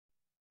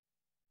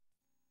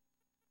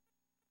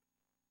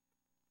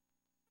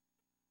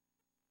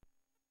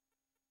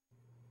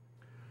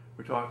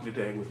We're talking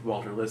today with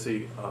Walter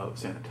Lyssy of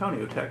San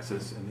Antonio,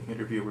 Texas, and the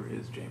interviewer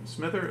is James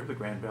Smither of the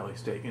Grand Valley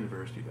State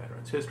University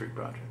Veterans History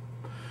Project.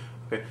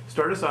 Okay,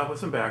 start us off with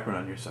some background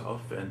on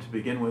yourself, and to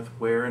begin with,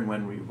 where and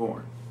when were you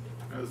born?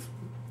 I was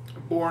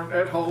born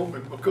at home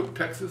in McCook,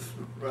 Texas,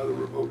 a rather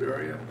remote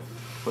area.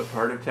 What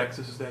part of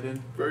Texas is that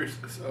in? Very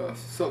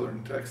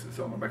southern Texas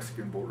on the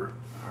Mexican border,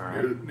 All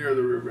right. near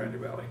the Rio Grande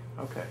Valley.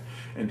 Okay,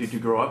 and did you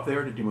grow up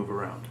there or did you move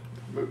around?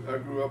 I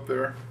grew up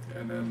there,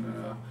 and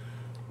then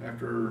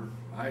after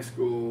high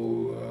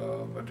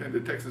school,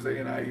 attended Texas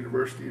A&I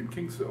University in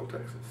Kingsville,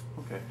 Texas.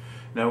 Okay.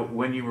 Now,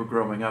 when you were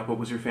growing up, what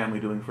was your family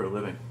doing for a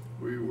living?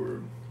 We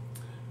were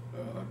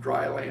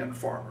dry land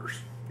farmers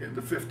in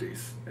the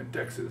 50s in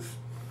Texas,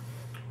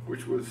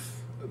 which was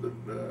at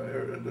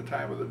the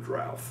time of the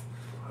drought.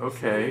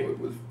 Okay. So it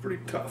was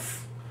pretty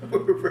tough. We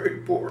were very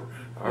poor.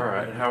 All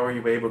right. And how were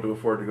you able to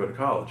afford to go to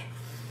college?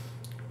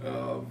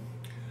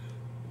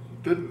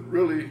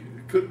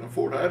 Couldn't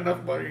afford. I had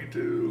enough money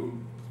to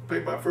pay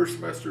my first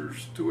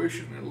semester's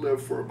tuition and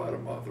live for about a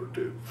month or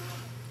two.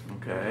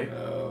 Okay.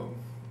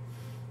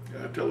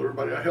 I tell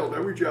everybody I held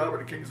every job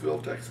in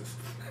Kingsville, Texas.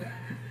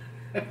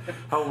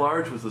 How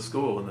large was the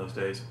school in those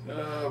days?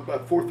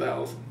 About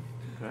 4,000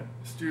 okay.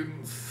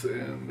 students,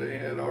 and they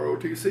had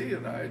ROTC,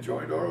 and I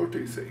joined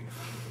ROTC.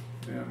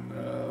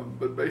 And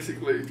but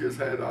basically just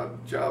had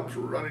odd jobs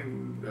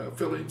running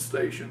filling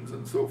stations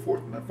and so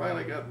forth. And I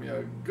finally got me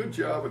a good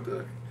job at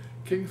the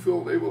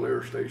Kingsville Naval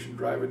Air Station,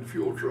 driving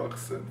fuel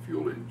trucks and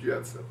fueling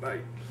jets at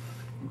night.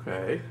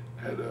 Okay.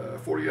 Had a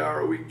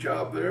 40-hour-a-week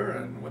job there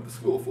and went to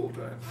school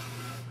full-time.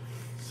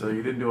 So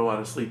you didn't do a lot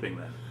of sleeping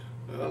then?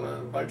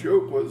 Well, my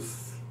joke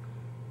was,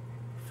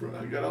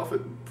 I got off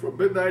from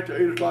midnight to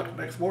 8 o'clock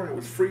the next morning. It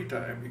was free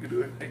time. You could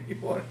do anything you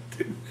wanted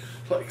to,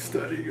 like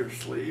study or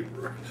sleep.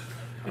 Or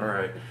all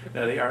right.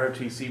 Now, the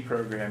ROTC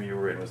program you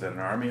were in, was that an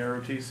Army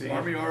ROTC?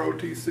 Army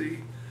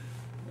ROTC.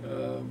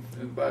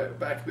 And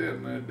back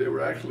then, they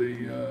were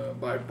actually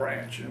by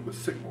branch, and it was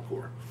Signal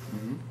Corps.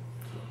 Mm-hmm.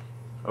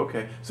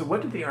 Okay. So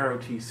what did the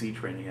ROTC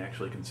training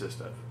actually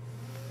consist of?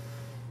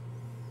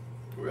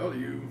 Well,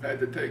 you had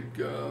to take,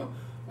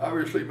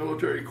 obviously,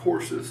 military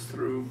courses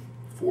through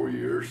 4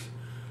 years.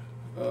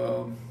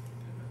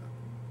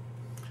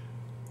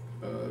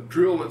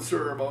 Drill and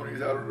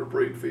ceremonies out on the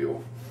parade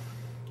field.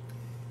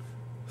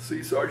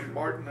 See Sergeant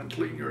Martin and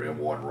clean your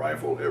M1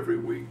 rifle every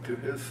week to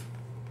his,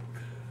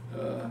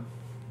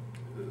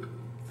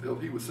 till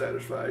he was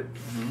satisfied.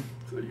 Mm-hmm.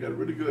 So you got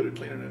really good at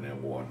cleaning an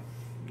M1.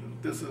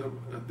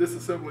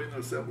 Disassembling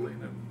and assembling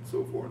and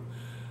so forth.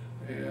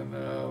 And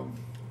of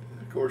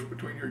course,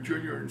 between your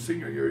junior and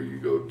senior year, you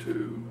go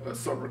to a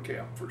summer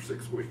camp for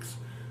 6 weeks.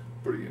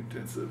 Pretty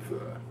intensive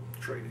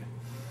training.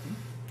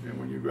 Mm-hmm. And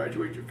when you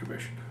graduate, you're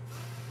commissioned.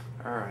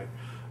 All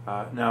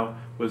right. Now,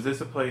 was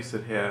this a place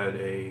that had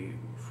a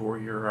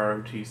 4-year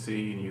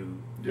ROTC and you?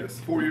 Yes,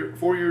 4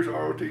 years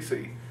ROTC,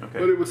 okay.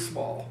 But it was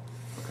small.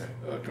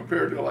 Okay.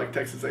 Compared to like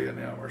Texas A&M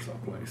or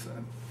someplace.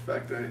 In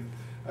fact,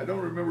 I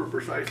don't remember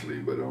precisely,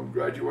 but on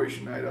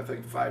graduation night, I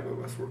think 5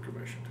 of us were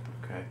commissioned.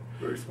 Okay.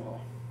 Very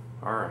small.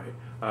 All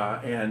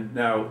right. And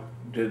now,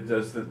 did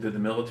the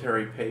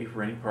military pay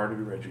for any part of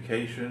your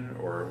education,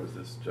 or was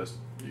this just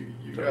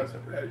you got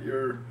at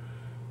your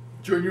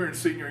junior and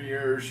senior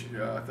years?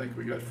 I think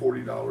we got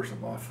 $40 a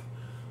month.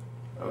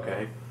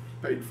 Okay.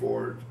 Paid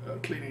for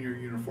cleaning your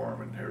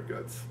uniform and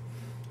haircuts.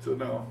 So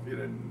no, you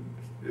didn't.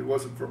 It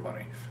wasn't for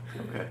money.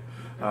 Okay.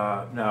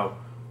 Now,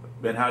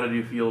 Ben, how did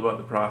you feel about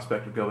the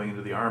prospect of going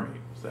into the Army?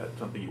 Was that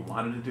something you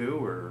wanted to do,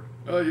 or?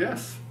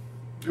 Yes.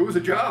 It was a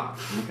job.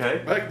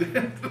 Okay. Back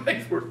then,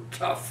 things were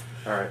tough.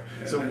 All right.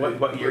 So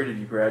what year did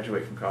you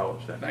graduate from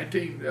college then?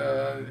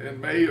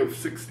 In May of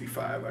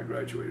 '65, I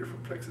graduated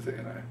from Texas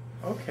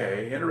A&I.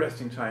 Okay.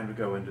 Interesting time to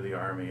go into the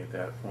Army at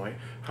that point.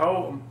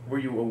 How were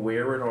you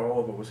aware at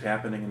all of what was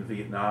happening in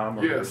Vietnam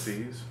or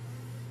overseas?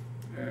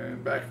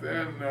 And back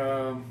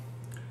then,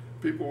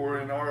 people were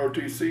in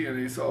ROTC and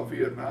they saw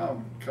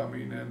Vietnam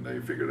coming, and they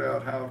figured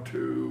out how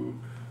to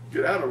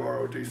get out of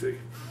ROTC.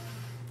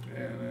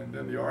 And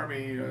then the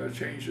Army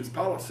changed its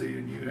policy,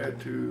 and you had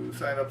to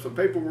sign up some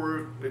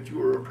paperwork that you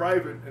were a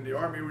private in the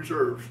Army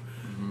Reserves.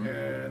 Mm-hmm.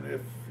 And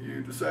if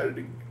you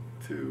decided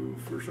to,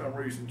 for some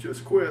reason,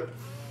 just quit,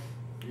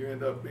 you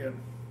end up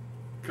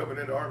coming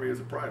into the Army as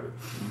a private.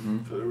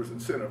 Mm-hmm. So there was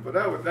incentive, but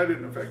that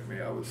didn't affect me.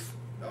 I was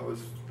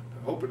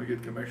hoping to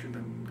get commissioned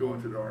and go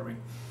into the Army.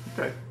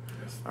 Okay.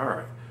 Yes. All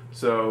right.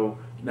 So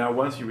now,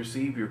 once you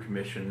receive your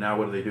commission, now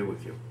what do they do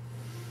with you?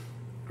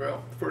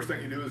 Well, the first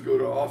thing you do is go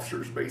to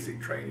officers'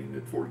 basic training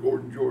at Fort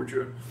Ord,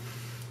 Georgia,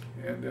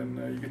 and then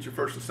you get your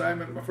first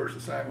assignment. My first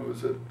assignment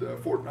was at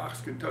Fort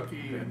Knox,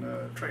 Kentucky, in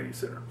a training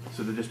center.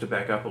 So just to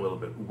back up a little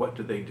bit, what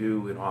do they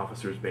do in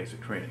officers'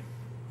 basic training?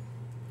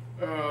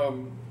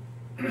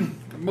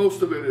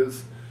 Most of it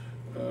is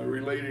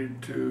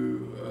related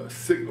to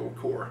Signal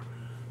Corps,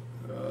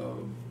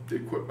 the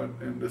equipment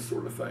and this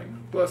sort of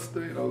thing. Plus,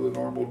 the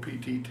normal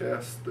PT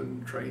test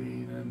and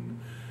training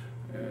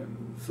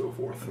and so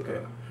forth.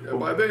 Okay. Yeah,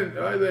 by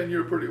then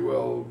you're pretty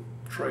well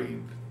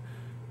trained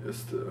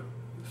as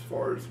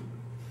far as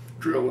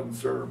drill-in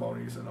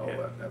ceremonies and all Yeah.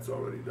 that. That's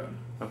already done.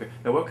 Okay.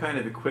 Now, what kind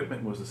of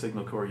equipment was the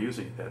Signal Corps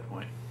using at that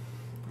point?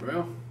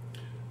 Well,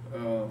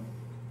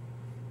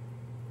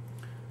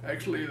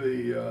 actually,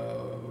 the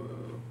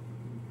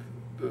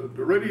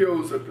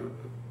radios at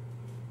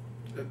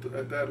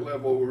that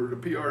level were the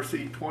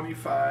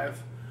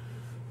PRC-25,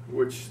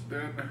 which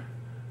then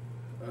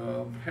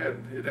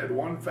had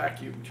one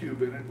vacuum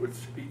tube in it, which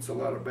eats a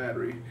lot of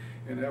battery,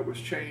 and that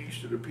was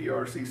changed to the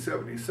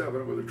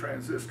PRC-77 with a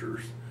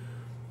transistors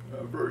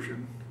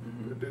version.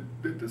 Mm-hmm.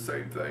 It did the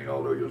same thing,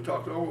 although you'll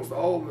talk to almost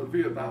all the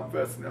Vietnam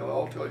vets and they'll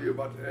all tell you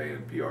about the A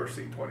and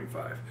PRC-25.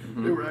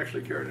 Mm-hmm. They were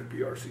actually carrying a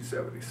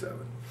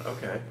PRC-77.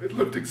 Okay. It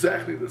looked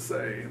exactly the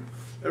same.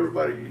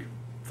 Everybody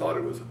thought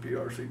it was a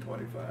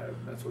PRC-25,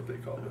 and that's what they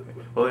called it.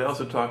 Okay. Well, they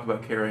also talked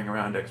about carrying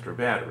around extra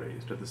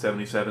batteries. Did the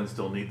 77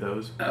 still need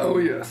those? Oh,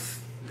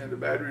 yes. And the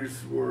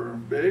batteries were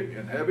big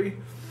and heavy,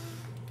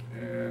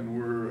 and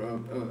were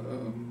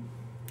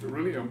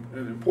really an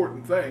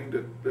important thing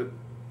that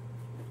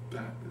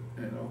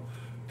you know,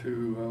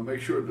 to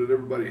make sure that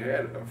everybody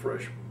had a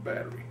fresh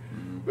battery.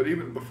 Mm-hmm. But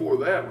even before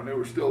that, when they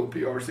were still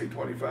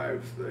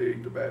PRC-25s, they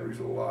ate the batteries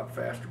a lot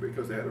faster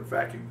because they had a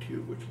vacuum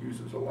tube, which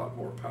uses a lot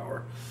more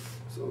power.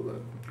 So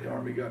the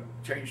Army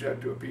changed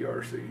that to a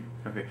PRC.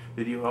 Okay.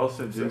 Did you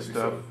also do 77.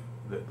 stuff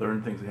that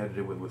learned things that had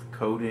to do with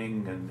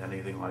coding and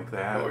anything like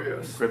that? Oh,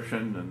 yes.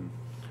 Encryption and...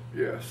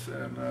 Yes,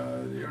 and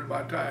during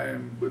my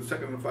time with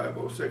 2nd and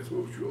 506,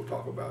 which we'll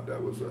talk about,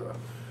 that was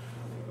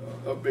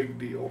a big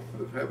deal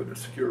of having a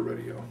secure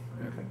radio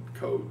and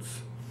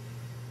codes.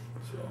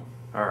 So.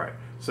 All right.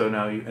 So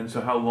now,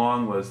 so how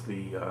long was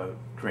the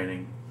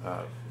training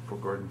for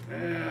Gordon?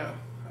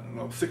 I don't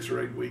know, 6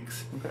 or 8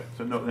 weeks. Okay.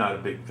 So not a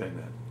big thing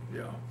then.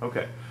 Yeah.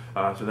 Okay.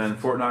 So then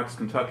Fort Knox,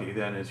 Kentucky,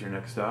 then is your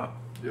next stop.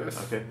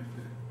 Yes. Okay.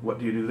 What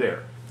do you do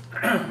there?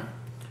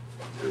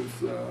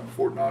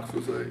 Fort Knox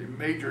was a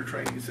major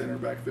training center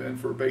back then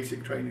for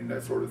basic training,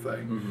 that sort of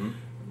thing. Mm-hmm.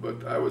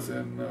 But I was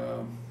in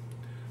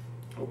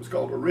what was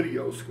called a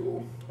radio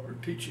school, or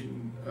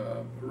teaching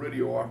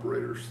radio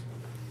operators.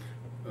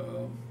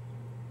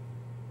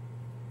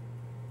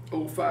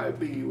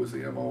 05B was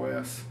the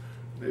MOS.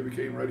 They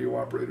became radio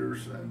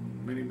operators,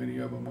 and many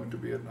of them went to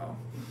Vietnam.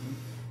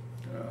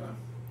 Mm-hmm.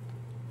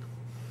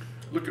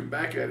 Looking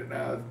back at it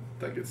now, I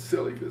think it's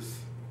silly because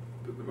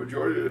the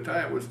majority of the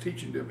time was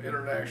teaching them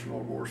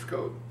international Morse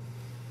code.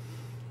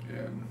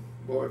 And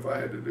boy, if I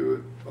had to do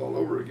it all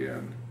over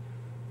again,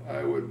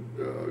 I would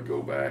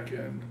go back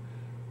and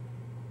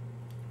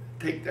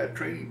take that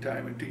training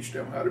time and teach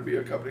them how to be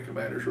a company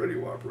commander's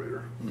radio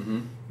operator. Mm-hmm.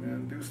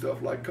 And do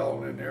stuff like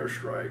calling in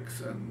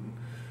airstrikes and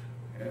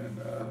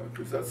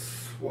because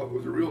that's what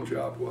the real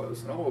job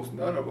was. And almost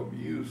none of them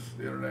used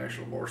the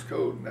international Morse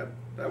code, and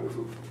that was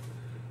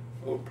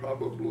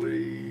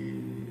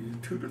probably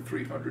 200 to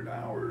 300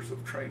 hours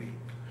of training.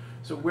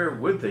 So where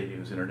would they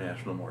use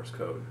international Morse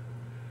code?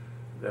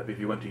 Would that be if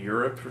you went to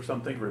Europe for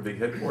something, for a big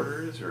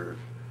headquarters, or?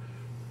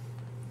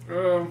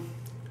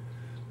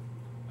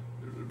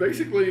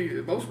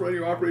 Basically, most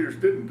radio operators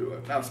didn't do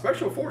it. Now,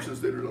 Special Forces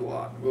did it a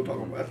lot. We'll talk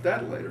about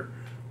that later.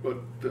 But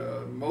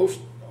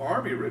most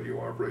Army radio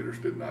operators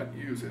did not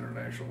use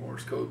international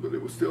Morse code, but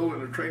it was still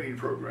in a training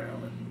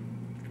program,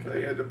 and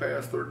they had to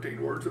pass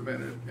 13 words a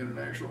minute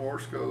international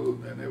Morse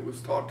code, and it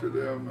was taught to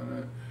them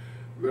in a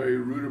very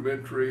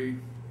rudimentary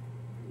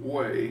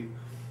way.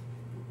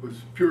 It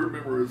was pure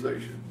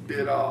memorization.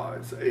 Did A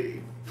is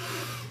A.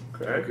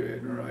 Okay,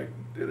 right.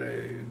 Did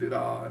A, did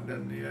A, and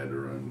then the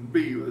other and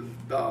B was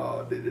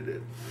da, did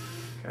it.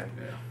 Okay.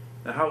 Yeah.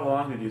 Now, how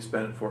long did you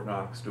spend at Fort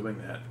Knox doing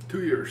that?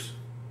 2 years.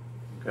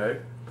 Okay.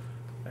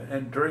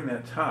 And during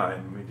that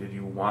time, I mean, did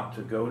you want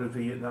to go to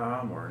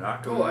Vietnam or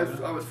not go to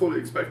Vietnam? I was fully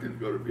expecting to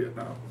go to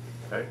Vietnam.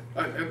 Okay.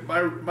 And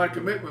my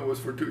commitment was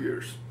for 2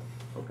 years.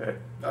 Okay.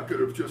 I could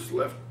have just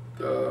left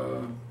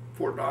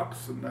Fort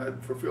Knox and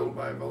I'd fulfilled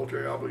my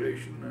military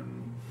obligation,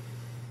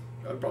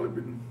 and I'd probably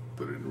been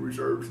put into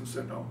reserves and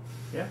sent home.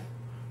 Yeah.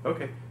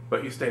 Okay.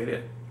 But you stayed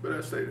in. But I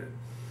stayed in.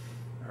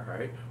 All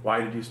right. Why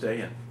did you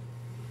stay in?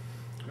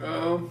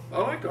 I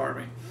liked the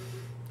Army,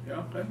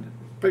 yeah, and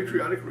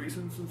patriotic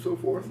reasons and so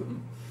forth.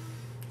 And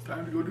it's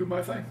time to go do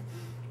my thing.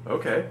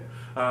 Okay.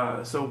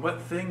 So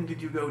what thing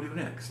did you go do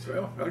next?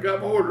 Well, I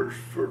got my orders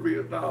for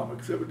Vietnam,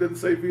 except it didn't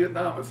say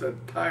Vietnam, it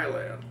said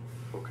Thailand.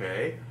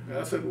 Okay. And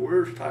I said,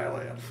 where's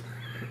Thailand?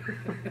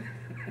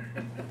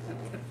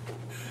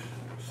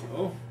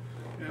 So,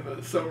 in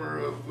the summer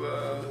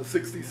of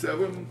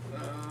 '67,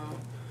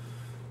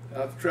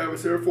 out to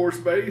Travis Air Force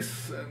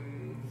Base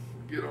and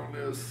get on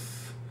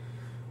this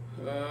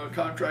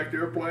contract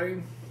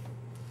airplane,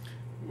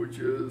 which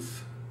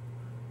is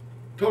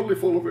totally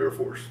full of Air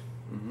Force.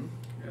 Mm-hmm.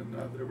 And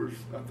there was,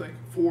 I think,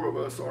 4 of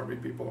us Army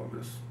people on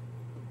this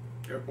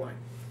airplane.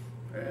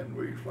 And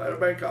we fly to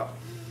Bangkok.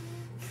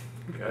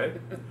 Okay.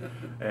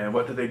 And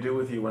what did they do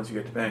with you once you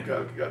get to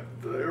Bangkok? Got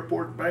to the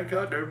airport in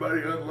Bangkok,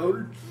 everybody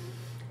unloaded.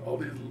 All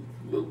these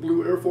little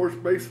blue Air Force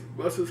base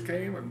buses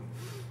came and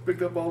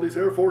picked up all these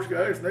Air Force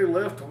guys, and they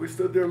left, and we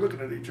stood there looking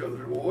at each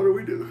other. Well, what do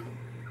we do?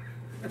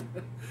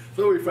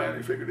 So we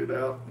finally figured it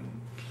out. And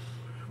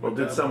Well,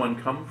 did someone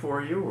come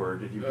for you, or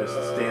did you just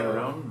stand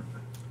around?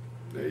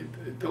 They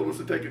told us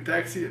to take a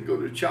taxi and go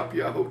to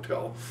Chapia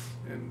Hotel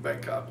in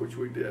Bangkok, which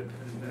we did.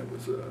 And that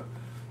was a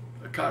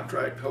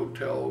contract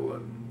hotel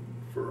and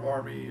for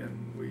Army,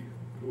 and we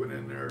went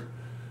in there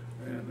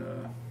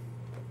and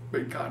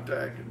made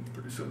contact, and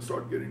pretty soon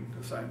started getting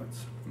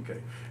assignments.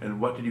 Okay.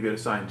 And what did you get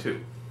assigned to?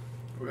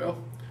 Well,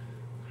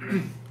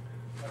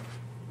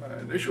 my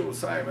initial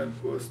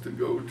assignment was to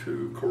go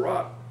to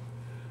Korat,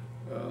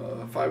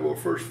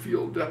 501st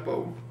Field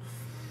Depot,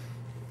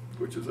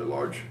 which is a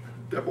large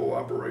depot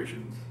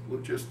operation,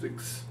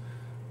 logistics,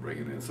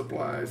 bringing in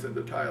supplies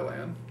into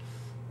Thailand.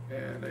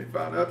 And they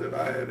found out that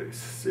I had a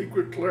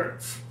secret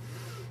clearance,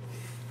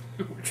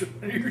 which is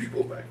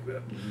unusual back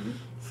then. Mm-hmm.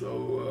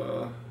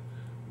 So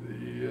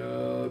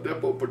the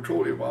depot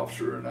petroleum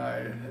officer and I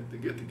had to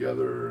get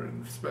together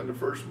and spend the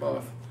first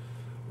month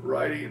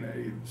writing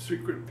a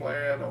secret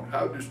plan on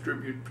how to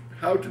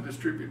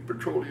distribute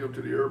petroleum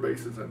to the air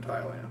bases in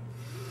Thailand,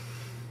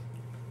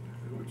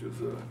 which is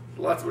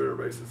lots of air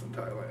bases in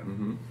Thailand.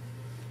 Mm-hmm.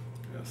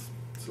 Yes,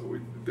 so we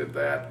did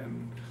that,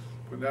 and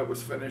when that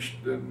was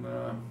finished, then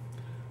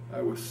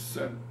I was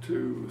sent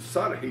to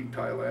Satahit,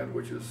 Thailand,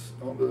 which is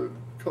on the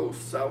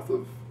coast south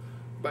of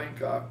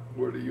Bangkok,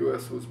 where the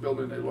U.S. was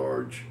building a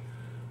large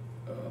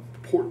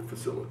port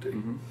facility,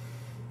 mm-hmm.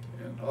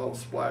 and all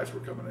supplies were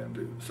coming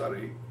into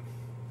Satahit.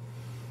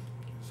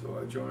 So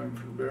I joined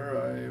from there.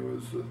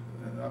 I'm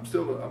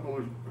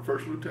a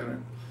first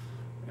lieutenant,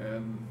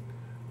 and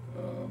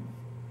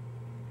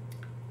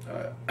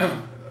I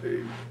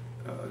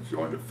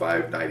joined a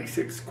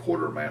 596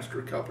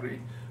 Quartermaster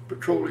Company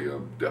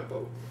petroleum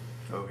depot.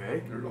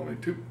 Okay. There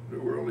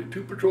were only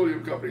two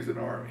petroleum companies in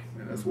the Army,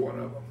 and that's one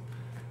of them.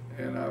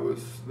 And I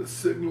was the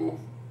Signal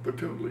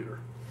Platoon leader.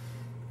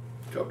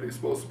 The company's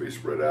supposed to be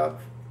spread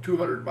out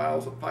 200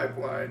 miles of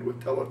pipeline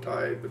with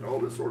teletype and all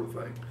this sort of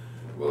thing.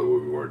 Well,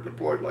 we weren't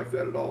deployed like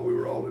that at all. We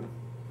were all in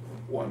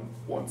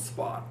one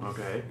spot.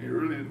 Okay. You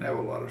really didn't have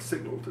a lot of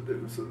signal to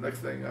do. So the next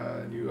thing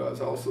I knew, I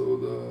was also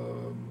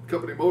the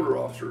company motor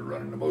officer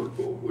running the motor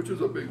pool, which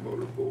was a big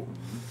motor pool.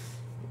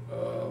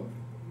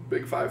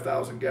 Big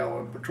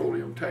 5,000-gallon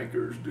petroleum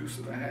tankers, deuce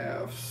and a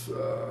halves,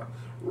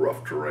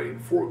 rough terrain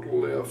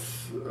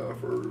forklifts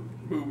for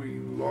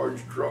moving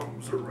large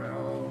drums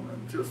around,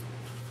 and just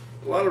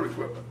a lot of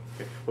equipment.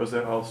 Okay. Was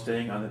that all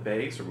staying on the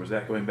base, or was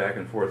that going back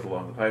and forth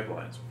along the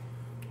pipelines?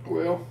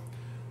 Well,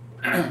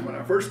 when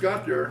I first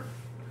got there,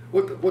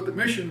 what the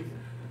mission,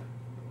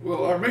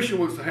 well, our mission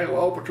was to handle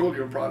all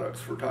petroleum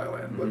products for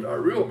Thailand, mm-hmm. but our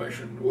real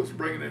mission was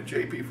bringing in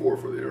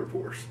JP4 for the Air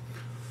Force.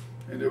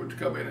 And they would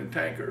come in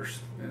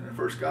tankers. And when I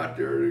first got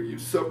there, they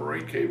used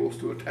submarine cables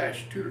to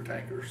attach to the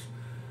tankers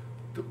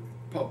to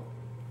pump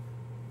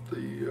the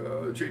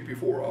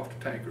JP4 off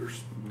the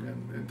tankers mm-hmm.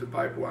 and into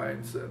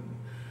pipelines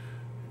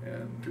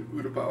and to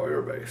Utapao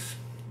Air Base.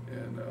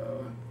 And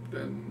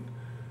then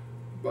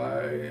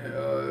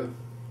by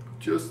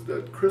just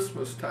at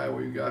Christmas time,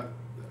 we got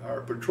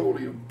our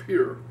petroleum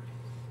pier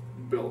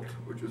built,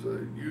 which is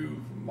a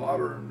new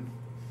modern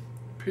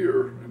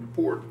pier in the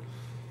port.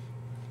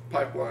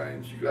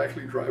 Pipelines, you could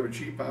actually drive a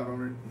Jeep out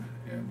on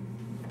it, and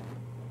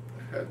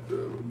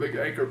had big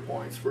anchor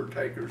points for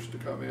tankers to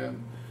come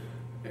in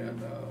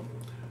and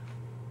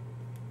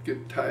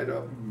get tied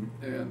up,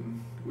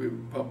 and we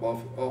would pump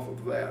off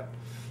of that.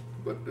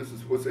 But this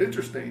is what's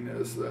interesting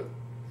is that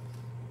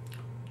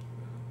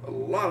a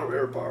lot of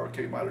air power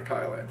came out of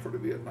Thailand for the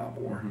Vietnam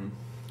War. Mm-hmm.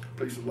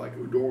 Places like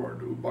Udon,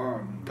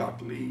 Ubon,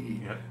 Tak Lee,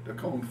 yep.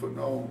 Nakhon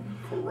Phanom,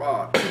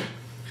 Korat,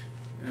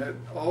 and had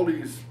all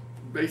these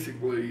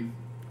basically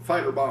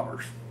fighter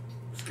bombers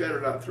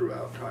scattered out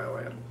throughout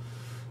Thailand,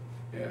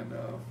 and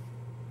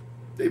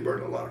they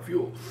burned a lot of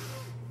fuel.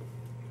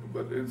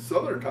 But in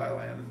southern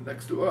Thailand,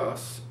 next to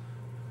us,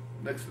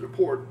 next to the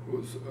port,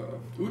 was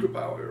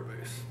Utapao Air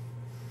Base.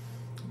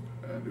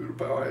 And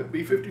Utapao had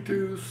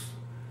B-52s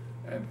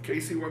and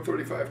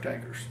KC-135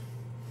 tankers.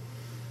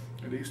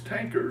 And these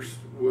tankers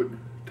would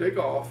take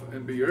off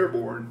and be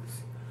airborne,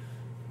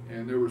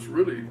 and there was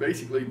really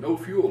basically no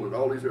fuel at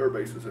all these air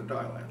bases in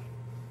Thailand.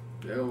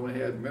 They only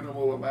had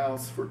minimal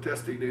amounts for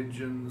testing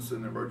engines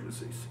and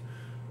emergencies.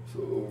 So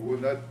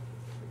when that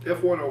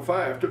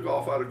F-105 took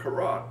off out of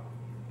Korat,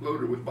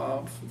 loaded with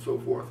bombs and so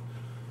forth,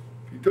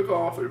 he took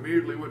off and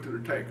immediately went to the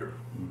tanker,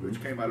 mm-hmm.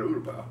 which came out of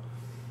Utapao.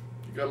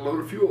 He got a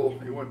load of fuel,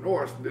 he went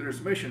north and did his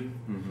mission,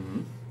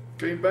 mm-hmm.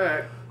 came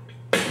back,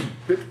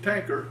 hit the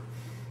tanker,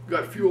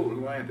 got fuel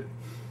and landed.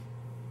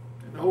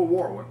 And the whole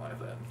war went like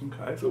that.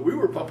 Okay. So we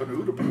were pumping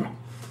Utapao.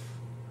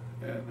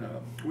 And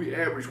we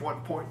averaged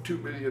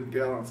 1.2 million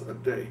gallons a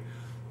day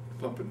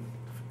pumping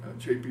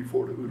JP4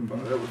 to Utapao.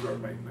 Mm-hmm. That was our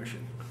main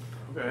mission.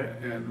 Okay.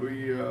 And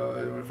we,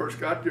 when I first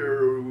got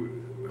there,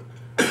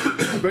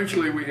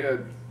 eventually we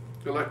had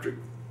electric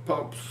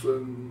pumps,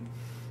 and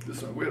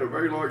we had a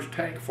very large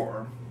tank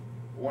farm.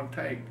 One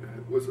tank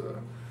was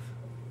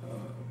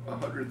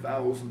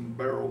 100,000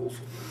 barrels,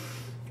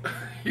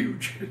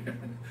 huge.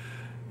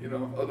 You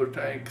know, other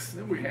tanks,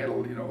 and we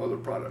handled, you know, other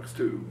products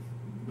too,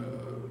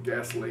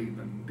 gasoline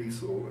and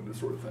diesel and this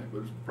sort of thing,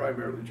 but it's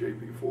primarily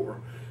JP4.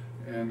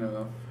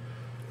 And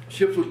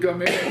ships would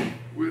come in,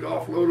 we'd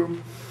offload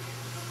them,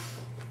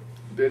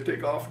 they'd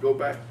take off, go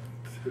back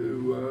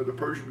to the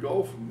Persian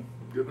Gulf and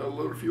get another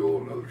load of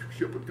fuel, another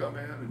ship would come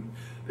in, and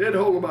they'd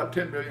hold about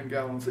 10 million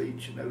gallons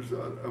each, and that was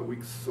a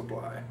week's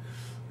supply.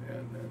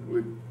 And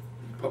we'd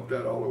pump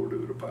that all over to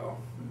Utapao.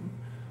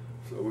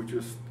 So we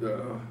just,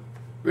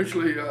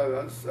 eventually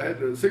I had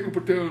the signal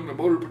platoon, the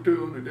motor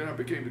platoon, and then I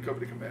became the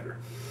company commander.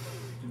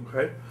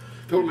 Okay.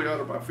 Totally out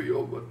of my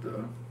field, but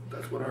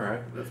that's what all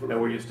right. That's what now,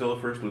 were you still a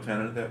first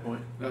lieutenant at that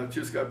point? I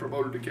just got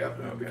promoted to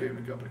captain and became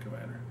the company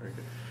commander. Very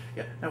good.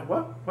 Yeah. Now,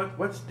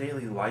 what's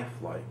daily life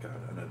like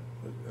on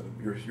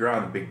you're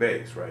on a big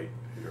base, right?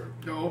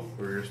 No.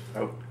 Or you're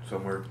out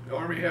somewhere. The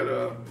Army had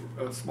a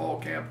small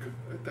camp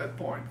at that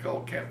point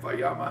called Camp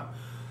Vayama.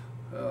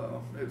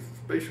 It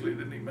basically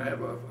didn't even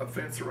have a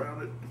fence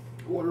around it.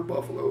 Water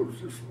buffaloes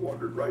just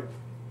wandered right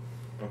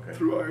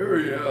through our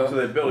area. So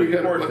they built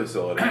a port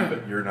facility,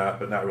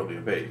 but not really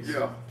a base.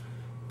 Yeah.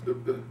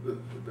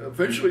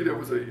 Eventually there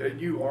was a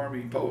new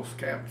Army post,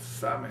 Camp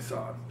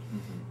Samisan,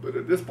 but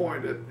at this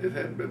point it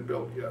hadn't been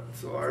built yet.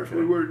 So ours,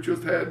 we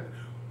just had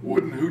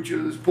wooden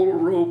hooches, pull a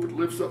rope, and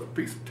lifts up a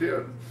piece of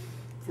tin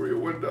for your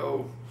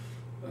window.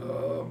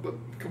 But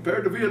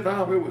compared to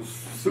Vietnam, it was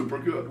super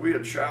good. We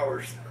had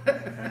showers. We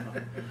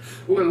had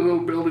a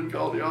little building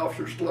called the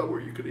Officers Club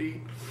where you could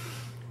eat.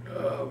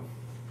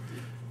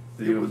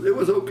 It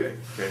was okay.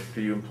 Okay.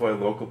 Do you employ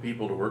local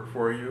people to work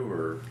for you,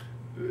 or?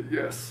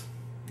 Yes.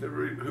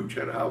 Every hooch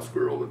had a house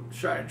girl that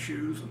shined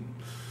shoes and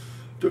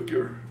took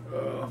your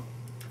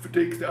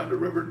fatigues down the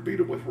river and beat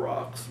them with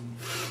rocks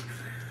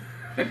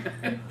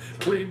and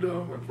cleaned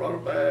them and brought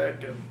them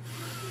back. And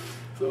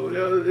so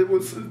yeah, it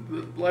was,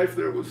 the life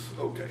there was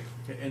okay.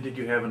 And did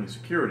you have any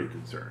security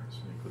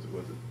concerns? Because it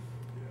wasn't.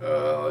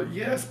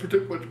 Yes,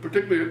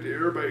 particularly at the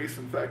air base.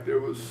 In fact, there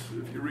was,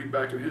 if you read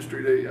back in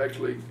history, they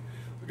actually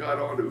got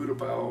onto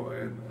Utapao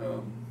and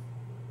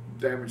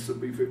damaged some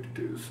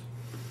B-52s.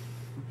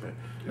 Okay.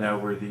 Now,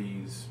 were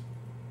these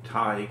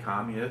Thai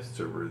communists,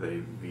 or were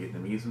they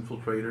Vietnamese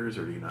infiltrators,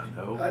 or do you not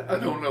know? I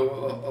don't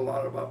know a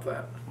lot about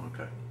that.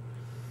 Okay.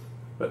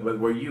 But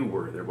where you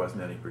were, there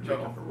wasn't any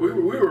particular. No, we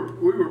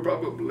were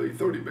probably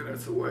 30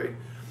 minutes away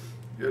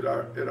at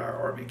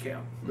our Army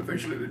camp.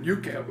 Eventually, the new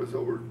camp was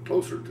over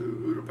closer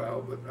to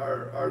Utapao, but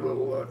our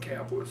little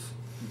camp was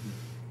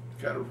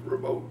kind of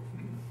remote,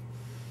 and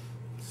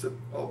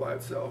all by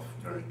itself.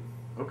 All right.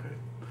 Okay.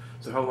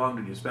 So how long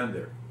did you spend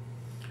there?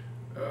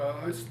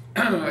 I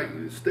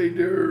stayed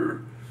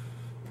there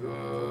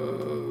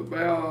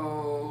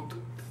about,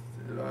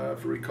 I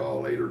have to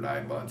recall, 8 or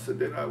 9 months, and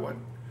then I went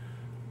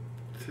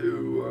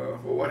to,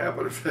 well, what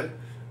happened is that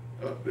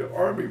the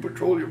Army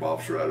petroleum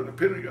officer out of the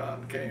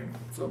Pentagon came,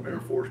 some Air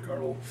Force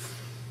colonel,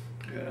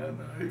 and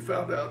he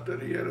found out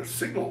that he had a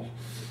signal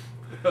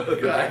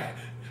guy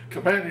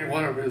commanding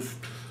one of his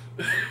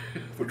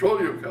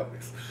petroleum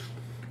companies,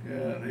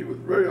 and he was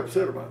very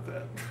upset about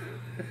that.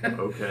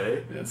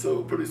 Okay. And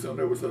so pretty soon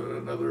there was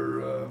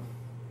another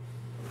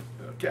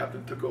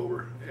captain took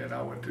over, and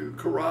I went to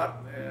Korat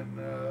and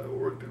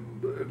worked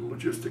in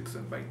logistics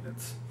and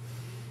maintenance.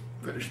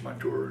 Finished my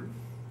tour.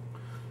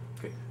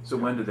 Okay. So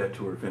when did that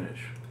tour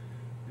finish?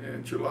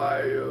 In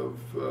July of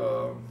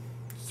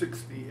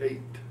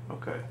 '68.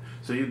 Okay.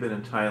 So you'd been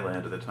in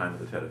Thailand at the time of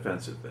the Tet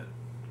Offensive then?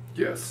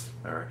 Yes.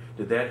 All right.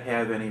 Did that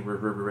have any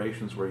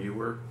reverberations where you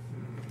were?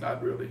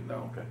 Not really,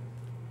 no. Okay.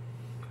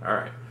 All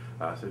right.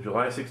 So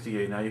July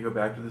 '68. Now you go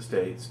back to the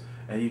States,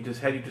 and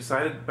had you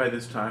decided by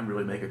this time to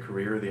really make a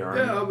career of the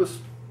Army? Yeah, I was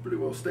pretty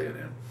well staying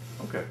in.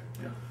 Okay.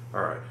 Yeah.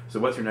 All right. So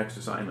what's your next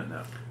assignment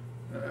now?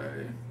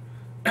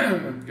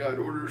 I got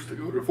orders to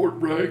go to Fort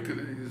Bragg to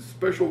the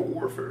Special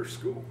Warfare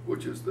School,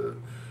 which is the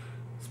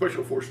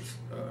Special Forces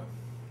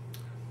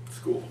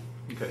school.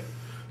 Okay.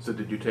 So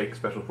did you take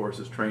Special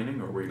Forces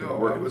training, or were you going to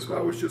No, work at the school?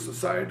 I was just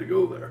assigned to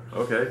go there.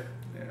 Okay.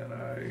 And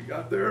I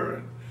got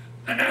there,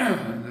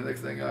 and the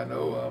next thing I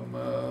know, I'm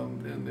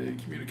in the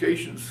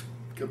communications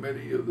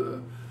committee of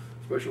the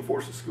Special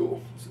Forces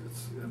School.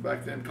 It's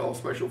back then called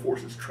Special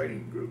Forces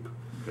Training Group.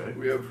 Okay.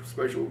 We have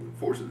Special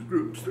Forces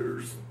groups.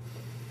 There's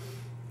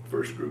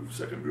first group,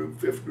 second group,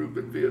 fifth group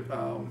in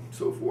Vietnam,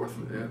 so forth,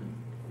 and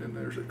then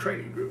there's a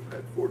training group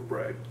at Fort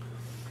Bragg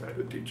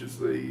that teaches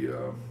the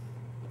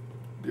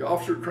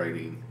officer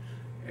training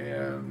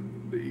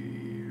and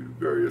the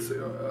various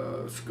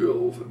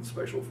skills in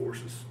Special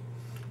Forces,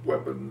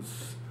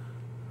 weapons,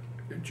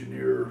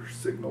 engineer,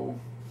 signal,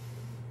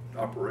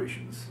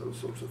 operations, those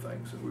sorts of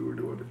things, and we were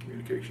doing the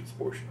communications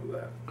portion of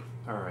that.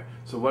 All right.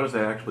 So what does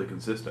that actually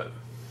consist of?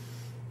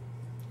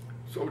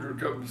 Soldier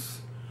comes,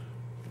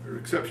 there are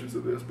exceptions to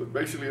this, but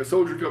basically a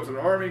soldier comes in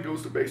the Army,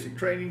 goes to basic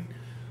training,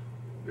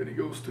 then he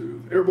goes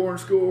to airborne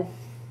school,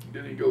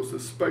 then he goes to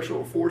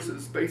Special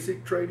Forces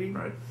basic training,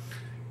 Right.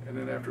 and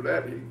then after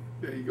that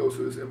he goes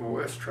to his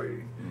MOS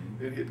training.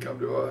 Then he'd come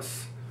to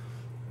us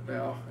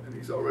now, and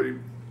he's already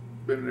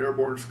been in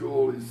airborne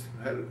school. He's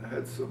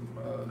had some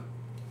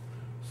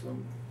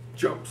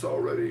jumps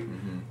already,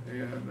 Mm-hmm.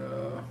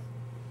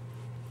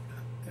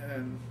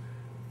 and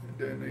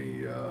then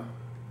he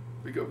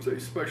becomes a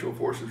Special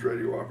Forces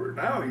radio operator.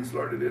 Now he's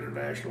learning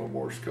international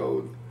Morse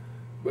code,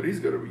 but he's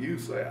going to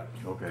use that.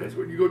 Okay. Because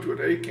when you go to an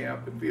A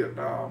camp in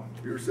Vietnam,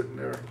 you're sitting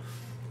there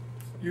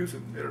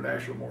using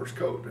international Morse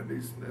code,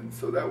 and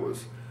so that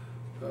was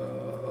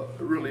a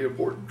really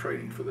important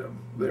training for them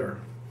there.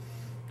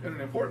 And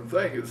an important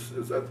thing is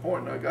at that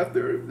point I got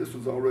there, this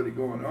was already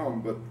going on,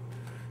 but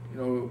you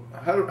know,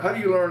 how do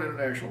you learn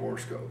international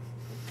Morse code?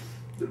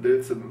 The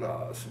dits and the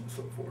das and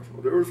so forth.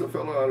 Well, there was a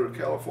fellow out of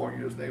California,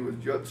 his name was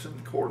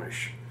Judson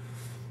Cornish.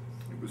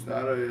 He was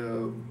not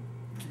a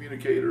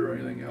communicator or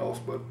anything else,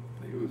 but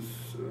he was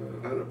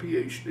had a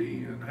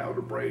PhD in how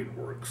the brain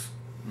works.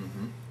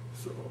 Mm-hmm.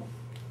 So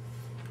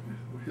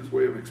his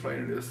way of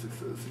explaining this, he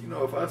says, you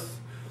know, if I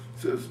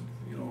says,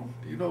 you know,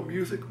 do you know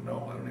music?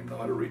 No, I don't even know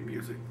how to read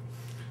music.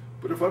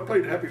 But if I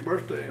played Happy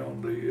Birthday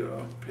on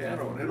the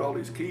piano and hit all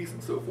these keys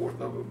and so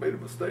forth, and I made a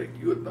mistake,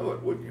 you would know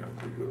it, wouldn't you?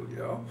 He goes,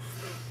 yeah.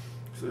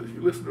 He says,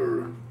 you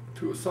listen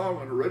to a song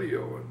on the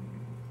radio and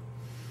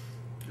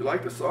you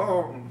like the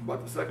song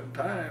about the second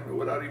time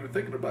without even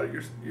thinking about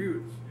it,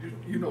 you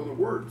know the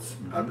words.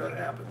 Mm-hmm. How'd that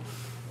happen?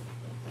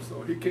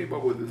 So he came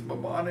up with this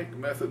mnemonic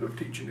method of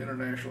teaching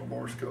international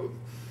Morse code.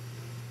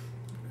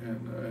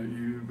 And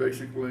you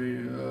basically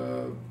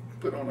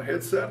put on a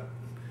headset,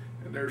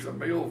 and there's a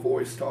male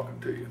voice talking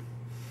to you.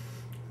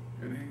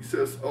 And he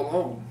says,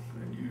 alone,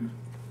 and you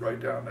write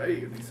down A,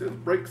 and he says,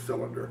 brake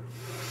cylinder.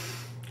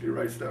 He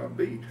writes down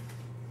B.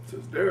 It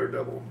says,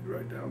 daredevil, you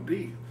write down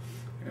D.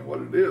 And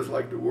what it is,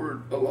 like the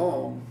word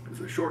along,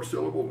 is a short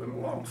syllable and a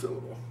long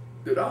syllable.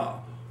 Did-ah.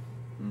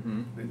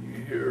 Mm-hmm. Then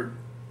you hear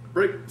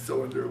brake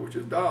cylinder, which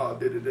is da,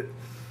 did-it-it.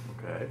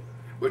 Okay.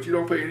 But you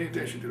don't pay any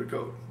attention to the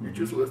code. You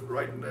just listen,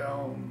 writing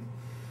down.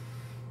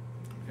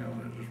 You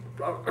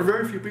know,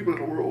 very few people in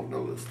the world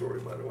know this story,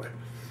 by the way.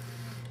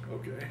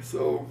 Okay,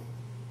 so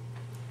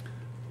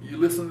you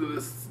listen to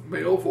this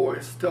male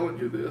voice telling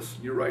you this,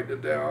 you write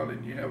it down,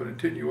 and you have an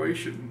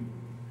attenuation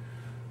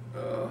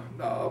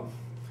knob.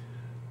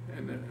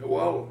 And then,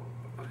 while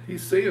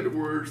he's saying the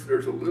words,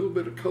 there's a little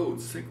bit of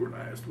code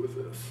synchronized with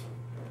this.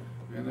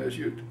 And as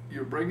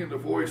you're bringing the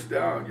voice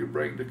down, you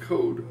bring the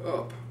code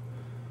up.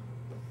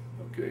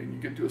 Okay, and you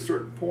get to a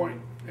certain point,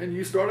 and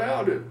you start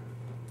out at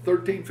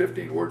 13,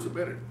 15 words a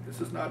minute. This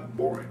is not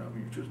boring. I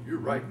mean, you're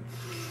writing.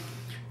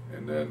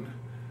 And then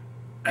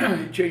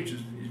you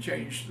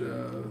change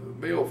the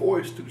male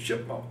voice to the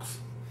chipmunks.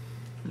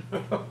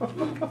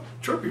 Little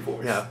chirpy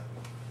voice. Yeah.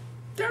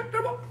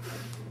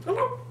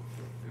 Hello.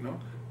 You know,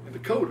 and the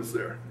code is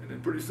there. And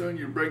then pretty soon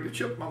you bring the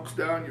chipmunks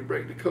down, you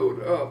bring the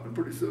code up, and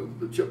pretty soon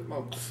the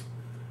chipmunks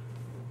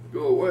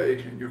go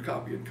away, and you're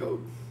copying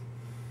code.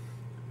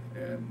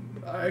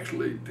 And I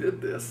actually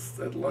did this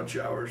at lunch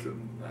hours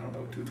in, I don't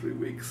know, 2-3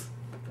 weeks.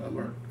 I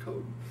learned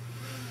code.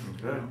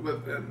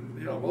 Okay. And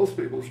you know, most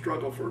people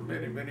struggle for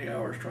many, many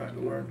hours trying to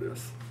learn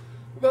this.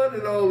 But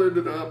it all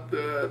ended up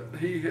that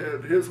he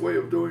had his way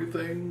of doing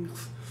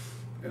things,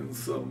 and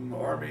some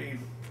Army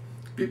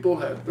people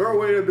had their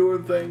way of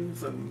doing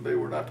things, and they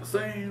were not the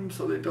same,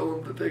 so they told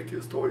him to take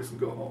his toys and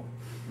go home.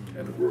 Mm-hmm.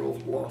 And the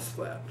world lost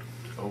that.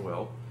 Oh,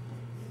 well.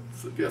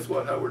 So guess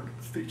what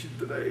Howard's teaching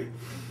today?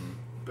 Mm-hmm.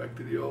 Back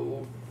to the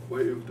old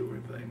way of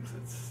doing things.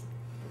 It's,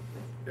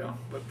 yeah,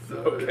 but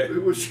Okay.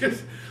 it was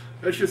just,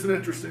 that's just an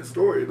interesting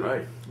story.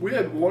 Right. We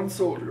had one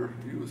soldier,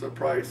 he was a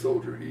prize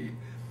soldier,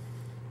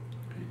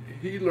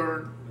 he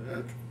learned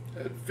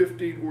at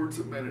 15 words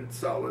a minute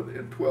solid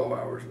in 12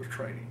 hours of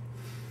training.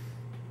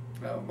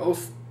 Now,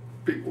 most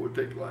people would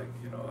take like,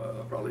 you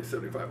know, probably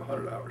 75,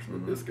 100 hours,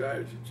 but this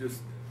guy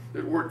just,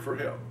 it worked for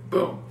him.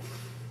 Boom.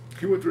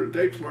 He went through the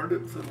tapes, learned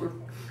it, and said, look,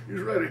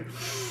 he's ready.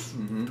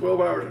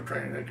 12 hours of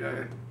training, that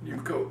guy knew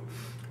code,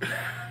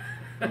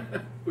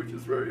 which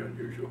is very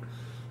unusual.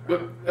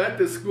 But at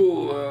this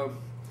school,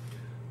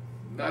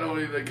 not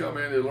only did they come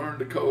in, they learned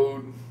the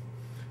code,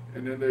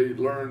 and then they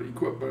learned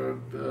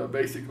equipment.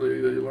 Basically,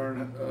 they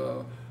learned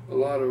a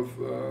lot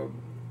of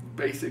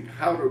basic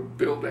how to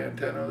build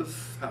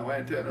antennas, how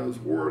antennas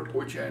work,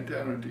 which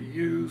antenna to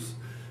use,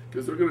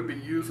 because they're going to be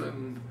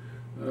using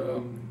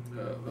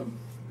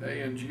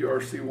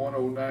ANGRC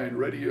 109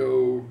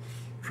 radio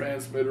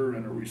transmitter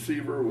and a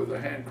receiver with a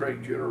hand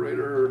crank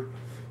generator.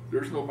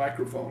 There's no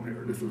microphone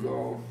here. This is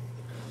all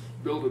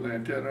build an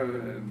antenna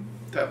and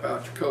tap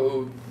out your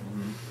code.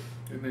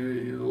 And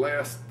the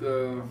last,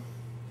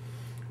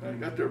 I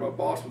got there, my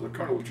boss was a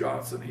Colonel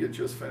Johnson. He had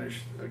just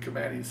finished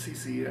commanding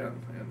CCN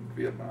in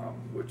Vietnam,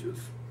 which is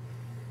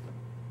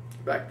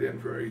back then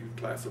very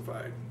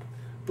classified,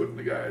 putting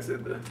the guys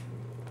into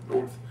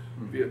North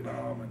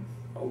Vietnam and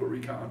all the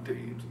recon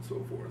teams and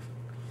so forth.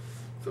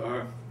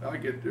 So I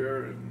get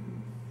there,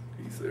 and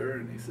he's there,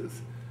 and he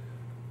says,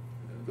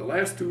 the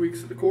last 2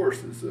 weeks of the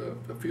course is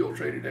a field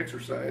training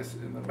exercise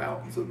in the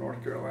mountains of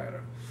North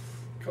Carolina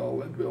called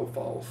Linville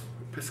Falls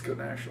Pisgah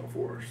National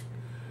Forest.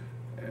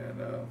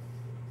 And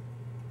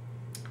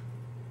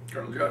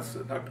Colonel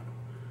Johnson said,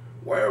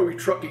 why are we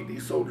trucking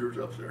these soldiers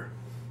up there?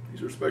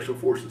 These are special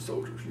forces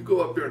soldiers. You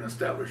go up there and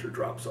establish a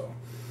drop zone.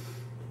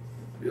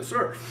 Yes,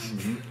 sir.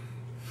 Mm-hmm.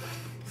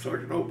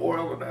 Sergeant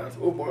O'Boyle and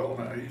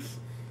I,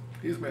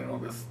 he's been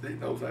on this, he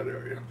knows that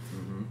area,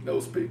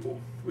 knows people.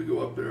 We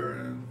go up there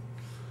and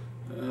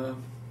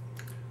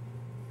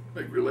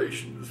make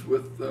relations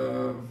with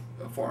a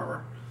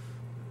farmer,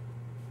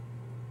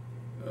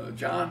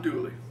 John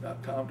Dooley,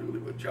 not Tom Dooley,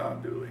 but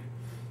John Dooley.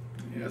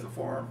 He has a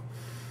farm,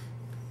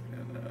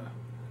 and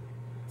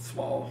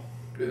small,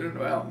 in the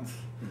mountains.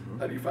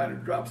 How do you find a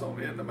drop zone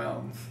in the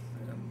mountains?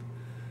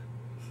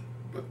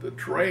 But the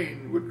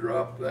train would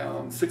drop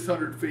down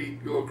 600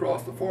 feet, go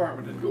across the farm,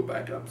 and then go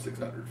back up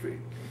 600 feet.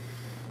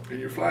 And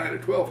you're flying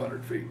at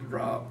 1,200 feet and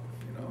drop,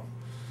 you know.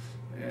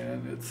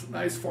 And it's a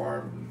nice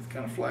farm, it's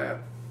kind of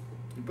flat,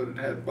 but it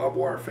had barbed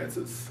wire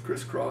fences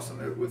crisscrossing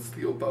it with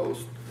steel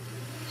posts,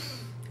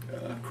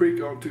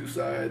 creek on two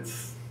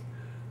sides,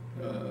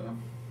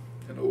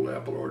 an old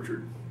apple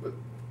orchard. But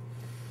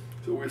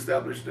so we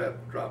established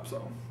that drop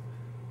zone,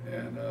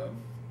 and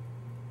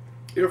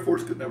Air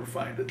Force could never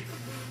find it.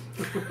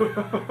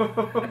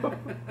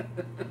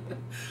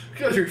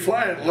 Because you're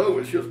flying low,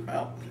 it's just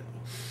mountains, you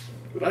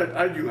know. But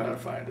I knew how to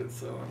find it,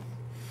 so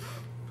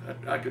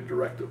I could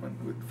direct them,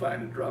 and we'd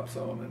find a drop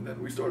zone, and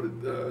then we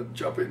started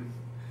jumping.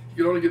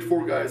 You could only get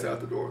 4 guys out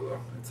the door, though.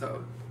 That's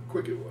how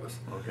quick it was.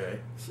 Okay.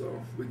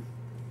 So we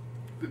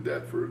did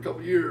that for a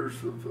couple of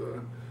years of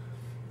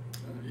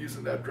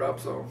using that drop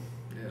zone,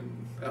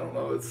 and I don't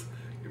know. It's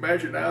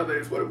imagine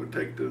nowadays what it would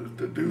take to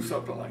do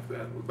something like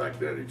that. Well, back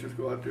then, you just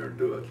go out there and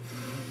do it.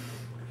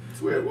 That's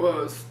the way it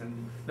was.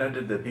 And now,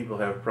 did the people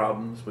have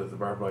problems with the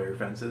barbed wire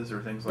fences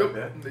or things like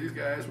that? These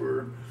guys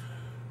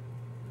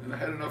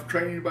had enough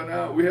training by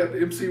now. We had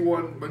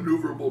MC-1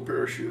 maneuverable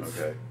parachutes.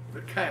 Okay.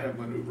 They're kind of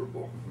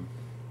maneuverable.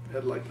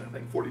 Had like, I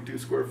think, 42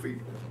 square feet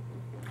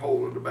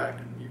hole in the back,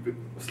 and you could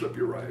slip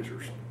your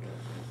risers.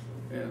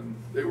 And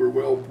they were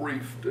well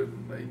briefed,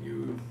 and they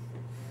knew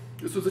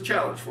this was a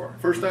challenge for them.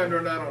 First time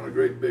they're not on a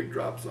great big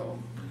drop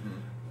zone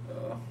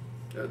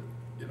at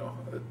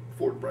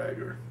Fort Bragg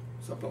or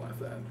something like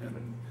that.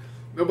 And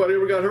nobody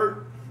ever got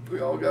hurt.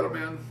 We all got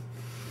them in,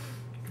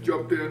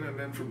 jumped in, and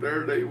then from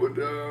there they would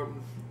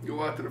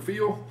go out to the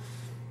field,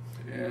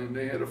 and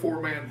they had a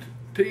 4-man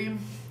team.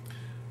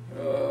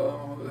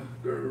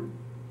 They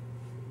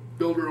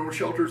build their own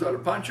shelters out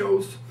of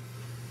ponchos.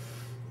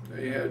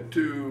 They had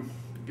to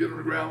get on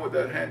the ground with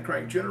that hand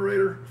crank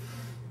generator,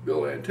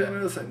 build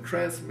antennas, and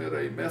transmit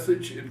a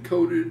message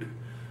encoded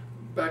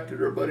back to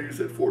their buddies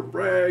at Fort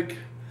Bragg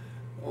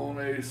on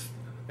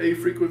a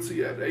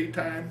frequency at a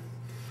time,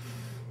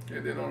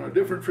 and then on a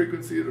different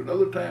frequency at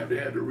another time they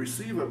had to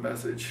receive a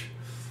message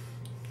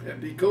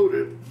and decode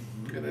it.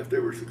 And if they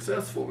were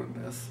successful in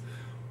this,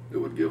 it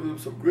would give them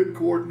some grid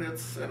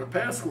coordinates and a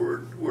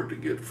password where to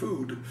get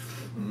food,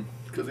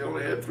 because they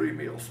only had 3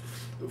 meals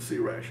of sea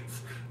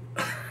rations.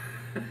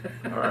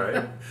 All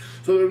right.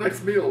 So their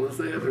next meal is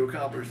they had to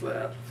accomplish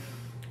that.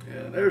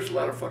 And there's a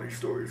lot of funny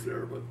stories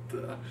there, but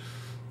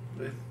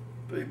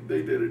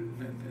they did it,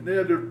 and they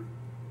had to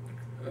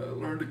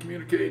learn to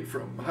communicate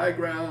from high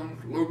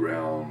ground, low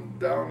ground,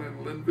 down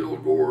in Linville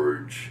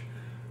Gorge,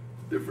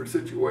 different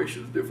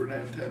situations, different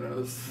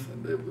antennas,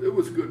 and it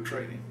was good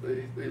training.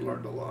 They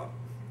learned a lot.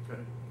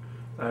 Okay.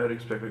 I would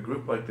expect a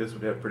group like this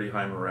would have pretty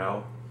high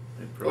morale.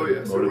 Oh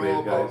yes, they were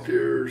all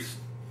volunteers.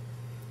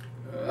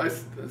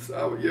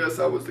 Yes,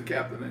 I was the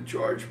captain in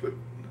charge, but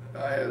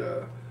I had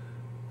a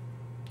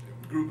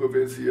group of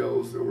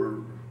NCOs that were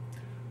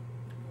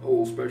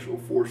old special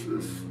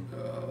forces,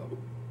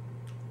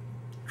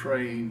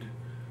 trained,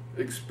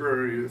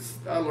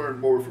 experienced. I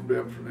learned more from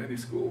them than any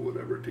school would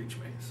ever teach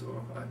me.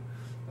 So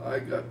I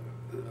got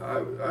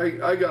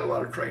a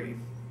lot of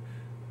training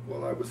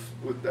while I was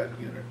with that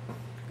unit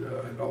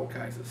and all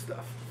kinds of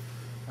stuff.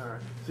 All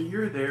right. So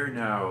you're there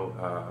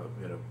now,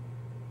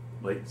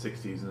 late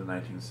 60s in the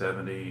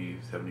 1970s,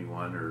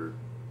 71, or?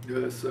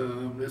 Yes,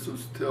 this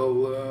was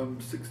till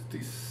 60.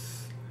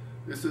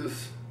 This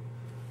is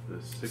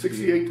the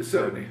 68 to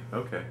 70.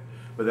 Okay.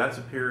 But that's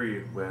a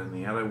period when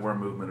the anti-war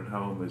movement at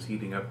home was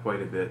heating up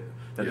quite a bit.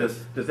 Now,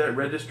 yes. Does that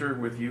register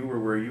with you or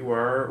where you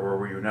are, or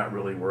were you not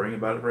really worrying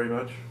about it very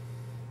much?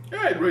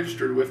 Yeah, it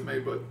registered with me,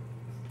 but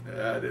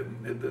it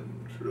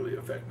didn't really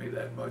affect me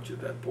that much at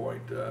that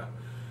point.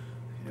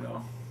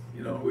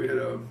 We had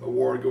a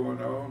war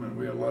going on, and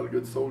we had a lot of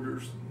good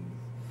soldiers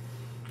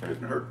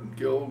getting hurt and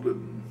killed.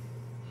 And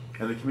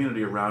the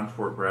community around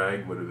Fort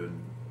Bragg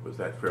was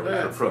that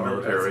fairly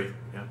pro-military?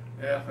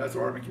 Yeah, that's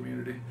Army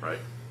community. Right.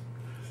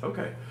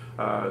 Okay.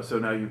 So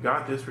now you've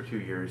got this for 2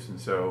 years, and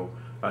so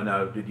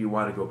now did you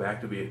want to go back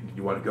to Did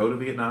you want to go to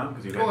Vietnam?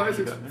 I was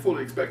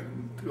fully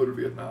expecting to go to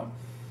Vietnam.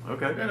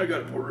 Okay. And I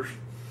got orders.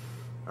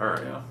 All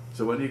right. Yeah.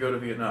 So when do you go to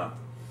Vietnam?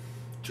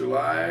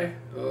 July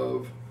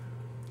of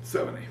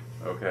 70.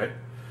 Okay.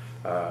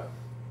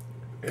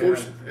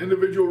 Force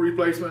individual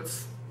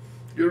replacements.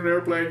 Get on an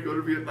airplane, go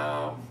to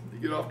Vietnam. You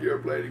get off the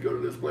airplane, you go to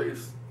this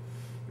place,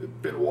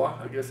 Benoit,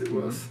 I guess it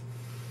was.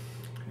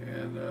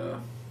 And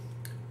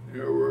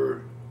there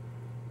were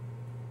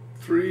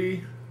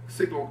 3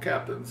 signal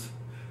captains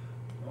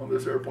on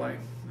this airplane.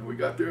 And we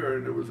got there,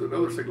 and there was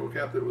another signal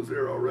cap that was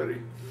there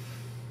already.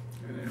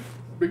 And a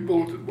big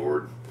bulletin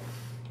board.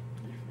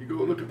 You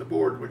go look at the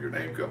board when your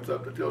name comes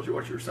up that tells you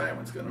what your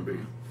assignment's going to be.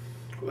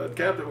 Well, that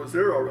captain was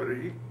there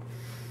already.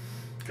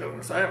 He got an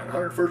assignment,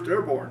 101st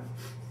Airborne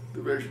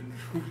Division.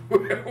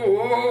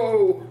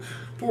 Whoa,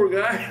 poor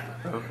guy.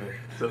 Okay.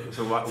 So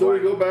why? So we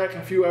go back,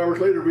 a few hours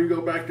later, we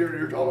go back there and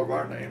here's all of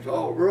our names.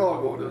 We're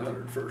all going to the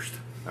 101st.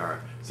 All right.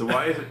 So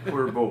why is it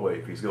poor Bullway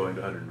if he's going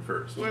to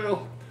 101st?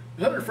 Well,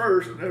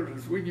 101st, and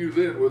as we knew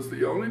then, was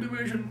the only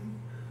division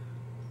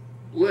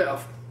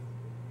left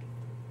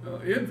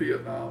in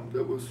Vietnam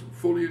that was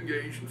fully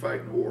engaged in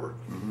fighting the war.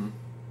 Mm-hmm.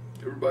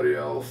 Everybody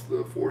else,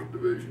 the 4th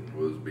Division,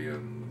 was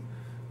being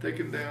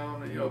taken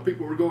down, and, you know,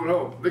 people were going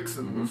home.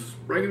 Nixon was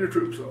bringing the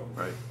troops home.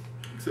 Right.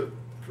 Except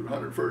for the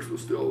 101st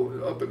was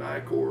still up in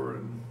I Corps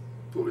and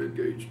fully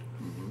engaged.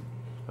 Mm-hmm.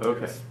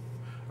 Okay. Yes.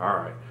 All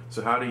right.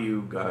 So how do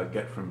you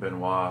get from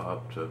Benoit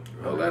up to?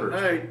 Well, that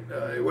night,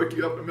 they wake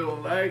you up in the middle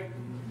of the night,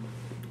 and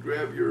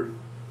grab your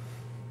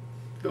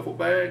duffel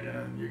bag,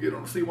 and you get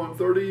on the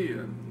C-130,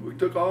 and we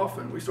took off,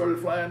 and we started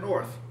flying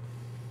north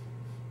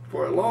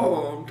for a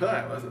long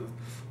time. I said,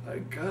 "My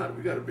God,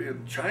 we got to be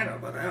in China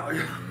by now."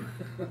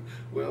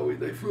 Well,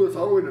 they flew us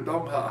all the way to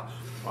Dong Ha.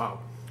 Wow.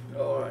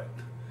 All right.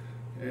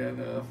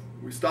 And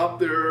we stopped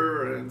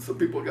there, and some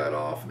people got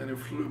off, and then we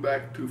flew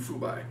back to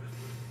Fubai.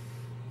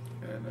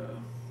 And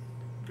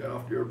got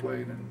off the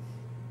airplane, and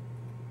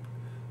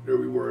there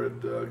we were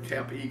at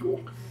Camp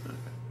Eagle. Okay.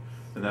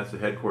 And that's the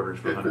headquarters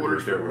for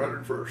Headquarters 101st for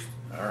Airborne. 101st.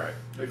 All right.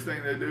 Next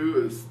thing they do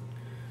is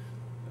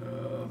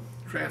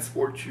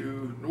transport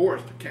you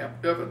north to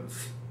Camp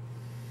Evans.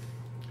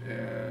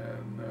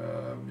 And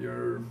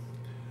you're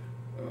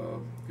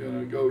going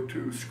to go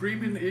to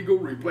Screaming Eagle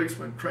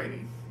replacement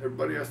training.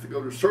 Everybody has to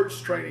go to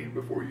search training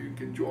before you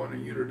can join a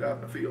unit out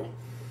in the field,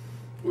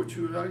 which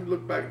I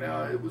look back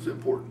now, it was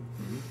important.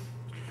 Mm-hmm.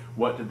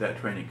 What did that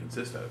training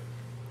consist of?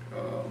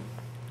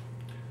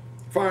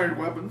 Firing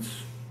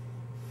weapons,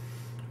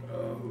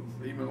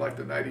 even like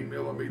the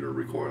 90mm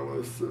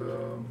recoilless,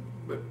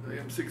 the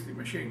M60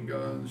 machine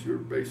guns, your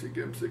basic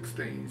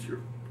M16s,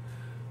 you're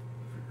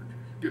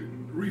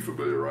getting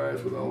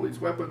refamiliarized with all these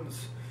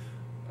weapons.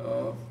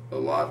 A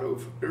lot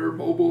of air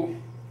mobile,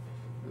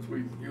 as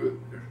we knew it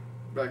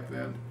back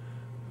then.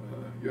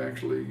 You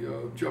actually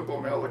jump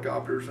on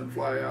helicopters and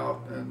fly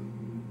out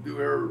and do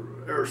air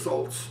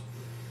assaults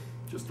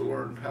just to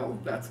learn how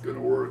that's going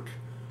to work.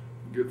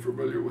 Get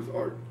familiar with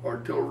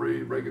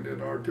artillery, bringing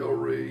in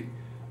artillery,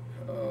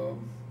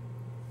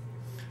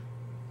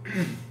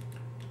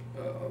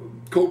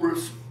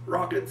 Cobras,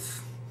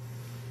 rockets,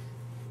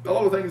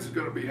 all the things that's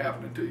going to be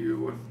happening to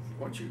you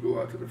once you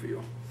go out to the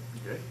field.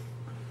 Okay.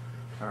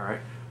 All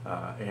right.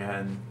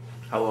 And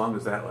how long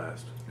does that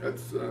last?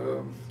 That's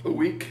a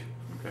week.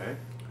 Okay.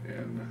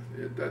 And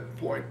at that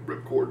point,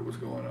 Ripcord was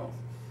going on.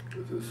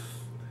 This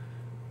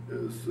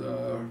is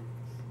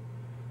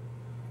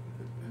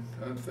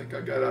I think I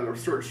got out of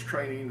search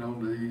training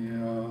on the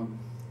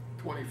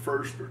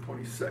 21st or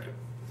 22nd.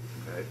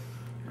 Okay.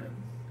 And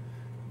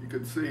you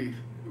could see,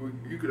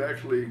 you could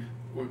actually,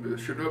 when the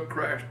Chinook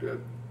crashed at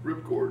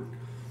Ripcord,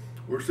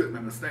 we're sitting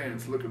in the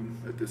stands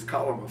looking at this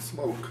column of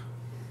smoke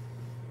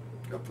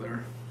up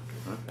there.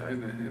 Okay.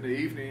 And in the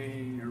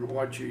evening, you're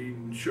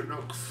watching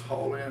Chinooks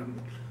haul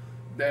in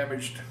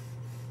damaged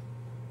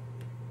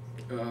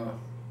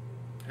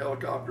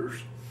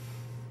helicopters.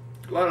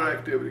 A lot of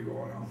activity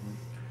going on.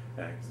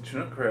 The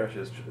Chinook crash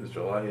is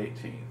July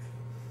 18th,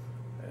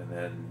 and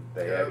then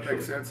they actually... That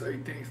makes sense,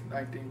 18th,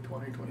 19th,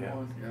 20,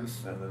 21, yeah.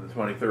 Yes. And then the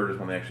 23rd is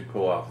when they actually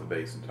pull off the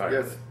base entirely.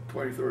 Yes,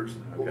 23rd is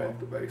pull Okay. off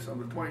the base. On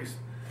the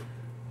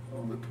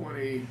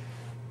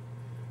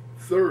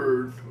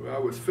 23rd, I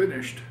was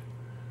finished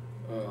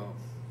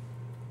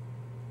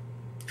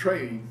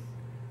training,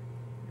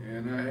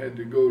 and I had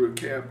to go to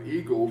Camp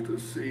Eagle to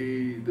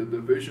see the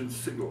division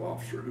signal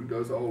officer who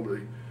does all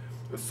the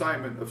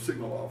assignment of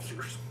signal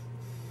officers.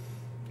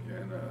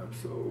 And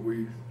so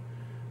we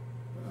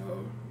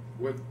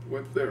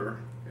went there,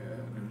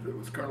 and it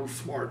was Colonel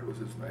Smart was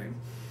his name.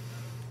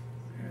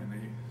 And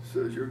he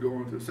says, "You're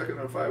going to 2nd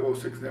and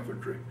 506th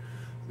Infantry."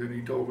 Then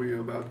he told me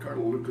about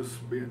Colonel Lucas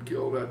being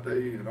killed that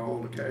day and all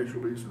the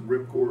casualties in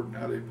Ripcord and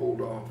how they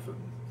pulled off.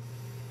 And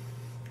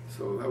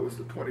so that was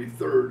the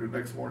 23rd. The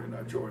next morning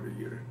I joined the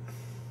unit.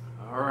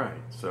 All right.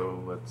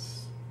 So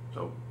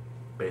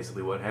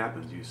basically what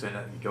happens? You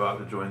go out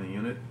to join the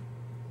unit?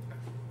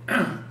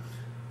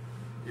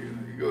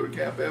 You go to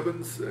Camp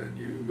Evans and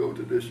you go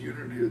to this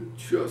unit. He had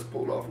just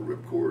pulled off a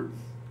Ripcord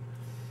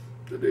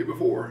the day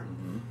before.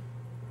 Mm-hmm.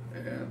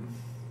 And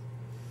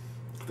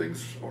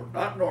things are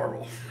not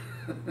normal.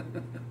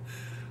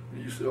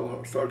 You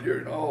still start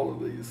hearing all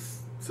of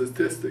these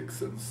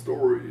statistics and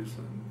stories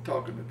and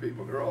talking to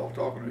people. They're all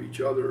talking to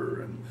each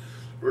other. And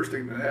first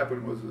thing that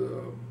happened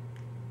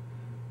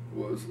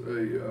was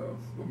a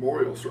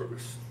memorial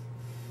service.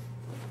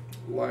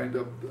 Lined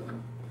up the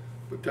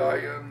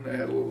battalion. They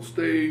had a little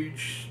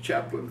stage.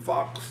 Chaplain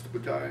Fox, the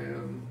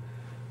battalion.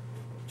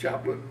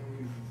 Chaplain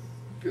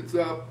gets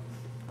up,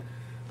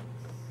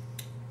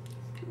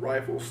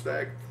 rifle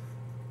stacked,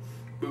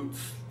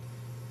 boots,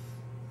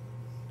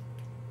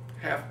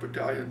 half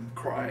battalion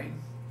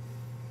crying.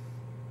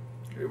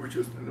 It was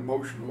just an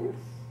emotional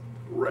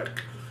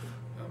wreck.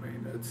 I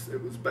mean,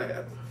 it was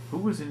bad. Who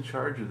was in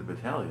charge of the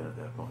battalion at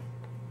that point?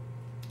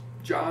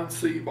 John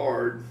C.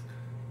 Bard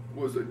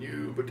was a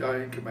new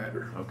battalion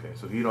commander. Okay,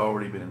 so he'd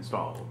already been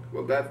installed.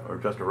 Well, that or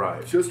just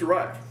arrived. Just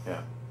arrived.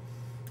 Yeah.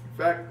 In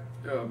fact,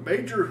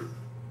 Major,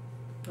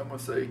 I'm going to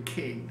say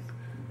King,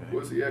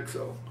 was the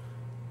XO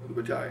of the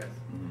battalion,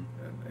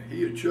 and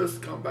he had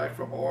just come back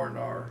from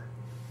R&R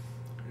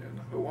in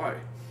Hawaii.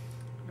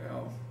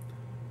 Now,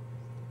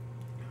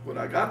 when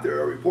I got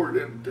there, I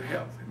reported in to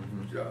him.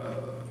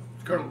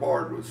 Colonel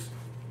Bard was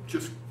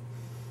just,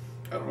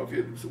 I don't know if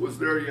he was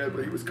there yet,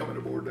 but he was coming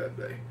aboard that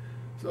day.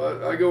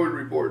 So I go and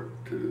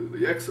report to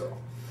the XO,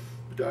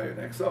 Battalion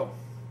XO.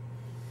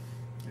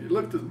 He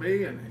looked at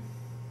me and he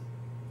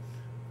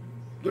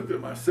looked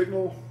at my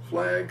signal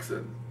flags,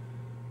 and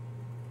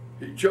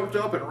he jumped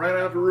up and ran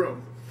out of the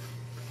room.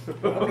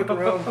 I looked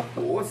around,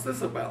 well, what's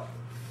this about?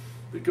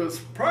 Because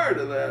prior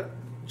to that,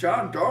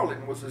 John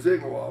Darling was a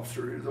signal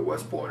officer. He was a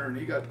West Pointer, and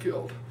he got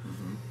killed.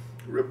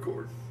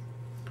 Ripcord.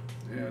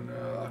 And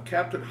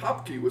Captain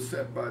Hopke was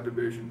sent by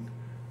division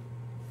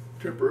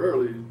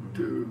temporarily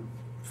to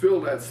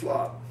fill that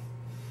slot.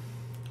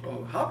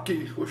 Well,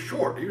 Hopke was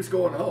short. He was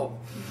going home.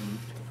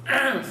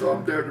 So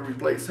I'm there to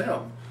replace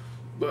him.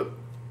 But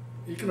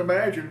you can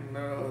imagine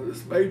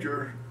this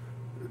major,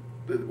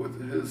 with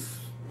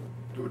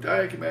the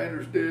battalion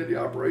commander's dead, the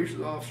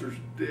operations officer's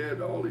dead,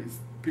 all these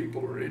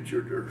people are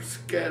injured or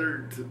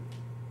scattered to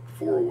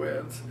four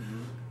winds.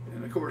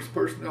 And of course,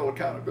 personnel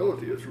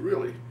accountability is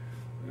really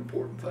an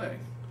important thing.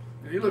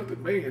 And he looked at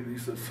me and he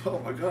says, "Oh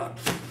my God,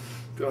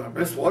 did I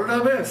miss? What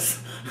did I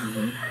miss?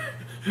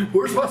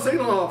 Where's my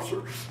signal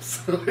officer?"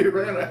 So he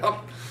ran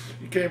out.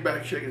 He came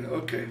back shaking.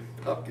 Okay,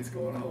 Hopke's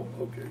going home.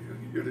 Okay,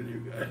 you're the new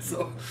guy.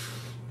 So,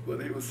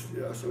 but he was,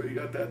 yeah. So he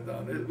got that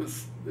done. It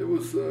was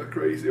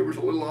crazy. There was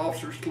a little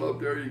officers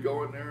club there. You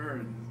go in there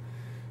and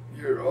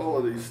you hear all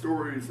of these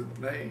stories and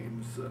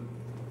names and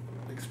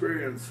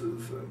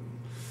experiences and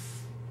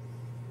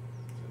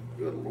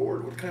good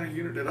Lord, what kind of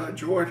unit did I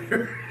join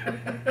here?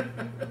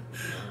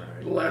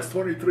 The last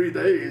 23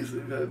 days,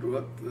 they've had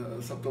what,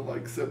 something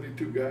like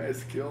 72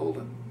 guys killed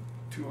and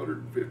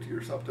 250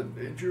 or something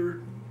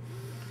injured.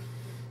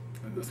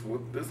 And this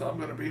I'm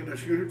going to be in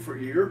this unit for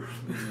a year.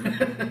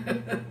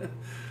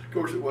 Of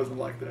course, it wasn't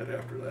like that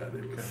after that.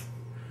 It was.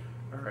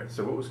 All right.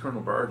 So, what was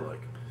Colonel Bard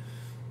like?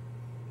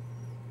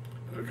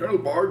 Colonel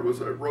Bard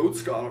was a Rhodes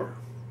Scholar,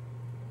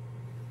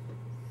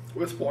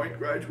 West Point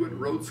graduate,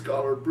 Rhodes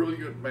Scholar,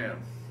 brilliant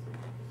man.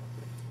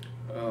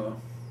 I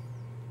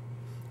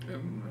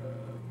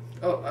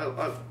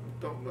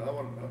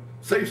want to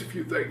say a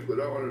few things,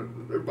 but I want to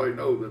everybody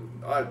know that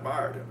I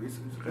admired him. He's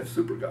a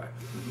super guy.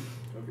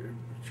 Okay,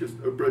 just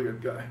a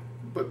brilliant guy,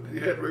 but he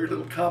had very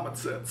little common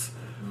sense.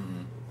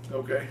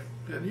 Okay,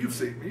 and you've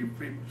seen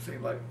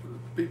like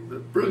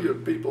the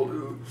brilliant people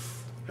who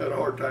had a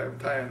hard time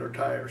tying their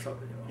tie or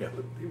something. You know,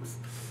 but he was.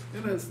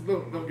 And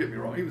don't get me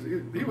wrong.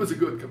 He was a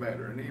good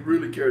commander, and he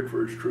really cared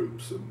for his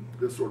troops and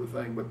this sort of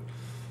thing. But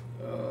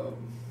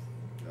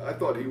I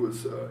thought he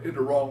was in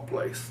the wrong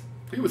place.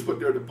 He was put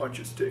there to punch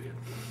his ticket,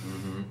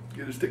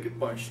 get his ticket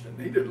punched, and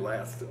he didn't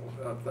last still,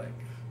 I think.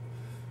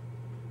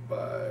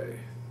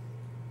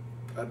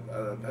 I'd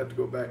have to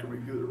go back and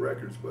review the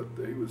records, but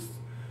he was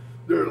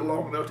there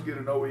long enough to get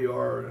an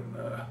OER and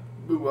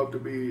move up to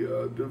be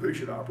a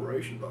division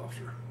operations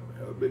officer. I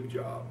mean, a big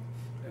job,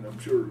 and I'm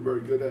sure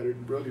very good at it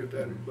and brilliant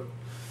at it, but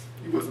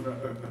he wasn't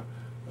a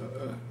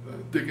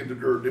dig in the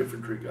dirt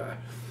infantry guy,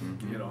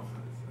 you know,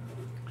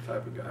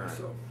 type of guy. Right.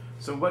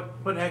 So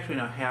what actually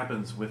now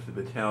happens with the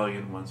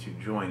battalion once you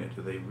join it?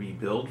 Do they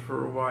rebuild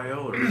for a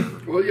while? Or?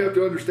 Well, you have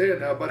to understand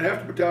now, about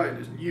half the battalion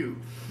is new.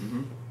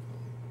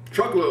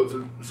 Truckloads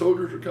of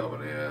soldiers are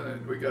coming in,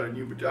 and we got a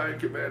new battalion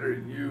commander, a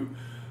new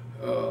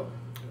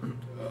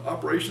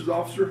operations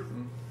officer,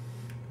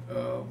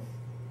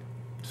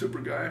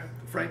 super guy.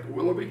 Frank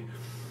Willoughby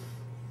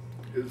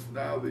is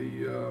now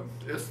the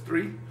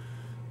S3,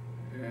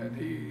 and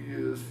he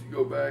is, you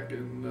go back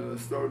and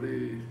start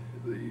the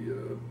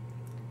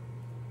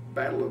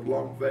Battle of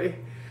Long Bay,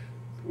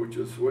 which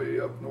is way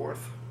up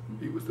north.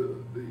 He was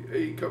the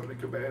A Company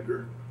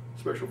commander,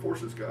 Special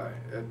Forces guy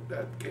at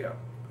that camp,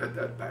 at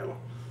that battle,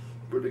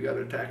 where they got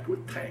attacked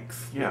with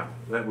tanks. Yeah,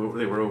 they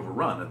were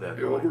overrun at that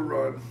point. They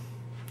overrun,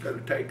 got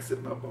a tank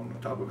sitting up on the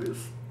top of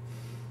his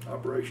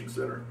operations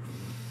center.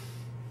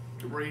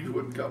 The Marines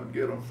wouldn't come and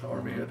get them. The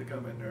Army had to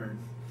come in there and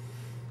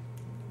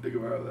dig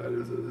them out of that.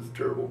 It was a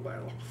terrible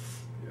battle.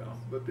 Yeah,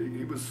 but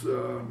he was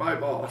my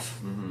boss.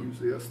 He was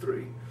the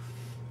S3.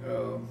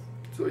 So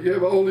you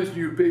have all these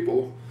new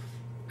people,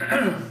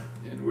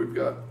 and we've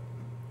got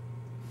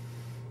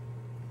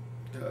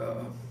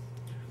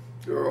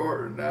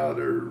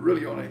they're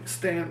really on a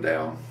stand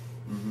down,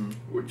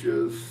 which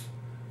is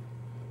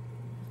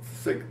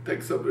try to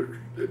take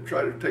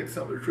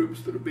some of the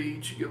troops to the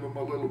beach, give them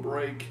a little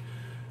break,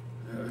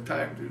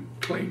 time to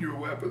clean your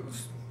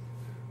weapons,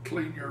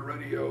 clean your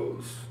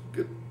radios,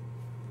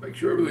 make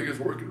sure everything is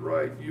working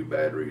right, new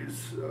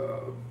batteries,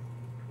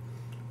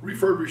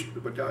 refurbish the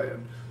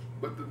battalion.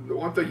 But the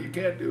one thing you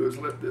can't do is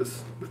let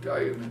this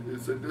battalion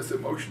is in this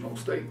emotional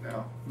state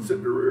now, sit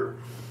in the rear.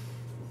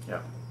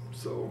 Yeah.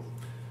 So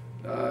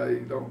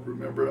I don't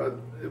remember.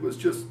 It was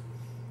just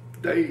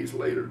days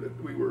later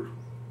that we were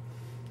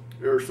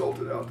air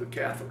assaulted out to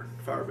Catherine,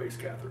 Firebase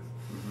Catherine.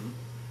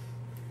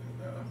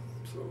 And,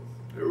 so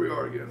there we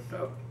are again,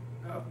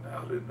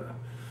 out in the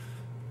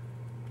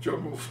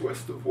jungles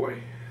west of Hawaii.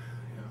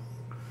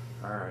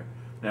 Yeah. All right.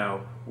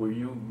 Now, were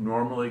you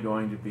normally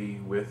going to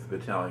be with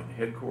battalion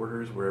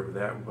headquarters, wherever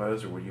that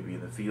was, or would you be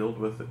in the field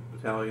with the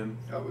battalion?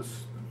 I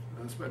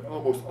spent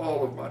almost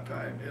all of my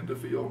time in the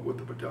field with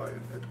the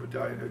battalion, at the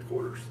battalion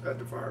headquarters, at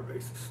the fire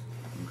bases.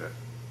 Okay.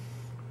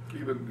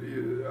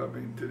 Even, I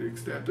mean, to the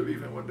extent of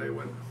even when they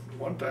went,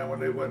 one time when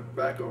they went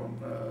back on,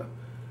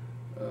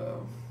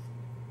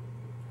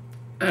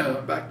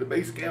 back to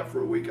base camp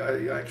for a week,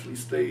 I actually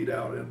stayed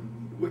out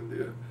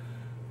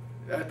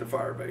at the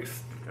fire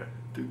base. Okay.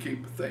 To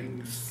keep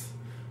things.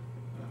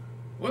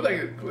 One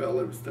thing, well,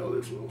 let me tell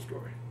this little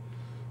story.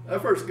 When I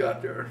first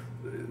got there,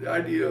 the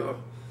idea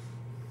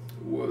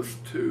was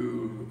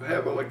to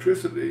have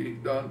electricity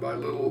done by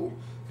little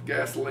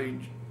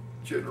gasoline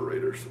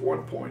generators,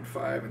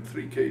 1.5 and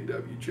 3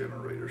 kW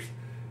generators.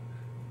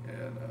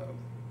 And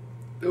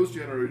those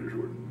generators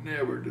were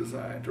never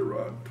designed to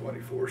run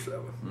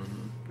 24/7.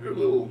 They're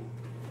little,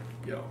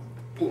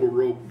 pull a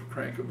rope and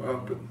crank them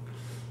up, and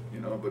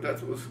but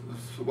that was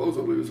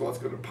supposedly what's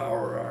going to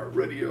power our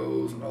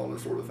radios and all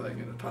this sort of thing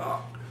in the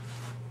top.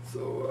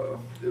 So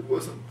it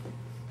wasn't.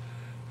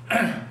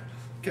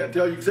 Can't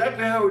tell you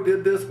exactly how we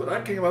did this, but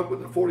I came up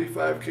with a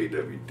 45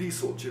 kW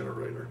diesel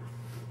generator.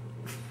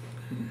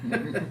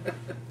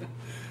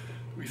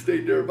 We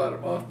stayed there about a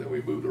month, then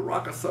we moved to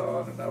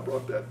Rockasan, and I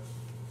brought that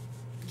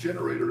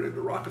generator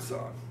into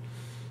Rockasan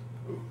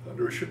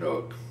under a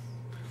Chinook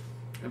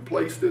and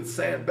placed it,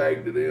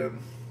 sandbagged it in,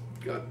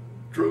 got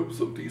drums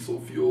of diesel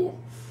fuel,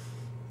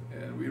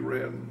 and we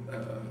ran.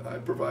 I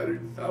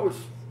was,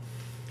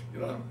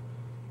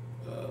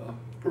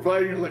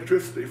 providing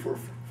electricity for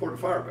the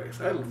fire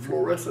base. I had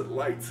fluorescent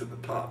lights in the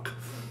top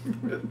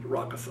at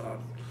Rockasan,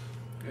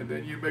 and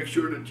then you make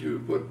sure that you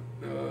put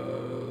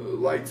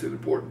lights in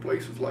important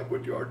places, like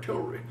with the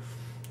artillery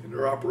in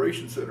their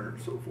operations center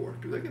and so forth,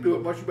 because they can do a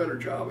much better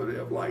job if they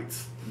have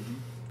lights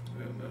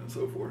and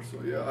so forth.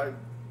 So yeah,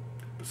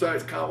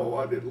 besides commo,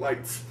 I did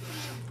lights.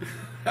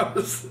 That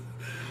was.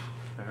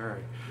 All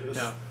right. Yes.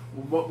 Now,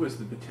 what was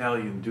the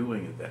battalion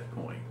doing at that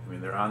point? I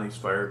mean, they're on these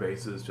fire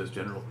bases, just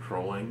general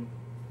patrolling?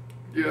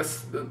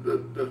 Yes,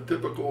 the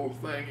typical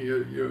thing,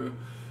 you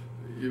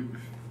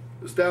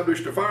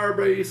establish the fire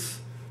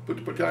base, put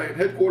the battalion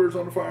headquarters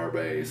on the fire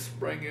base,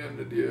 bring in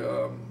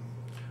the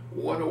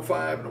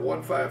 105 and the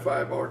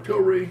 155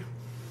 artillery,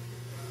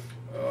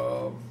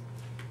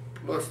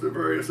 plus the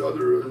various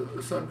other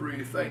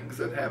sundry things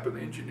that happen,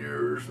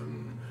 engineers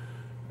and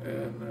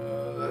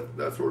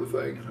that sort of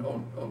thing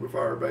on the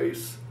fire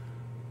base,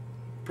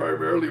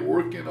 primarily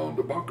working on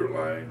the bunker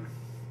line.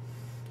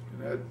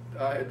 And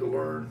I had to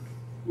learn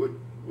with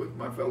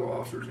my fellow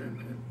officers.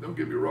 And don't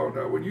get me wrong,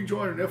 now when you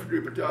join an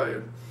infantry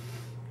battalion,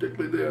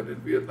 particularly then in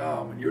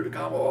Vietnam, and you're the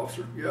commo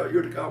officer,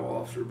 you're the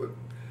commo officer, but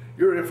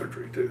you're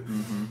infantry too.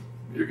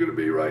 You're going to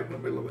be right in the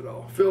middle of it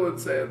all, filling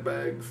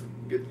sandbags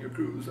and getting your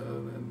crews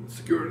and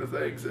securing the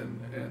things.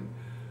 And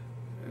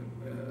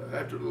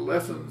after the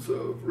lessons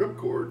of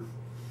Ripcord,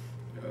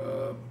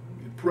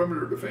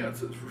 perimeter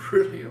defense is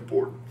really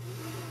important,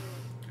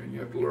 and you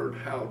have to learn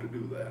how to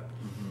do that.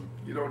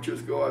 You don't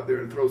just go out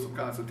there and throw some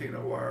concertina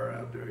wire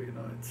out there.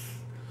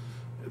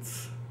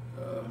 It's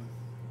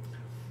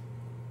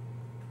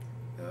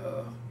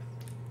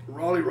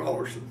Raleigh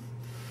Rollerson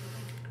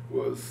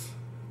was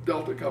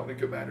Delta Company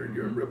commander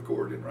here at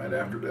Ripcord, and right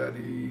after that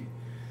he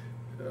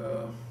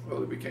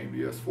became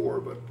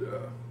DS4, but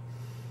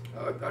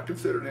I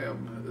considered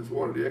him as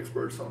one of the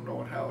experts on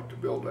knowing how to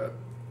build that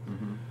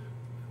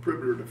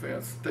perimeter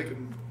defense,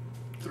 taking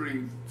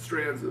 3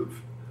 strands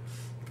of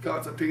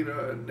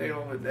concertina and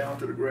nailing it down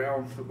to the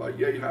ground about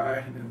yay high,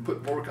 and then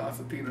put more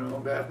concertina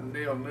on that and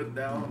nailing it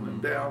down and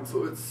down,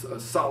 so it's a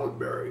solid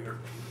barrier.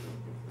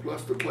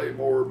 Plus the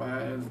claymore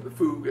mines, the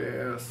FOO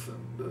gas,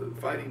 and the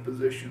fighting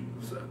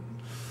positions, and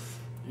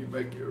you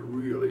make it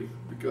really,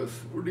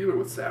 because we're dealing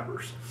with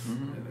sappers,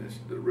 and as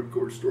the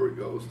Ripcord story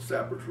goes, the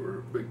sappers were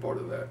a big part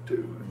of that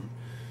too. And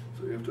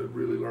so you have to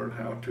really learn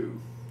how to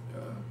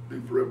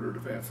do perimeter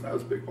defense, and I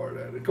was a big part of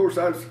that. And of course,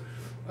 I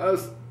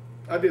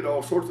did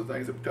all sorts of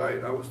things at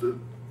battalion. I was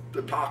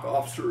the TOC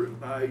officer,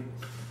 and I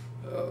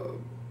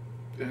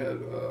had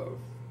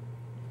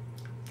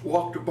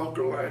walked the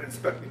bunker line,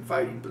 inspecting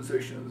fighting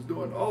positions,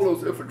 doing all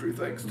those infantry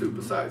things too,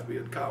 besides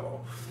being commo.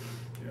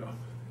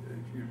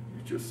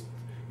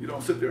 You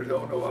don't sit there and say,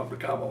 oh no, I'm the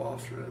commo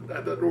officer.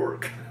 That doesn't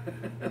work.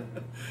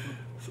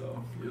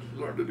 So you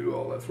learn to do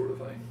all that sort of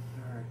thing.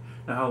 All right.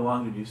 Now, how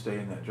long did you stay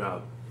in that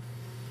job?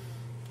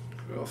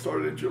 Well,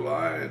 started in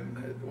July and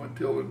it went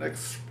till the next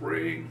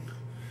spring.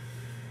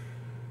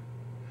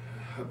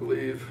 I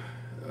believe,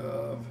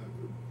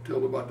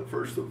 till about the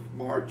 1st of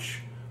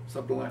March,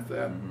 something like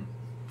that. Mm-hmm.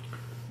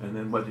 And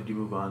then what did you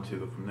move on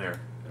to from there?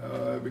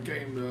 I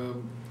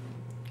became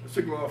a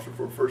signal officer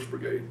for 1st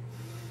Brigade,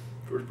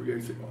 1st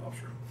Brigade signal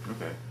officer.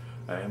 Okay.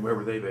 And where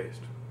were they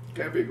based?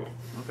 Camp Eagle.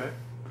 Okay.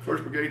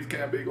 1st Brigade is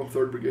Camp Eagle,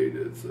 3rd Brigade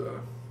is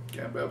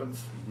Camp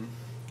Evans. Mm-hmm.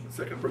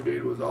 2nd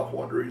Brigade was off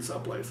wandering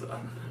someplace.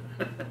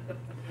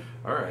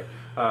 All right.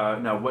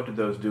 Now, what did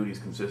those duties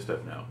consist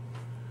of now?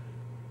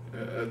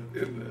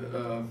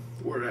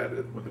 Where at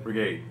it? With the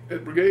brigade?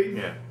 At Brigade?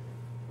 Yeah.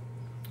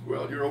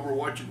 Well, you're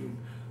overwatching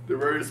the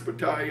various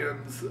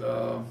battalions,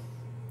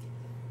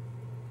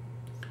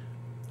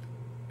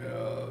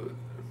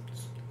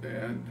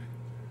 and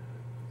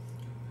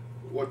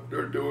what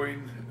they're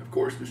doing, of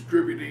course,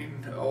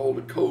 distributing all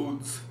the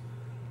codes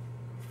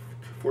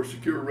for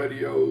secure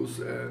radios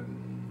and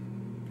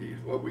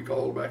what we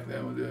called back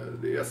then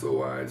the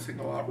SOI,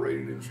 signal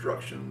operating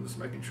instructions,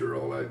 making sure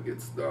all that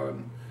gets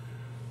done.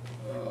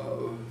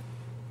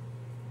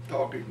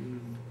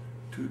 Talking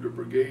to the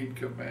brigade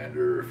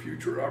commander,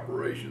 future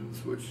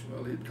operations, which,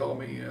 well, he'd call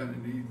me in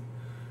and he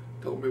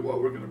told me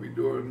what we're going to be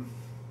doing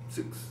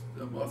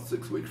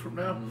 6 weeks from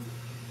now.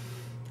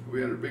 Mm-hmm.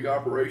 We had a big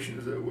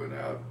operations that went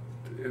out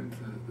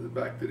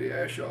back to the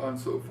Ashaw and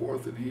so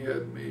forth, and he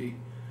had me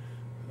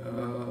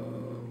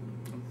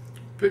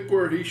pick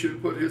where he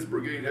should put his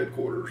brigade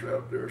headquarters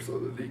out there so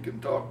that he can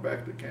talk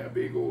back to Camp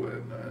Eagle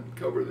and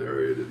cover the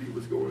area that he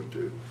was going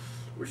to,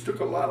 which took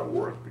a lot of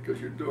work because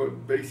you're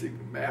doing basic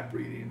map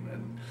reading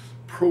and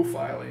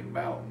profiling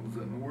mountains,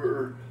 and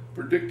we're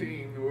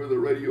predicting where the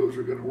radios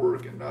are going to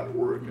work and not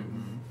work,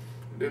 and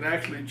then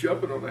actually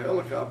jumping on a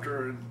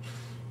helicopter and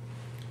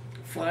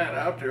flying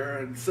out there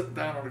and sitting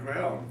down on the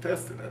ground and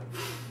testing it.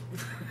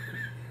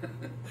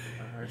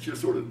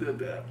 Just sort of did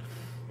that.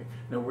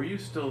 Now, were you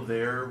still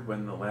there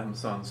when the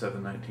Lamson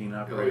 719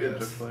 operation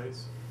took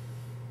place?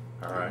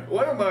 All right.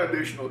 One of my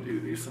additional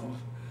duties,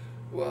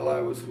 while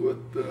I was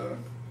with,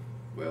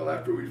 well,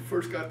 after we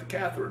first got to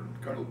Catherine,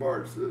 Colonel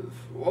Bard says,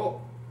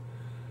 well,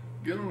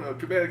 get on a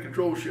command and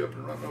control ship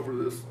and run over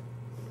this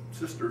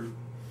sister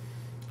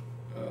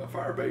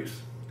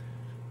Firebase,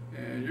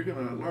 and you're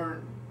going to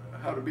learn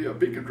how to be a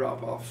beacon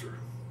drop officer.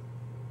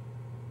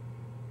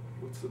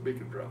 What's the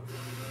beacon drop?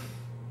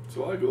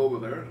 So I go over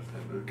there,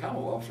 and the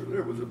commo officer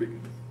there was a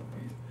beacon,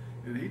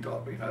 and he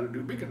taught me how to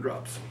do beacon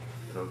drops.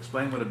 So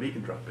explain what a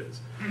beacon drop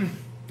is.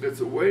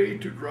 It's a way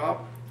to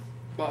drop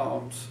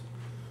bombs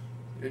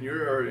in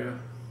your area,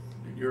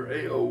 in your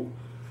AO,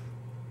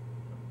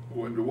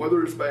 when the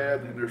weather is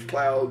bad and there's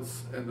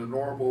clouds and the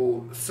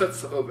normal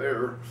sets of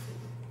air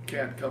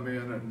can't come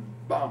in and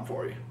bomb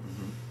for you.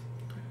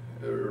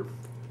 Mm-hmm.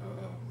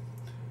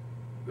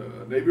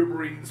 The Navy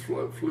Marines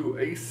flew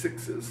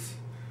A6s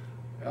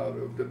out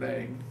of Da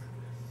Nang,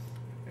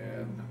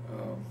 and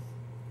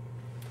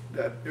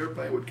that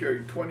airplane would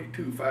carry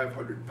 22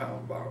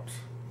 500-pound bombs.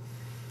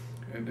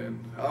 And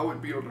then I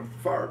would be on the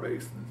Firebase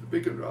as a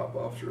beacon drop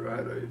officer. I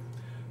had a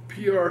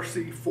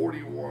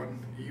PRC-41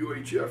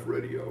 UHF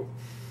radio,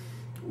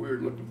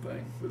 weird looking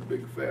thing with a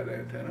big fat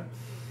antenna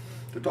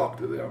to talk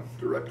to them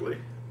directly,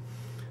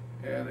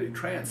 and a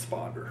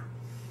transponder.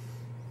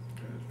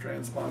 A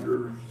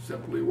transponder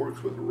simply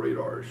works with a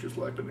radar. It's just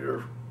like an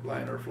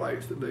airliner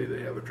flights today.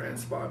 They have a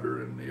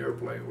transponder in the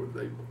airplane where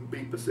they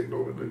beep a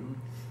signal and it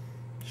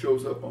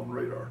shows up on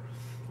radar.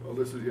 Well,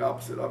 this is the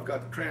opposite. I've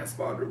got the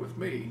transponder with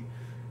me,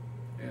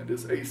 and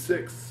this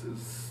A6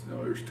 is,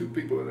 there's two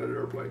people in that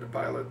airplane, the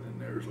pilot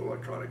and there's an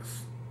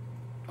electronics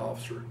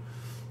officer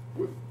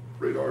with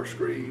radar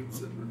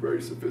screens and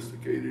very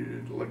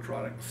sophisticated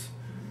electronics.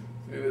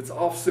 And it's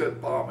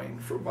offset bombing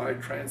from my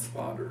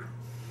transponder.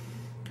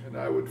 And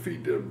I would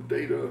feed them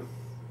data,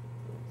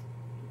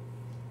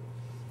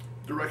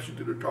 direction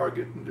to the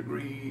target in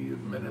degree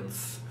and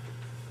minutes,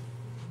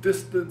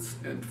 distance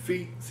and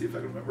feet, see if I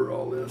can remember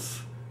all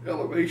this,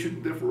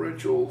 elevation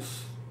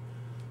differentials,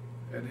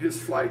 and his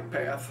flight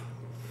path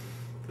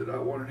that I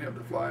wanted him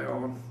to fly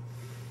on.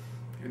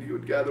 And he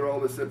would gather all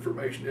this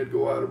information. He'd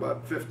go out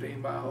about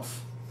 15 miles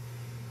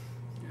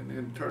and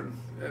then turn,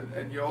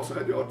 and you also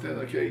had to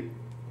authenticate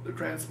the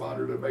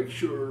transponder to make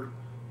sure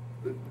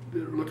that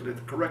they're looking at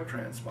the correct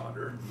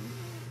transponder.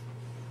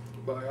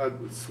 I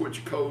would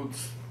switch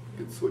codes,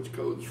 get switch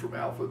codes from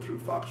Alpha through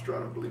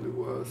Foxtrot, I believe it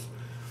was,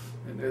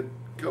 and they'd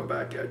come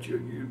back at you,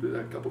 and you do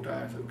that a couple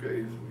times.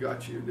 Okay, we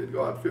got you. They'd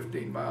go out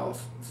 15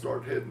 miles and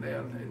start heading in,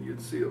 and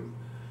you'd see them.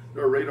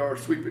 Their radar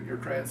sweeping your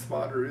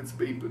transponder, it's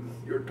beeping,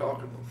 you're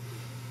talking.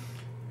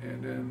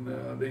 And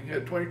then they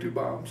had 22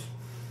 bombs,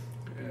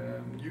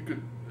 and you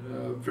could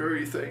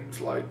vary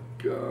things like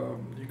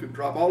you could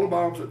drop all the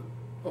bombs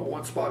on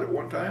one spot at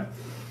one time,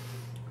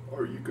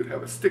 or you could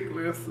have a stick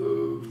length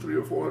of 300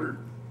 or 400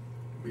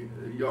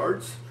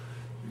 yards.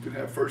 You could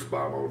have first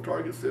bomb on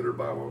target, center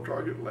bomb on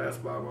target,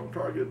 last bomb on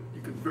target.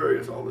 You could vary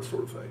all this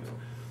sort of things,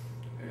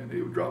 and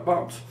they would drop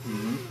bombs.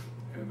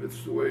 Mm-hmm. And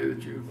it's the way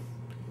that you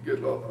get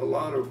a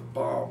lot of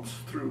bombs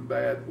through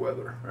bad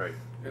weather. Right.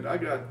 And I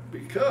got,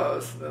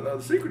 because the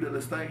secret of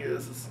this thing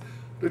is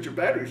that your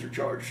batteries are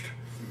charged.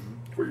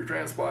 Mm-hmm. for your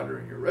transponder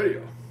and your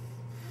radio.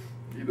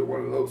 Either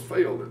one of those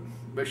failed and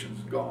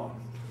mission's gone.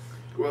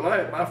 Well, I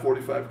had my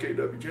 45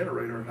 kW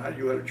generator and I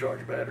knew how to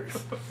charge batteries.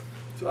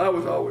 So I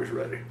was always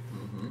ready.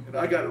 And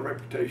I got a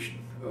reputation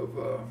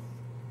of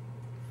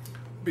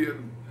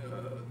being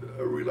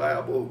a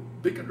reliable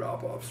beacon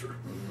drop officer.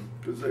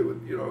 Because they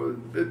would, you know,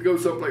 they'd go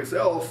someplace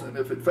else, and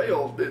if it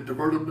failed, they'd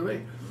divert them to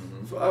me.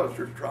 So I was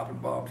just dropping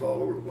bombs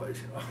all over the place,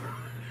 you know.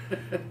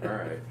 All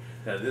right.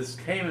 Now this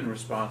came in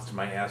response to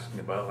my asking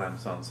about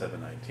Lamson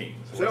 719.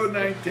 So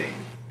 719.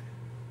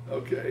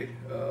 Okay.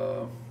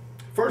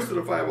 First of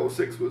the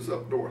 506 was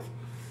up north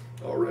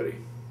already.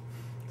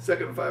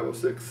 Second of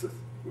 506,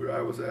 where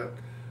I was at,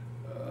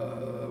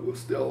 was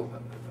still,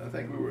 I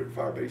think we were at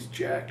Firebase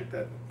Jack at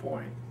that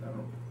point. I don't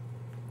know.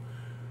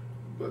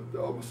 But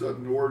all of a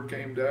sudden the word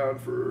came down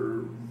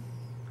for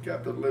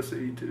Captain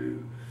Lyssy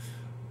to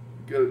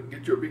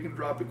get your beacon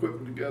drop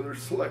equipment together,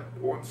 select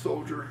one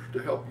soldier to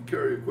help you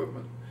carry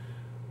equipment.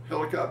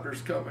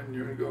 Helicopters coming,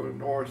 you're going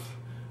north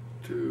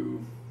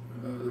to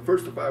the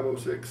first of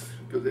 506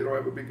 because they don't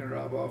have a beacon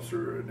drop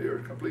officer and they're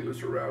completely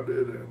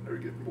surrounded and they're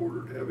getting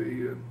mortared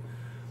heavy and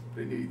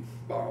they need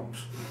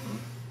bombs.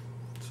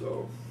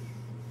 So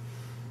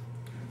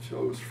it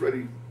shows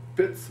Freddie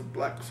Pitts, a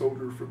black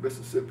soldier from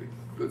Mississippi,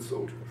 good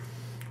soldier.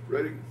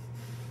 Ready?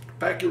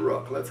 Pack your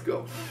ruck, let's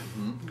go.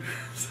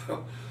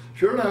 So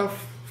sure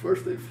enough,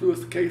 first they flew us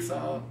the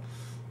caisson.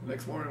 The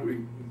next morning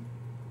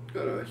we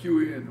got a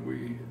Huey and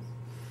we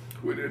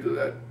went into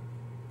that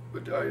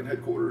battalion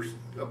headquarters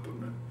up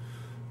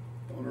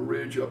on a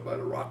ridge up by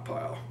the rock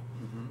pile.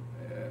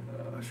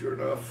 And sure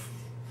enough,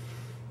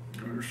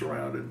 we were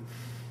surrounded.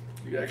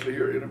 You actually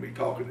hear enemy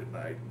talking at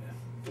night.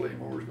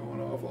 Claymores going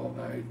off all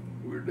night.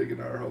 And we were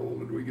digging our hole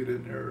and we get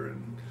in there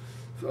and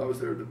so I was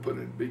there to put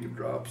in beacon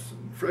drops.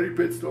 And Freddie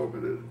Pitts told me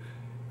that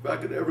if I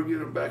could ever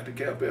get him back to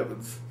Camp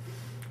Evans,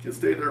 he'd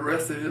stay there the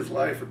rest of his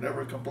life and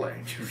never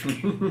complain.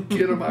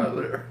 Get him out of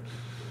there.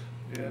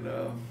 And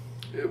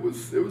it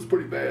was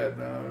pretty bad.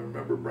 Now, I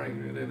remember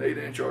bringing in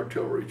 8-inch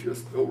artillery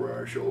just over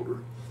our shoulder.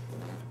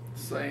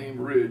 Same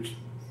ridge.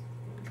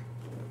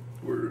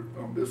 We're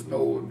on this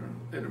knoll and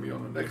the enemy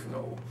on the next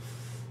knoll.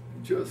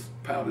 And just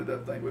pounded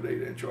that thing with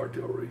 8-inch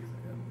artillery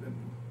and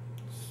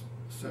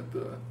sent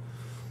a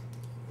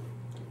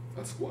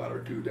squad or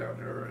two down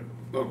there and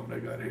boom, they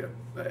got hit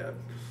bad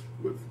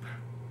with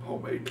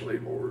homemade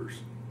claymores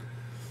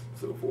and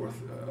so forth.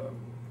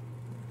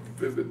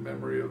 Vivid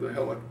memory of the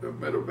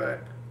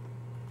medevac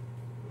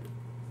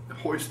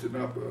hoisting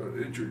up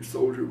an injured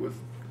soldier with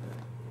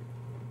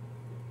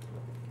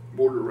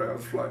mortar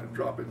rounds flying and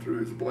dropping through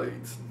his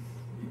blades.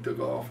 And he took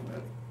off and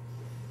that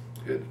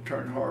had to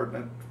turn hard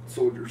and that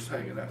soldier's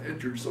hanging out,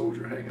 injured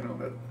soldier hanging on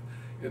that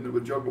end of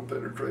a jungle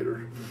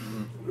penetrator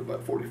at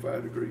about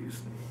 45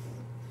 degrees.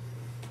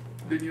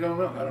 Then you don't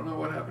know. I don't know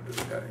what happened to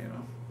the guy, you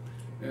know.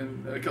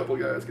 And a couple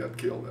of guys got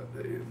killed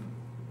that day and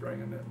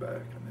bringing them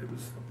back, and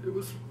it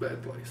was a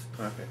bad place.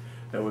 Okay.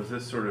 Now was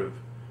this sort of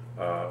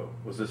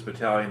was this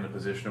battalion in a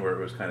position where it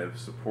was kind of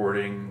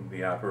supporting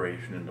the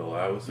operation in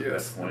Laos at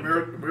yes, that point?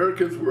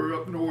 Americans were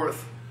up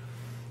north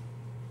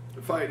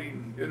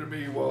fighting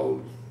enemy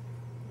while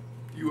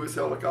U.S.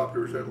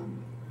 helicopters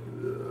and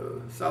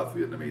the South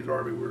Vietnamese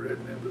army were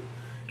heading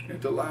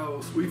into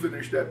Laos. We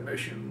finished that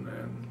mission,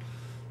 and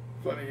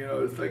funny, you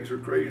know, things are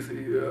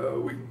crazy.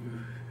 We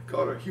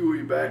caught a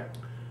Huey back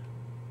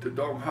to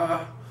Dong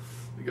Ha.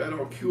 We got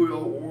on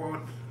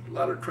QL1, a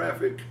lot of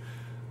traffic,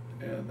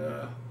 and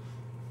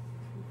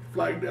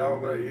flagged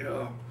down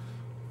a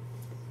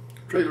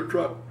trailer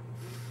truck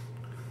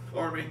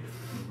army.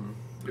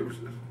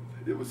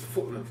 It was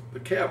full. The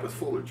cab was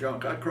full of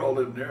junk. I crawled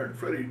in there, and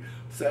Freddie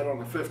sat on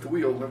the fifth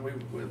wheel, and we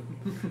went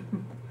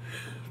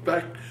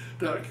back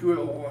down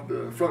QL1 to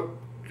the front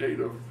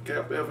gate of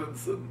Camp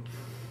Evans, and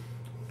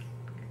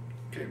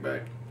came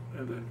back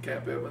into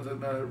Camp Evans.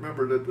 And I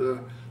remember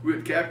that we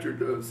had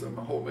captured some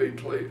homemade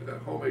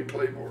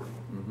claymore,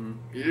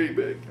 yay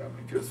big. I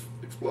mean, just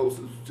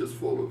explosives, just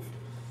full of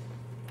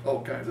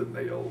all kinds of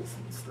nails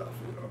and stuff.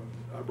 You know,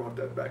 I brought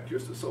that back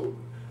just to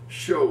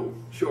show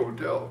and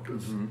tell,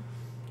 because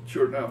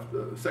sure enough,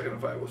 the second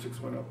of 506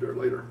 went up there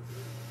later,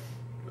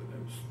 but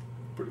it was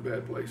a pretty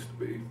bad place to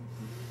be.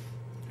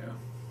 Yeah.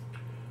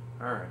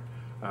 All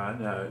right.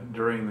 Now,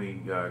 during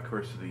the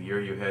course of the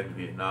year you had in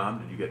Vietnam,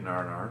 did you get an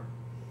R&R?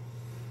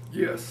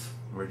 Yes.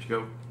 Where'd you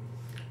go?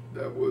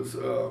 That was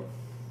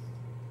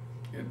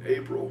in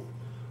April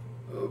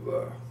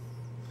of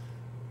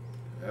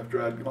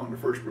after I'd gone to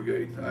 1st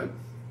Brigade.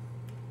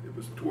 It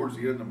was towards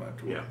the end of my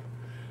tour. Yeah.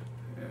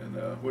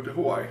 And went to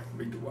Hawaii,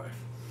 meet the wife.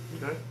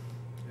 Okay.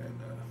 And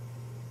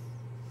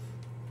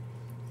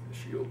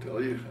she'll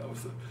tell you, I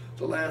was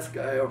the last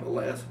guy on the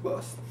last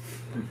bus.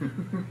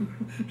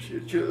 She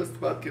had just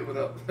about given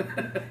up.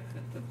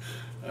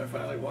 I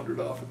finally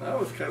wandered off, and I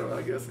was kind of,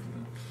 I guess,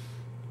 in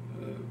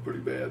a pretty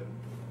bad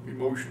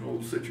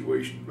emotional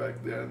situation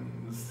back then,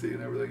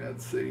 seeing everything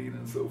I'd seen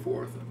and so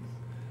forth.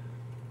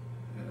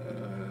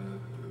 And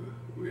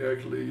we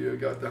actually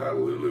got to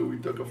Honolulu. We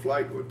took a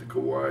flight, went to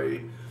Kauai,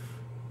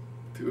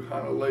 to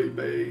Hanalei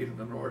Bay in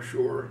the North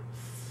Shore.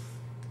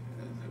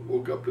 And I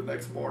woke up the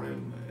next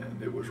morning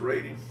and it was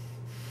raining.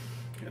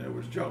 And there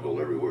was jungle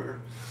everywhere.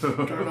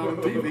 Turned on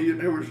the TV and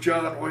there was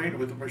John Wayne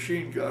with a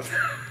machine gun. I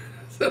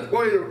said,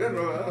 wait a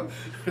minute,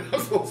 I'm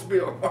supposed to be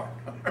on Mark.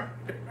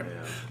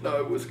 Yeah. No,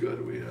 it was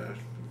good. We had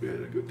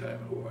a good time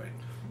in Hawaii.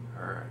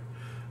 All right.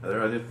 Are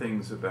there other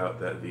things about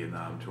that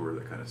Vietnam tour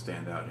that kind of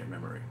stand out in your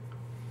memory?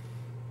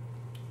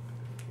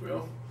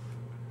 Well,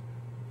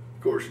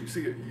 of course, you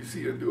see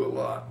it do a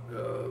lot.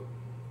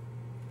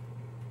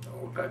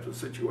 All types of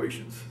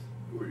situations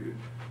where you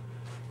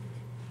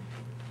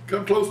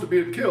come close to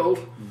being killed.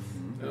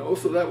 Mm-hmm. You know,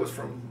 so that was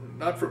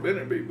not from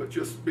enemy, but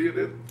just being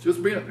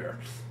there.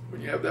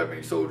 When you have that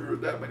many soldiers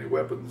with that many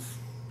weapons,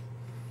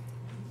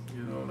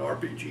 you know, an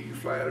RPG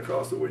flying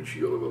across the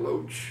windshield of a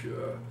Loach.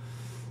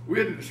 We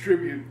had to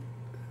distribute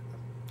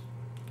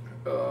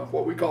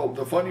what we called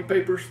the funny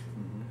papers,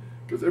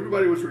 because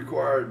everybody was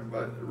required,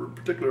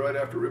 particularly right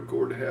after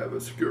Ripcord, to have a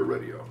secure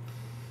radio.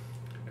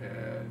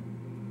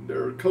 And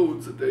there are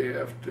codes that they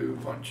have to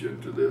punch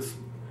into this,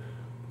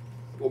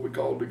 what we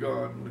call the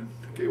gun,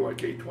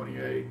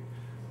 KYK-28.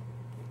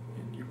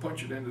 And you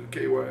punch it into the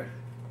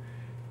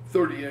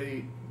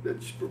KY-38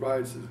 that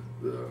provides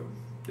the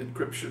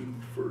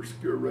encryption for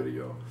secure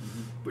radio.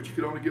 Mm-hmm. But you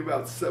could only give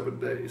out 7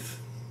 days.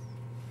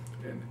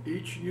 And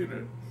each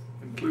unit,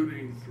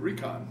 including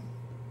recon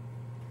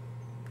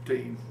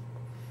team,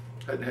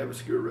 had to have a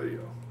secure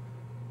radio.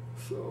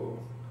 So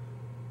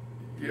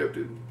you have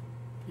to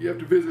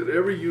visit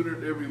every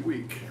unit every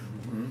week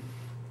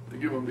to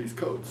give them these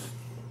codes.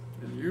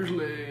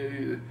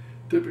 And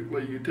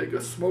typically you take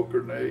a smoke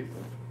grenade,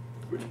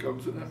 which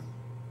comes in a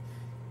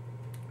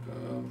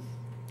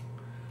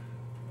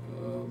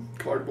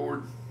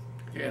cardboard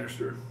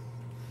canister.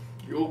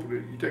 You open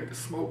it, you take the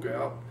smoke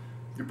out,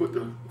 you put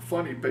the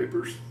funny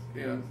papers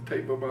in,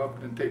 tape them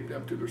up, and tape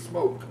them to the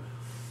smoke.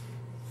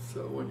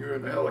 So when you're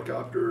in the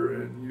helicopter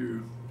and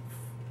you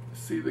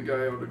see the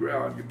guy on the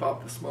ground, you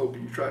pop the smoke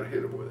and you try to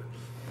hit him with it.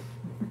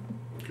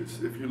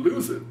 Because if you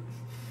lose it,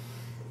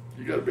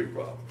 you got a big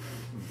problem.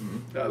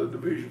 Mm-hmm. Now the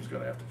division's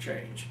going to have to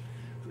change,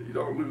 so you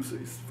don't lose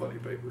these funny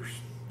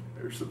papers.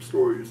 There's some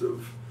stories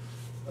of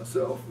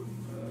myself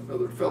and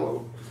another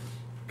fellow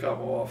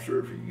commo officer.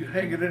 If you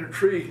hang it in a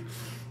tree,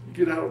 you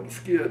get out on the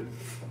skid,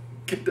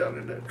 get down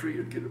in that tree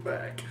and get it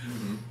back.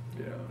 Mm-hmm.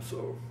 Yeah,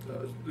 so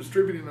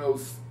distributing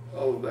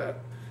all of that,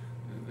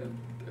 and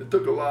it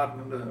took a lot.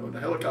 And when the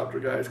helicopter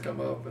guys come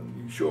up and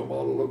you show them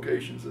all the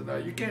locations, and now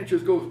you can't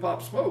just go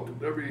pop smoke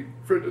at every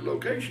friendly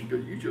location,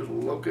 because you just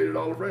located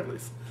all the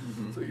friendlies.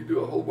 Mm-hmm. So you do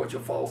a whole bunch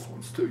of false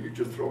ones too. You're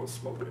just throwing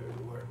smoke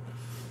everywhere.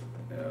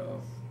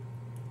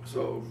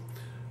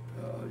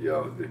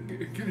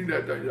 Getting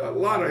that done, a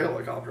lot of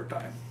helicopter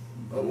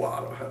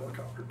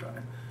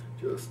time,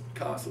 just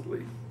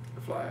constantly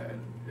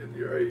flying in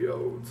your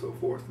AO and so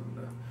forth. And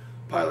the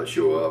pilots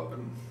show up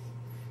and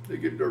they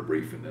get their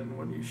briefing, and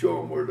when you show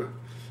them where the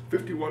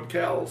 51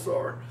 cals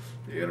are,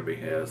 the enemy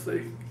has,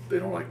 they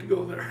don't like to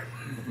go there.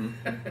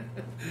 Mm-hmm.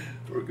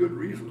 For good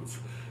reasons.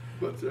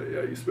 But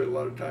you spend a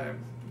lot of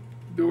time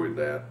doing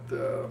that.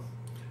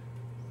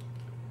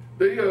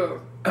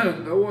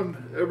 No one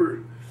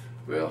ever.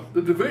 Well,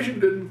 the division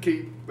didn't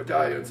keep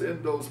battalions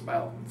in those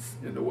mountains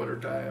in the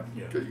wintertime,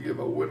 because you give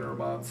a winter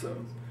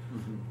monsoon.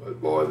 Mm-hmm. But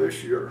boy,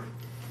 this year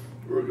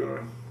we're going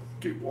to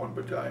keep one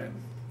battalion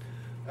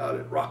out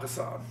at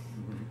Rakkasan.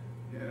 Mm-hmm.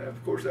 And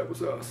of course that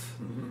was us.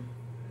 Mm-hmm.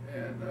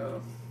 And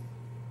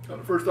on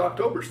the 1st of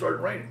October it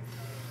started raining.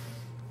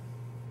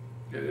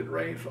 And it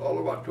rained all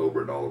of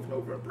October and all of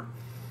November.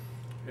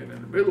 And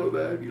in the middle of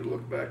that, you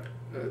look back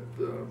at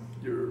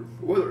your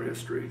weather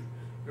history,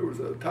 there was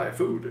a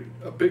typhoon,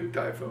 a big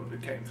typhoon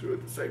that came through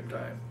at the same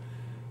time.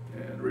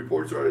 And the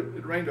reports are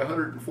it rained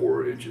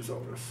 104 inches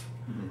on us.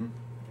 Mm-hmm.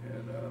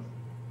 And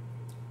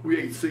we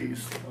ate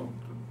seas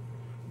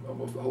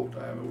almost the whole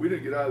time. And we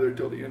didn't get out of there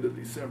till the end of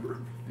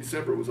December.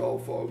 December was all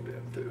fogged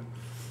in too.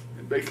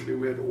 And basically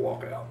we had to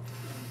walk out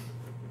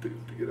to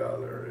get out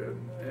of there.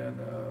 And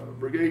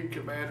brigade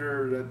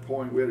commander, at that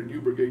point we had a new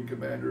brigade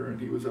commander,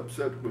 and he was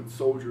upset with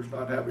soldiers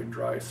not having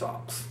dry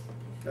socks.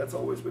 That's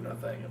always been a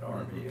thing in the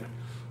Army.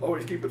 Mm-hmm.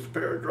 Always keep a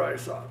pair of dry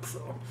socks.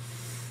 So,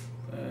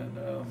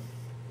 and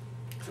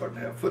starting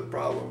to have foot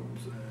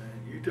problems.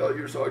 And you tell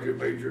your sergeant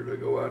major to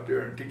go out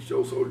there and teach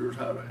those soldiers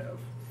how to have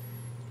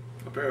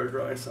a pair of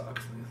dry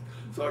socks. And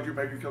the sergeant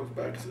major comes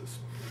back and says,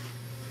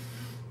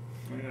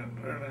 "Man,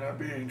 there not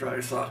be any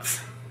dry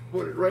socks."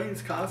 When it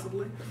rains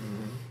constantly,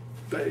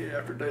 day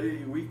after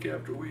day, week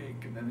after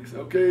week, and then he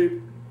said,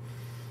 "Okay,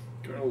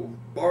 Colonel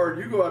Bard,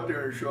 you go out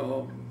there and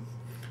show them."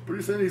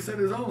 Pretty soon he sent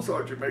his own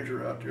sergeant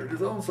major out there, and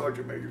his own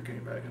sergeant major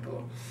came back and told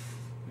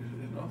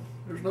him,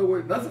 there's no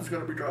way, nothing's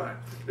going to be dry.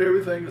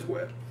 Everything is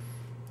wet.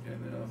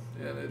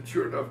 And it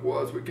sure enough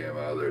was. We came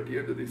out of there at the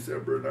end of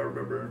December, and I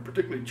remember,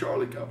 particularly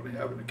Charlie Company,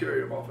 having to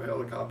carry them off of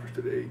helicopters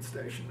to the aid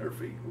station. Their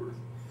feet were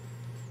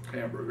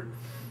hamburger.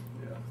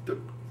 Yeah,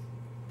 took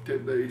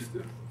 10 days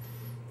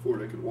before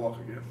they could walk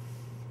again.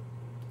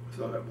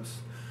 So that was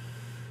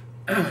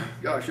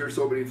gosh, there's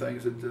so many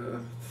things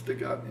that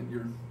stick out in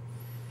your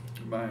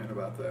mind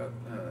about that.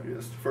 I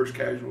guess first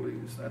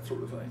casualties, that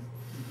sort of thing.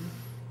 Mm-hmm.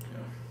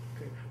 Yeah.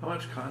 Okay. How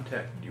much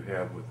contact did you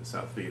have with the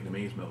South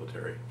Vietnamese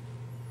military?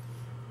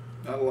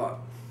 Not a lot.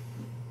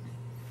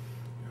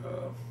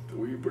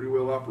 We pretty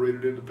well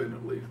operated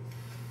independently.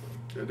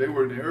 They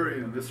were in the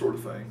area and this sort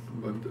of thing,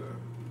 but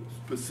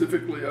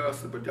specifically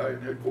us, the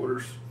battalion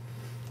headquarters,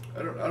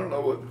 I don't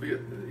know what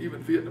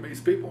even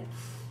Vietnamese people,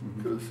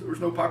 because there was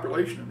no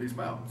population in these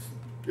mountains.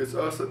 It's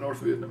us and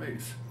North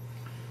Vietnamese.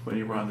 When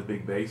you were on the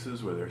big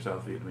bases, were there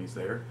South Vietnamese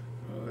there?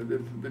 I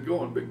didn't go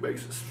on big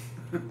bases.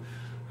 I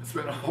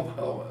spent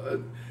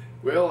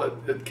well,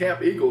 at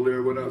Camp Eagle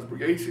there when I was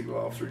brigade signal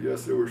officer,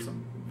 yes, there were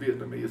some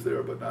Vietnamese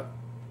there, but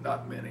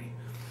not many.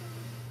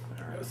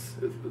 Right. Yes,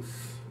 it was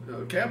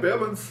Camp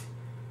Evans.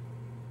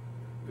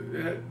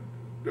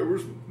 There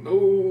was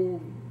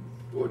no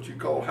what you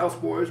call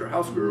houseboys or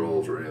house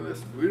girls or any of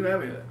this. We didn't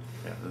have any of that.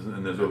 Yeah,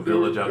 and there's no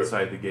village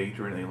outside the gate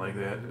or anything like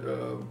that?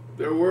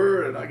 There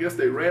were, and I guess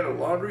they ran a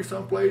laundry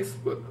someplace,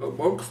 but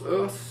amongst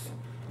us,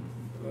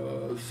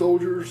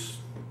 soldiers,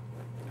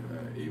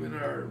 even in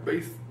our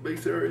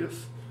base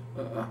areas,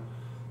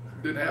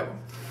 didn't have them.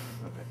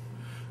 Okay.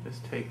 This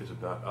tape is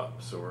about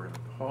up, so we're going to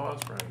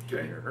pause right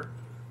here,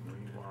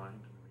 rewind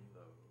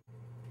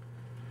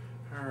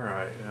and reload. All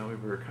right, now we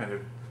were kind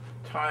of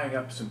tying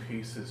up some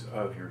pieces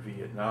of your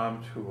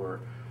Vietnam tour.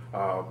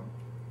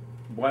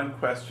 One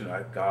question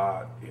I've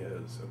got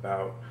is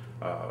about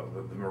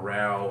the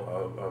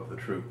morale of the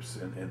troops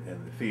in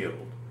the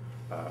field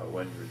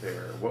when you're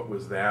there. What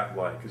was that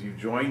like? Because you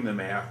joined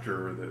them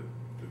after the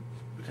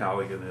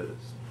battalion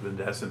has been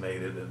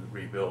decimated and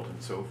rebuilt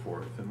and so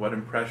forth. And what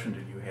impression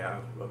did you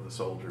have of the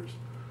soldiers?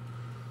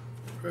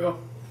 Well,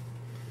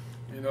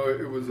 you know,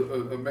 it was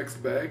a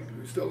mixed bag.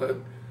 We still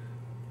had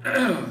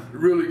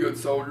really good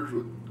soldiers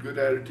with good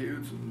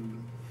attitudes and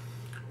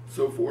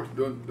so forth,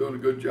 doing a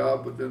good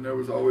job, but then there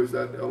was always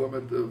that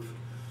element of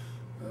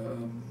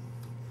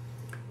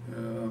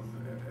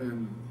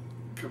and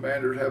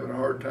commanders having a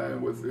hard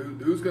time with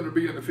who's going to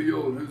be in the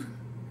field and who's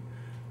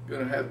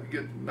going to have to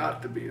get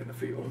not to be in the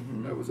field.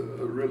 Mm-hmm. That was a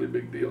really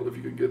big deal if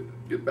you could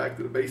get back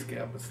to the base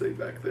camp and stay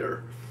back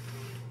there.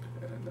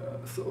 And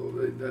so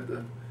they had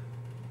to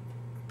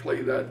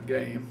play that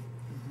game.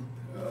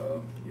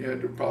 Mm-hmm. You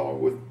had the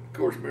problem with, of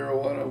course,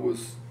 marijuana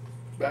was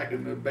back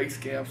in the base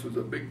camps was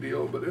a big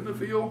deal, but in the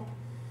field,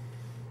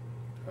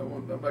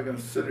 I'm not going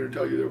to sit here and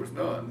tell you there was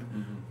none.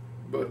 Mm-hmm.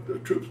 But the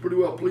troops pretty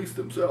well policed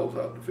themselves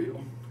out in the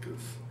field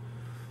because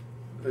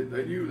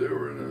they knew they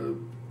were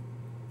in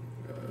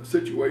a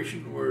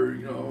situation where,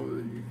 you know,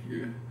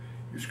 you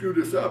screw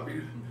this up,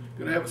 you're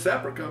going to have a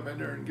sapper come in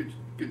there and get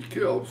you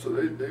killed. So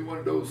they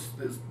wanted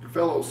his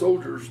fellow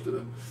soldiers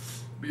to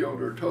be on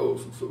their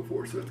toes and so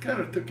forth. So it kind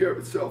of took care of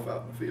itself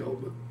out in the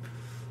field. But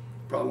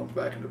problems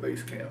back in the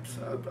base camps.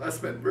 I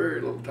spent very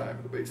little time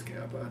in the base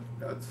camp.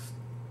 I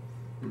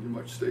pretty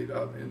much stayed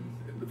out in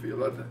the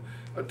field.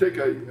 I'd take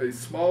a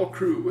small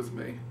crew with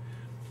me,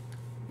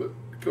 but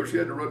of course you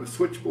had to run the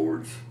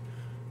switchboards,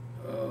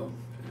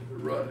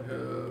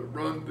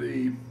 run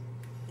the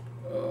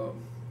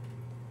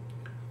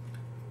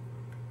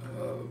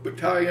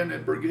battalion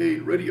and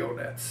brigade radio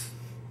nets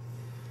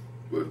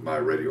with my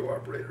radio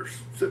operators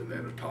sitting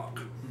in a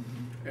talk,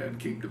 and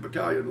keep the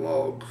battalion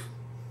logs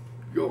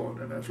going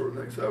and that sort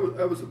of thing. So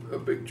that was a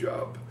big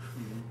job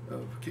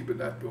of keeping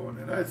that going.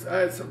 And I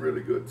had some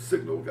really good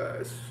signal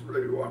guys,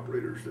 radio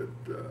operators that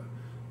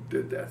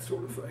did that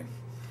sort of thing.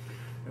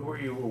 And were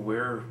you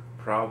aware of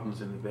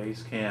problems in the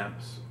base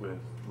camps with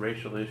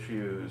racial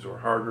issues or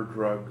harder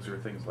drugs or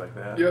things like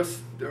that?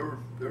 Yes, there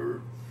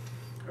were.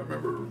 I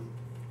remember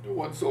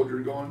one soldier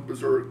going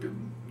berserk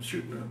and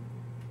shooting a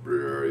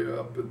rear area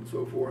up and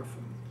so forth.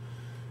 And,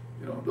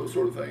 you know, those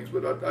sort of things,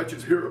 but I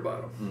just hear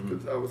about them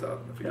because I was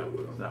out in the field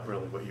with them. It's not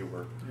really what you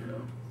were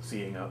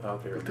seeing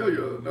out there. I'll tell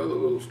you another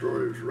little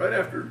story. It was right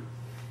after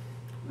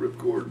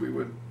Ripcord, we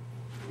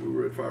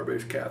were at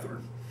Firebase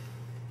Catherine,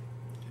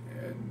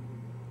 and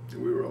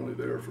we were only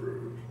there for,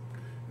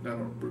 and I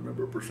don't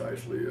remember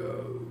precisely,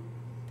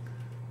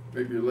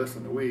 maybe less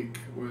than a week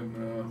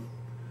when,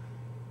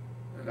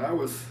 and I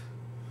was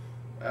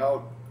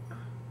out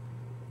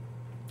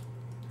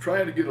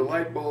trying to get a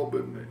light bulb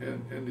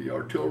in the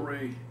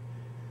artillery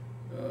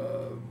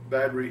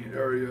battery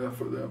area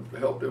for them to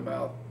help them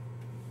out,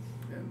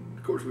 and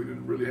of course we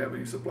didn't really have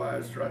any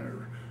supplies. Trying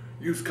to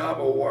use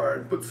combo wire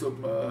and put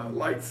some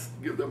lights,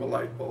 give them a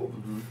light bulb.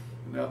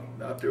 And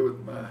out there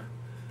with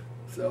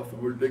myself,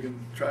 and we're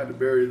trying to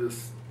bury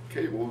this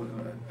cable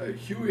in a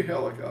Huey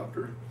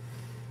helicopter,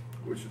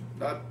 which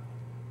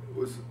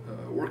was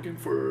working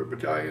for a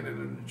battalion in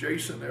an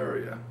adjacent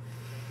area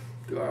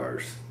to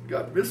ours.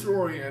 Got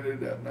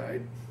misoriented that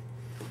night.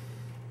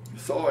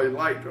 Saw a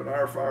light on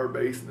our fire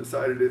base and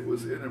decided it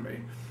was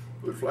enemy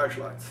with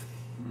flashlights.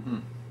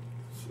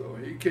 So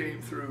he came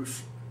through,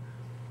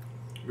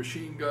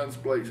 machine guns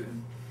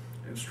blazing,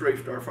 and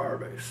strafed our fire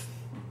base.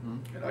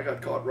 And I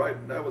got caught right,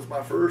 and that was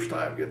my first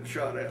time getting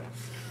shot at.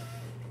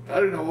 I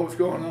didn't know what was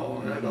going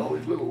on. I had all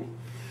these little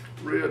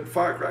red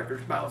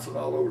firecrackers bouncing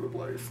all over the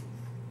place,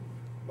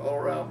 all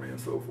around me and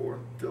so forth,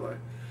 until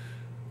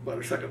about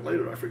a second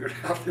later, I figured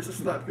out this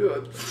is not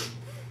good.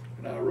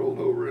 And I rolled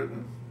over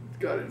and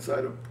got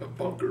inside a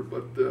bunker.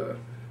 But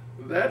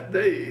that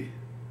day,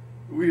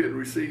 we had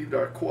received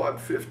our Quad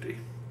 50,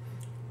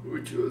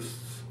 which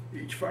was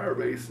each fire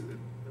base.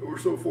 We're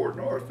so far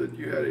north that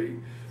you had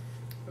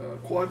a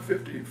Quad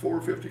 50,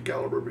 450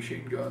 caliber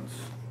machine guns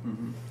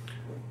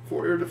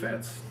for air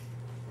defense.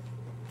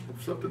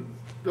 If something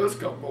does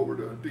come over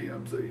to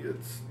DMZ,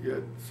 you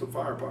had some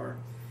firepower.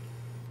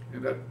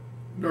 And that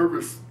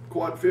nervous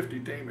Quad 50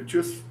 team had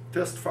just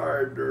test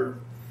fired their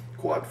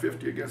Quad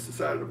 50 against the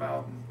side of the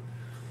mountain,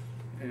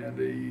 and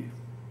the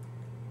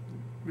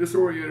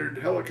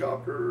disoriented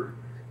helicopter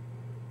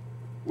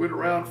went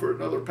around for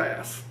another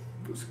pass,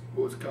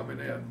 was coming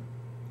in.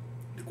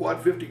 The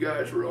Quad 50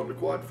 guys were on the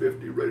Quad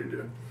 50 ready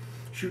to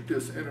shoot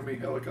this enemy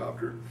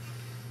helicopter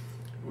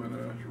when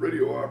a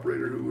radio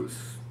operator who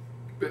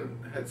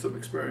had some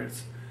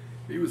experience,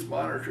 he was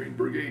monitoring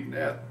Brigade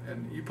net,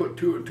 and you put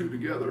 2 and 2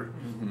 together.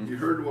 You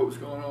heard what was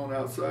going on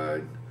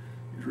outside.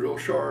 He's real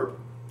sharp,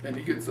 and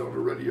he gets on the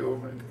radio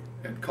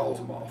and calls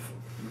them off.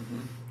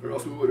 Or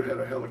else we would have had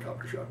a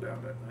helicopter shot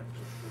down that night.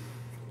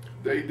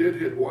 They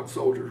did hit one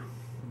soldier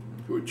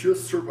who had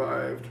just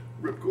survived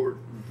Ripcord.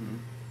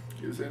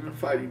 He was in a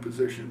fighting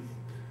position.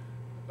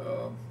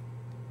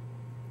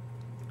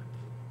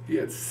 He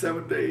had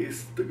 7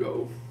 days to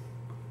go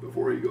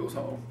before he goes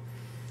home.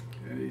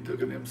 And he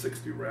took an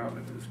M60 round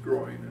in his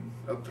groin and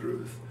up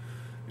through his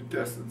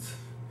intestines.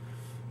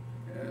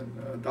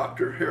 And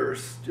Dr.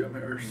 Harris, Jim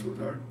Harris, was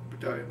our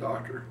battalion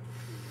doctor.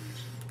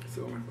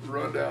 So we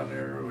run down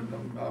there,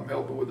 and I'm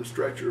helping with the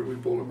stretcher. We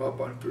pull him up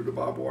through the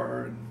barbed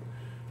wire and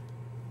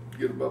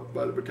get him up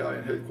by the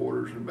battalion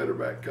headquarters, and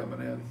medevac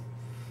coming in.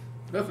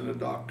 Nothing a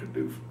doc can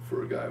do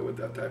for a guy with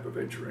that type of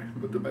injury,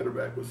 but the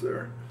medevac was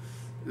there.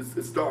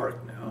 It's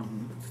dark now,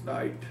 it's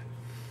night.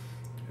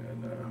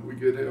 And we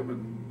get him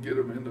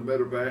in the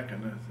medevac,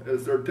 and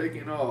as they're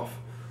taking off,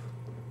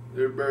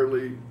 they're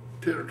barely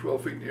 10 or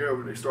 12 feet in the air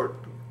when they start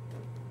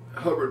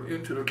hovering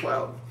into the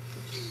cloud,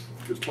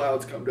 because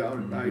clouds come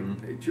down at night. And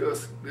they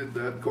just did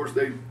that. Of course,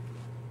 they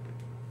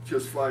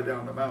just fly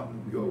down the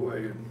mountain and go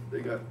away, and they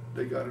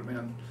got him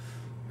in.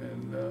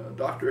 And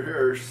Dr.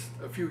 Harris,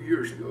 a few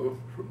years ago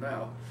from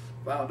now,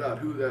 found out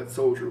who that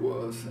soldier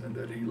was and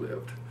that he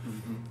lived.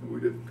 And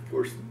we did, of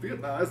course, in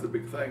Vietnam, that's the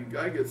big thing.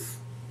 Guy gets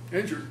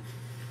injured,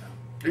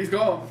 he's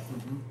gone.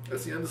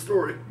 That's the end of the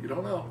story. You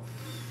don't know.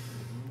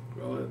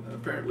 Well, and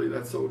apparently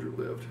that soldier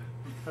lived.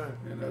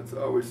 And that's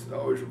I always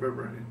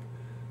remember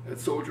that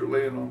soldier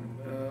laying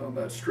on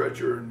that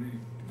stretcher, and he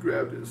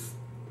grabbed his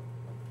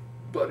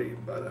buddy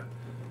by the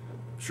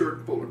shirt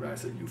and pulled him, and I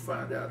said, "You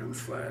find out who's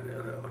flying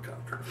that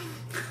helicopter."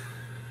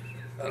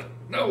 I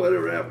don't know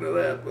whatever happened to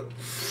that, but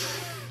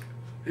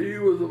he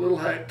was a little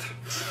hacked.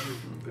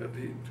 That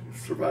he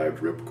survived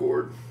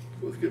Ripcord,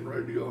 was getting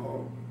ready to go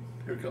home.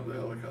 Here comes the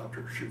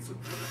helicopter, shoots him.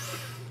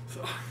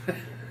 So,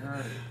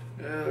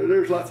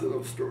 there's lots of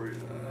those stories.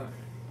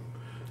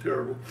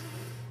 Terrible.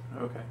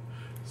 Okay.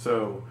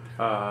 So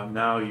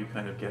now you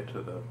kind of get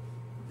to the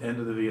end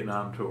of the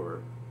Vietnam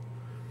tour.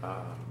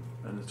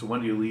 And so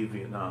when do you leave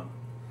Vietnam?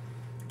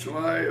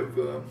 July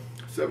of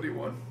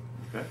 71.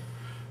 Okay.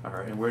 All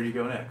right. And where do you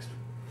go next?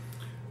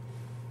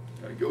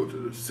 I go to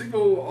the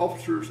Signal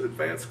Officers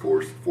Advanced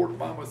Course, Fort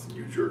Monmouth,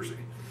 New Jersey.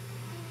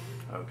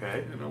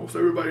 Okay. And almost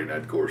everybody in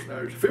that course now,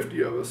 there's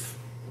 50 of us.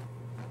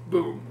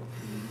 Boom.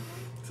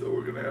 So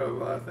we're going to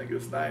have, I think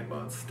it's 9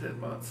 months, 10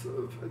 months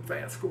of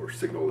advanced course,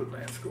 Signal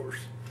Advanced Course.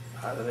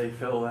 How do they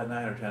fill that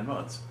 9 or 10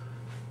 months?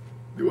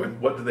 Do what?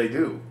 What do they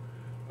do?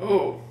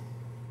 Oh.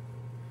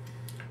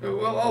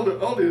 Well, all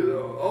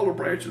the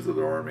branches of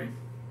the Army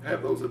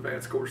have those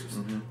advanced courses.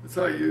 It's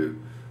how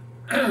you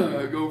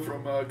go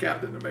from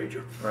captain to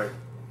major. Right.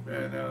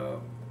 And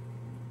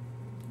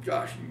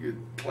gosh, you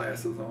get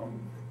classes on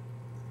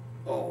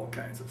all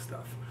kinds of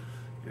stuff.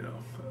 You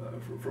know,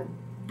 from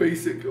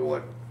basic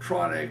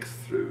electronics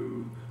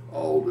through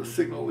all the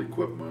signal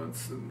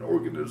equipments and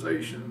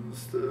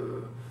organizations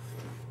to,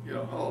 you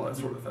know, all that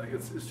sort of thing.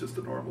 It's just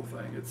a normal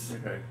thing. It's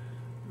okay.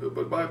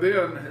 But by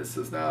then, this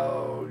is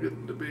now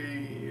getting to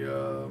be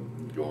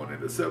going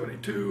into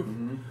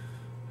 72,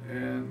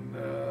 and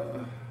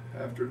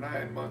after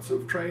 9 months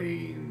of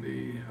training,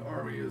 the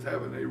Army is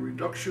having a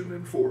reduction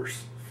in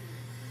force,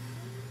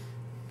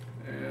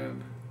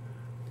 and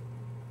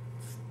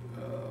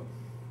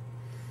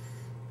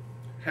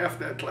half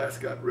that class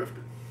got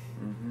rifted.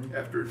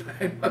 After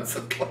 9 months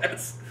of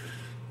class,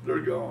 they're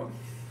gone.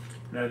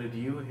 Now, did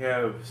you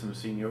have some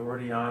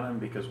seniority on them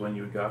because when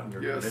you had gotten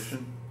your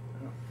commission?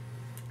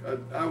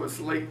 I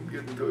was late in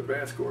getting to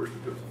advanced course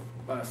because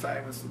of my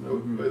assignments and the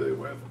way they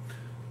went.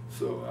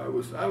 So I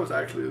was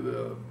actually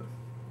the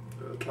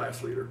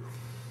class leader.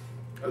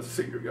 I was a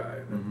senior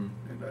guy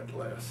in that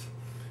class,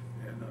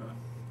 and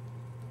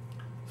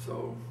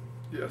so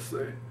yes,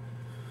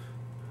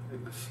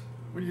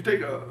 when you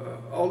take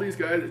all these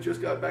guys that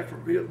just got back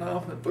from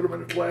Vietnam and put them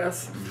in a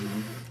class,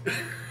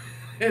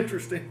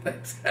 interesting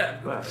things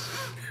happen.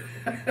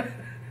 But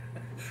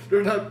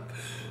They're not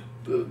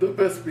the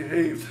best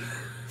behaved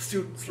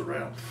students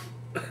around.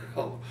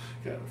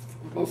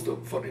 Most of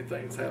them funny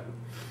things happen,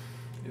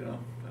 you know.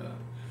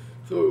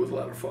 So it was a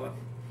lot of fun.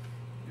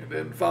 And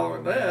then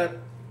following that,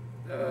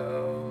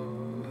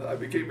 I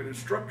became an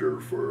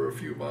instructor for a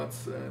few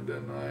months, and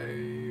then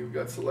I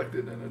got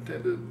selected and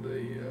attended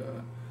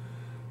the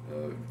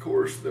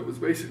course that was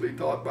basically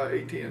taught by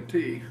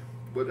AT&T,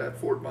 but at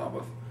Fort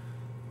Monmouth,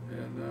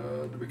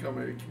 and to become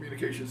a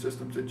communication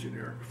systems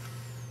engineer,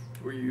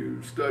 where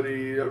you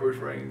study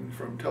everything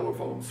from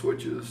telephone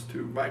switches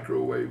to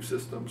microwave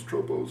systems,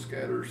 tropo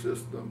scatter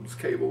systems,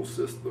 cable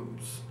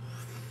systems,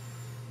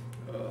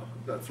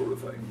 that sort of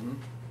thing. Mm-hmm.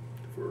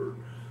 For,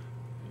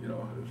 you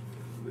know,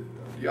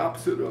 the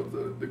opposite of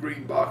the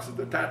green box of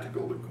the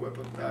tactical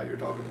equipment. Now you're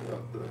talking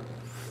about the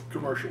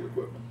commercial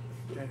equipment.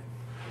 Okay.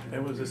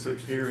 And was this a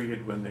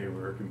period when they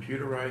were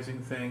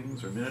computerizing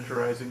things or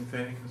miniaturizing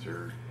things,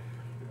 or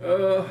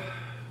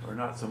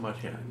not so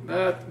much yet?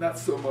 Not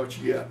so much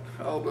yet.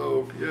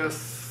 Although,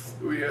 yes,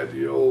 we had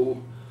the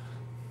old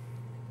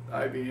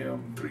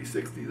IBM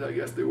 360s, I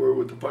guess they were,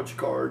 with the punch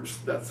cards,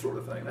 that sort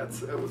of thing.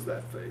 That was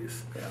that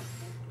phase. Yeah.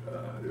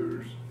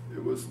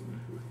 It was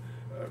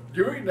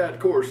during that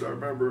course. I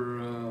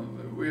remember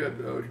we had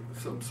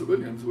some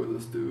civilians with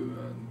us too,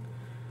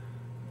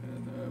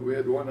 and we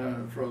had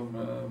one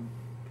from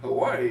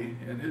Hawaii,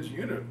 and his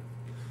unit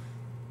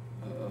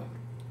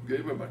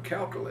gave him a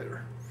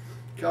calculator.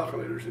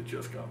 Calculators had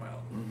just come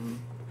out. Mm-hmm.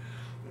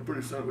 And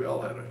pretty soon we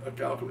all had a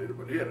calculator,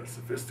 but he had a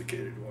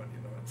sophisticated one,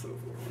 you know, and so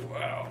forth.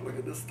 Wow, look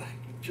at this thing.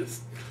 You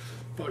just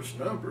punch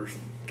numbers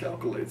and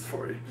calculates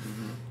for you.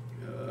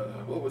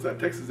 Mm-hmm. What was that?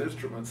 Texas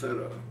Instruments had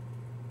a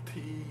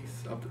T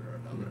something or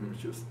another. Mm-hmm. It was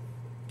just,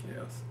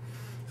 yes.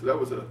 So that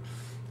was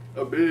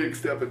a big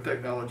step in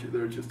technology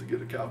there, just to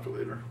get a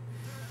calculator.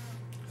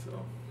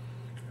 So.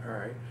 All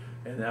right.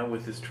 And now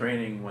with this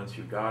training, once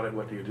you got it,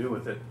 what do you do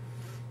with it?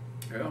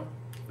 Yeah.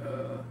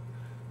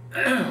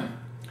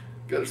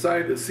 Got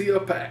assigned to SEA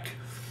PAC,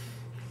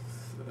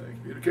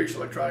 Communication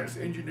Electronics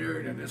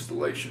Engineering and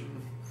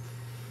Installation.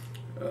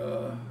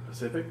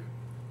 Pacific?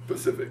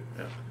 Pacific.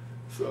 Yeah.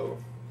 So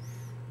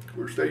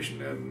we're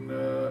stationed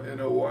in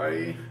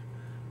Hawaii.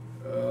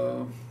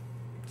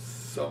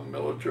 Some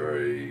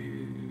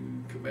military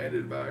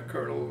commanded by a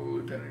colonel,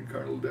 lieutenant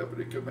colonel,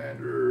 deputy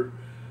commander,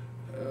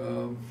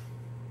 a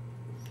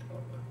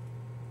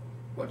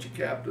bunch of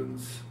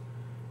captains,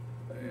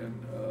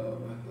 and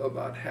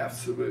about half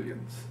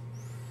civilians.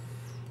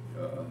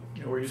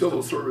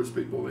 Civil service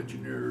people,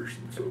 engineers,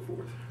 and so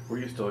forth. Were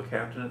you still a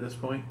captain at this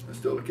point? I'm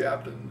still a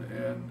captain,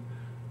 and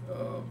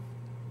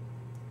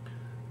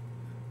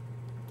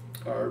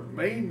our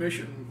main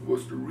mission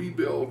was to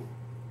rebuild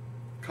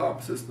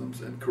comm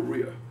systems in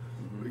Korea,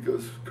 Mm-hmm.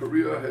 because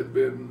Korea had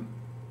been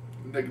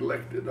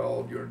neglected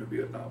all during the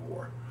Vietnam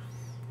War,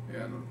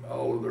 and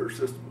all of their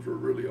systems were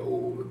really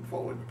old and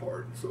falling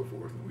apart and so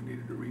forth, and we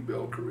needed to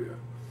rebuild Korea.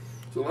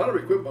 So a lot of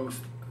equipment was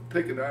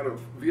taken out of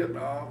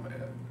Vietnam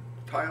and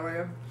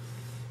Thailand,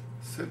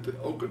 sent to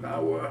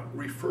Okinawa,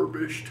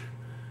 refurbished,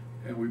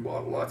 and we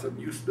bought lots of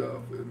new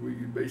stuff, and we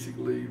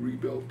basically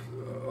rebuilt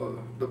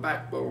the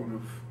backbone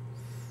of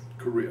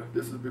Korea.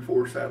 This is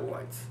before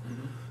satellites.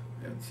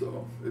 Mm-hmm. And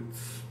so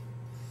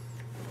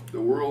the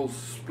world's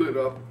split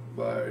up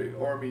by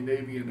Army,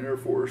 Navy, and Air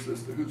Force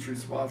as to who's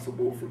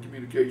responsible for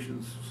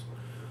communications,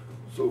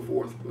 so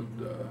forth. But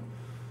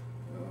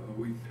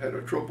we had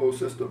a tropo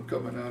system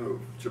coming out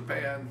of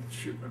Japan,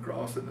 shooting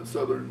across in the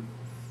southern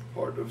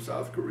part of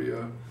South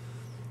Korea.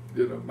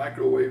 Did a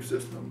microwave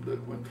system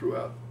that went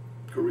throughout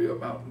Korea,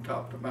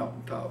 mountaintop to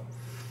mountaintop,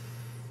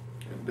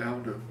 and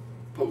down to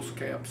post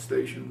camp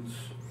stations,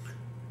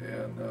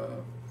 and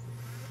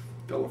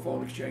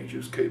telephone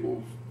exchanges,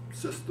 cable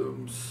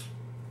systems.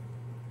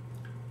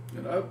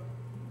 And I've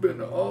been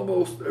to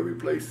almost every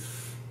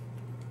place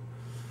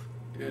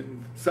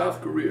in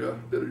South Korea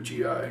that a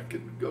GI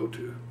can go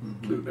to,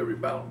 Mm-hmm. including every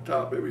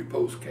mountaintop, every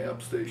post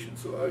camp station.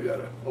 So I got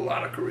a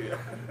lot of Korea.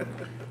 All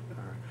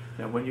right.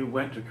 Now, when you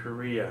went to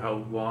Korea,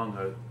 how long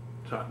a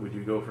time would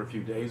you go for? A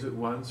few days at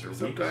once, or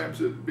Sometimes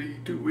weeks? it'd be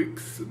 2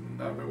 weeks,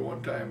 and I remember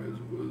one time it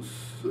was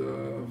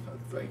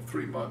I think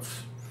 3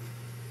 months.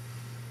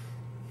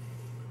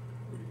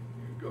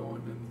 You're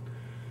going and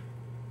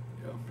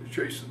you're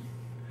chasing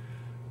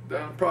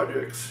down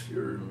projects.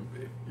 You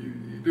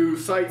do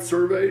site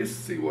surveys,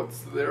 see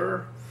what's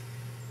there.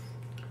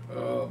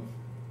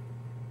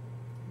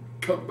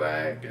 Come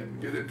back and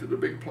get into the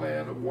big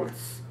plan of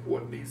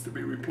what needs to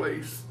be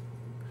replaced.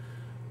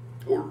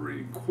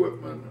 Ordering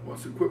equipment.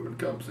 Once equipment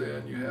comes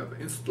in, you have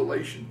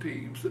installation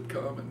teams that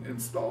come and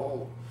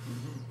install.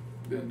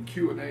 Mm-hmm. Then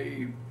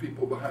Q&A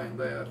people behind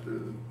that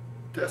to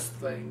test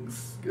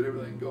things, get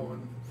everything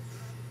going.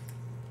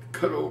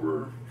 Cut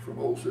over from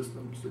old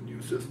systems to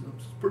new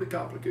systems. Pretty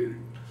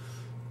complicated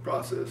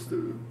process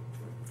to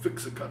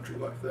fix a country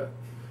like that.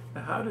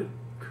 Now, how did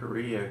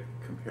Korea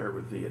compare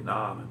with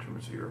Vietnam in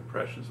terms of your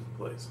impressions of the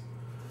place?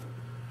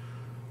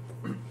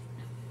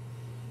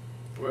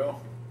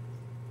 Well,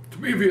 to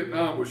To me,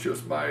 Vietnam was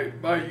just my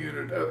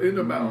unit in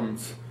the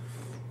mountains,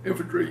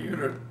 infantry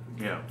unit,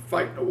 Yeah.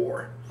 fighting a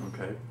war.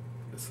 Okay.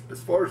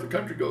 As far as the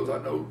country goes, I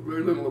know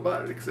very little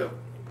about it except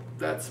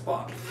that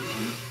spot.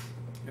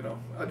 You know,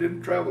 I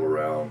didn't travel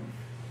around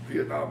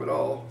Vietnam at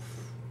all.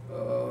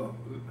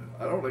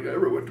 I don't think I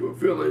ever went to a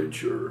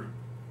village or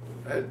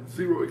had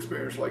zero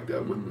experience like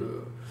that with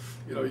the,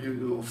 you know,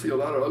 you'll see a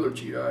lot of other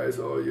GIs,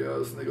 oh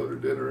yes, and they go to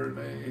dinner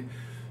and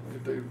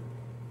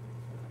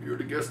you're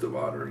the guest of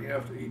honor and you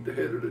have to eat the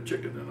head of the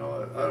chicken and all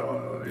that. I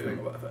don't know anything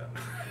about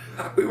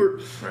that. We were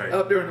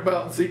out there in the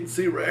mountains eating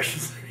sea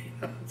rations.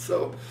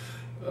 So,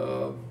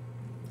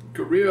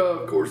 Korea,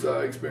 of course,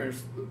 I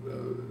experienced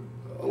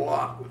a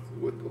lot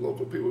with the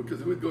local people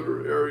because we'd go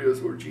to areas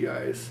where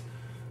GIs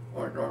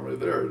aren't normally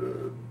there.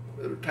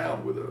 At a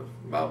town with a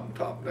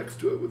mountaintop next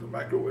to it with a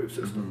microwave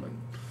system, and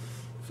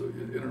so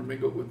you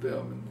intermingle with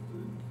them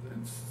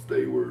and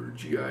stay where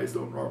GIs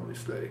don't normally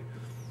stay,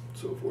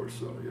 so forth.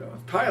 So yeah,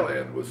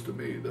 Thailand was to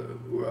me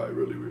where I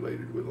really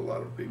related with a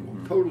lot of people.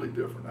 Totally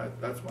different.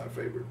 That's my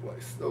favorite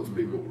place. Those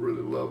people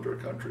really loved their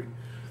country,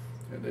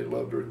 and they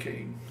loved their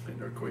king and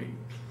their queen.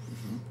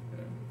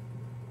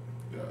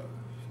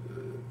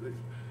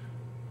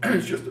 And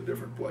it's just a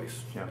different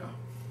place. Yeah.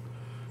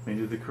 I mean,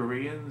 did the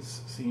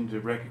Koreans seem to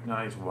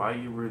recognize why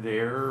you were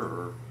there,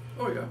 or?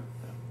 Oh yeah.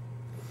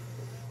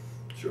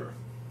 Sure.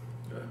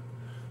 Yeah.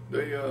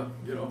 They,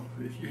 you know,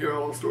 you hear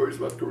all the stories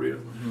about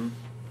Koreans.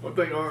 One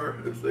thing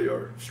is they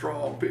are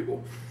strong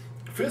people,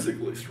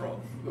 physically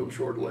strong. Those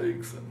short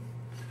legs, and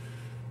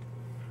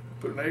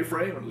put an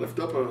A-frame and lift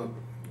up a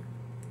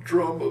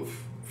drum of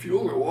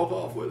fuel and walk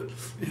off with it.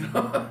 You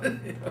know,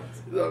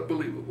 it's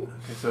unbelievable.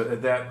 Okay, so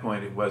at that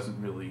point, it wasn't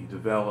really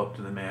developed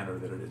in the manner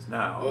that it is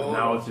now. Oh,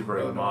 now it's a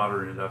very no.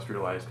 modern,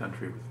 industrialized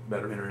country with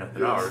better internet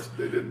than Yes, ours.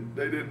 They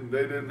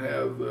didn't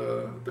have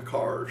the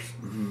cars,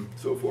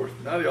 so forth.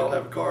 Now they all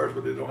have cars,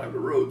 but they don't have the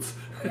roads.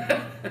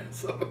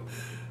 So,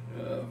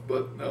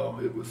 but no,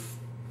 it was.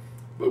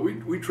 But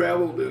we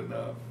traveled and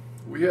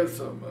we had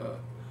some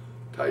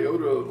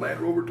Toyota Land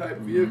Rover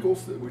type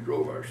vehicles that we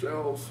drove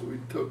ourselves. We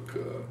took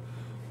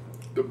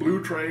the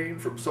Blue Train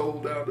from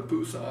Seoul down to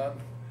Busan.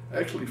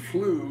 Actually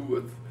flew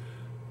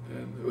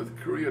with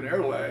Korean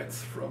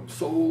Airlines from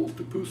Seoul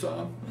to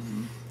Busan.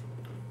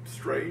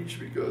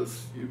 Strange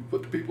because you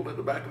put the people in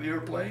the back of the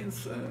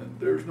airplanes and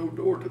there's no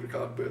door to the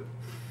cockpit.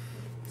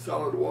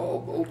 Solid wall,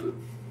 bolted.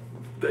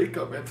 They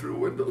come in through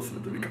windows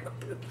into the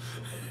cockpit.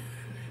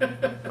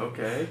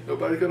 Okay.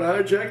 Nobody's gonna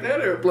hijack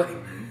that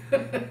airplane.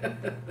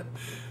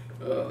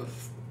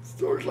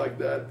 Stories like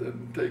that.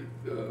 Then take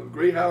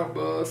Greyhound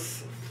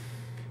bus.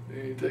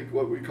 And you take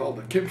what we call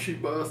the kimchi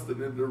bus that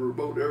in the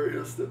remote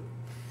areas that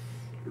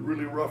are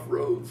really rough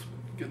roads.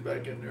 Get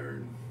back in there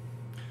and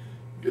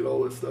get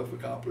all this stuff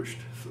accomplished.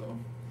 So,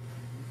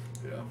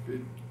 yeah,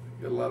 we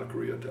get a lot of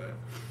Korea time.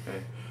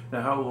 Okay.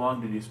 Now, how long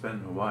did you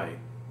spend in Hawaii?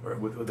 Or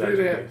with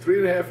that?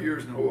 3.5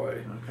 years in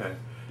Hawaii. Okay.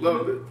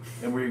 Loved it.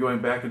 And were you going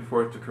back and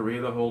forth to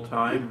Korea the whole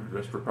time, or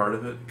just for part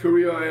of it?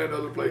 Korea and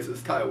other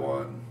places,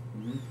 Taiwan.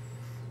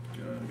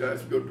 Guys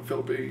would go to the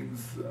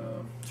Philippines,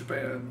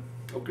 Japan,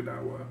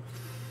 Okinawa.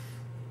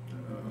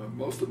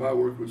 Most of my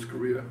work was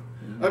Korea.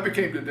 I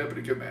became the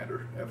deputy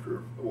commander after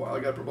a while. I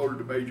got promoted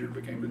to major and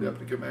became the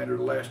deputy commander.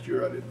 The last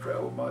year I didn't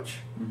travel much.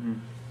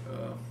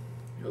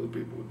 Other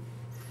people would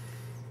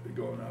be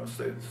going. I was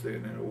staying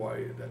in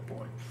Hawaii at that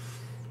point.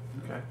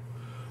 Okay.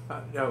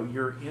 Now,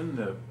 you're in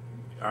the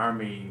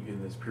Army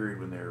in this period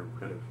when they're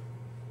kind of,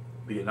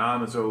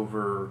 Vietnam is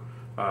over,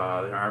 the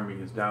Army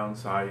is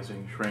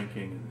downsizing,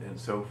 shrinking, and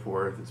so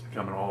forth. It's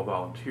become an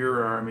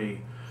all-volunteer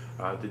Army.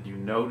 Did you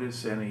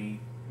notice any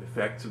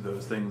effects of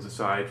those things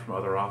aside from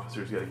other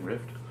officers getting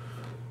riffed?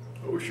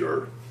 Oh,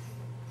 sure.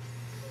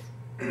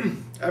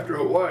 After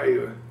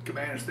Hawaii,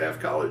 Command and Staff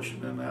College,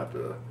 and then out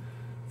to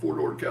Fort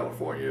Ord,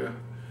 California,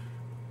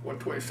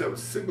 127th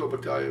Signal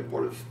Battalion,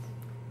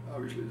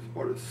 obviously it's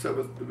part of the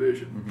 7th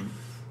Division.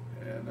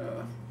 And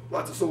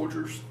lots of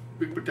soldiers,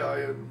 big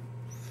battalion.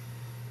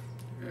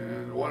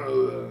 And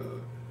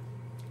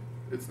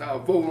it's now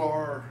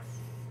VOLAR,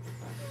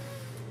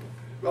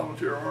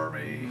 Volunteer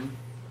Army.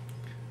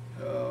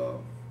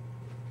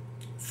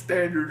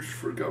 Standards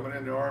for coming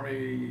in the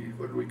Army,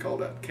 what do we call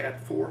that,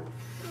 Cat 4?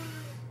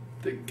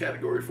 Taking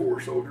Category 4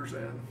 soldiers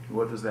in.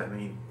 What does that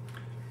mean?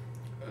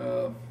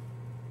 Low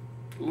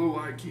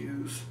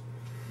IQs,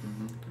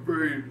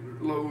 very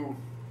low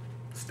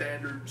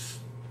standards,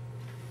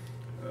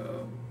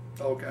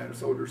 all kinds of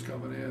soldiers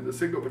coming in. The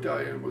Signal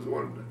Battalion was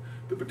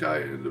the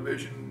battalion in the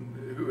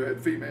division who had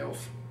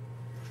females.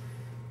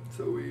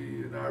 So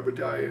in our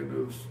battalion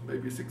of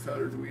maybe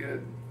 600, we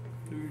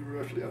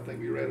roughly, I think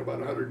we ran about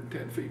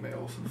 110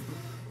 females.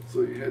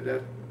 So you had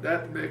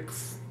that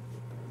mix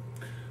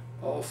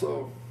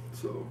also.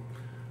 So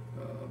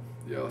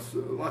yes,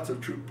 lots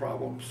of troop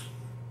problems.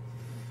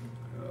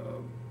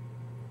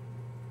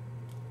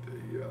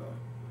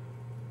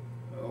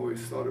 I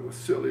always thought it was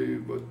silly,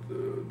 but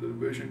the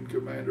division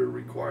commander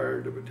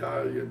required the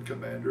battalion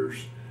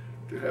commanders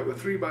to have a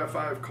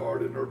 3x5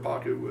 card in their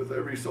pocket with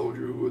every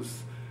soldier who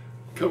was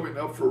coming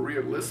up for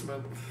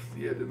re-enlistment.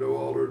 You had to know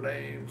all their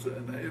names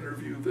and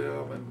interview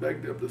them and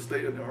beg them to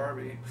stay in the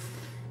Army.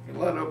 And a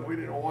lot of them we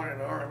didn't want in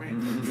the Army.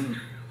 Mm-hmm.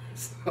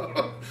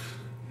 So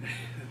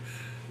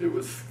it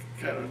was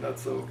kind of not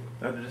so.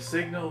 Now, did the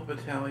Signal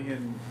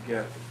Battalion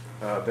get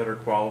better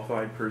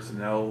qualified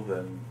personnel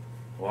than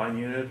line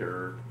unit,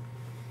 or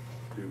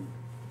do?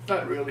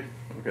 Not really.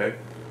 Okay.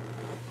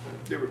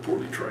 They were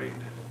poorly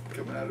trained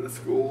coming out of the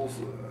schools.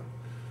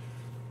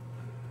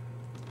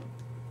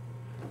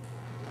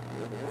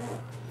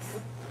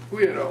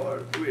 We had all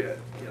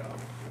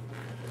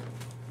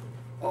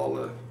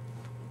the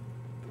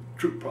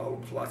troop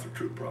problems, lots of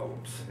troop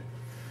problems.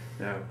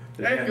 Now,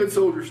 And good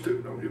soldiers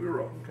too, don't get me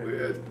wrong. Okay. We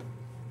had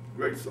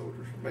great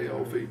soldiers,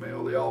 male,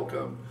 female, they all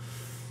come.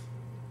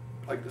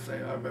 Like the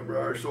same, I remember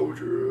our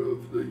soldier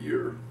of the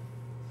year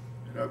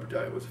in our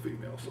battalion was a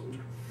female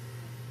soldier.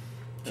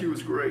 She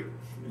was great.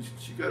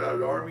 She got out of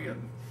the Army,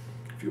 and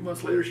a few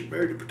months later she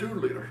married a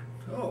platoon leader.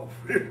 Oh,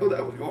 I didn't know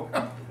that was going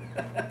on.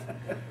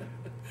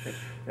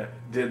 Yeah.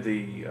 Did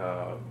the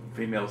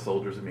female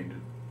soldiers,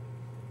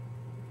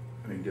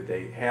 did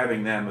they,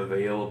 having them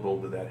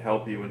available, did that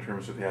help you in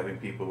terms of having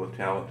people with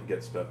talent to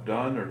get stuff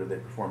done, or did they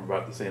perform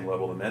about the same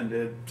level the men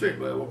did? Same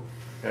level.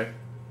 Okay.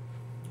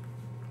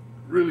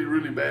 Really,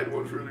 really bad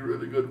ones, really,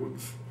 really good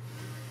ones.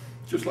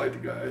 Just like the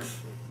guys.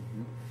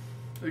 Mm-hmm.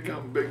 They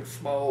come big,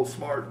 small,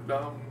 smart,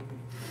 dumb,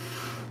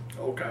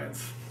 all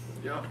kinds.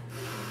 Yeah.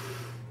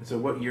 So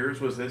what years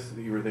was this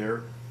that you were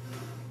there?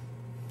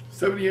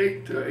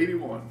 78 to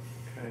 81.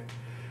 Okay.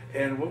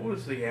 And what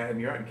was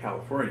and you're out in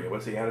California,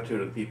 what's the attitude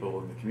of the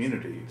people in the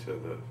community to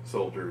the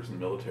soldiers and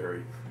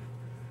military?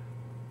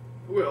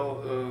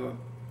 Well,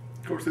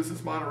 of course, this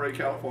is Monterey,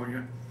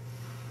 California.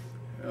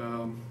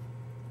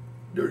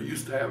 They're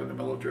used to having the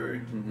military.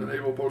 Mm-hmm. The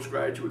Naval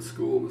Postgraduate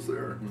School is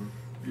there. Mm-hmm.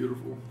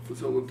 Beautiful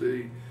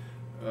facility.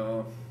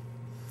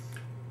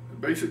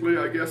 Basically,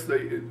 I guess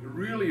they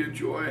really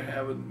enjoy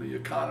having the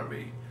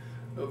economy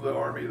of the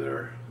Army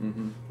there,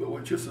 Mm-hmm. but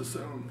would just as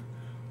soon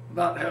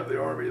not have the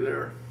Army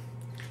there.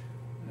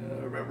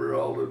 I remember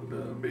all the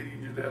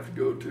meetings you'd have to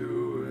go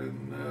to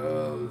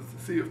and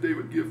see if they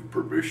would give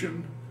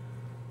permission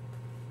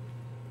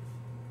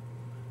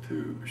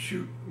to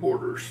shoot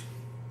mortars.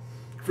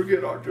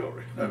 Forget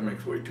artillery. That Mm-hmm.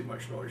 makes way too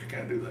much noise. You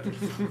can't do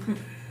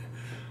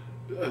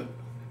that.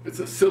 It's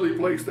a silly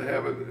place to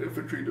have an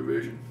infantry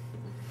division.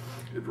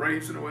 It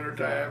rains in the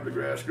wintertime, the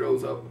grass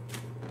grows up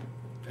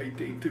 2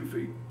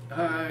 feet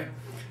high.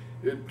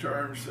 It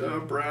turns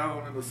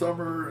brown in the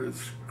summer,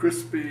 it's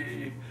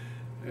crispy.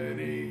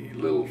 Any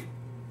little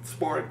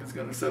spark is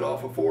going to set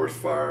off a forest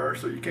fire,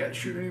 so you can't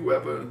shoot any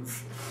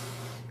weapons.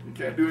 You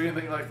can't do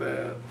anything like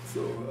that.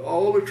 So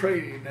all the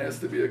training has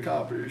to be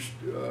accomplished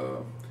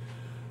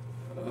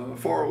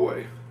far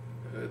away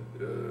at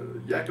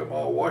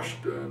Yakima,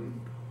 Washington,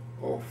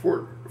 or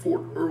Fort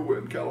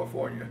Irwin,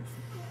 California.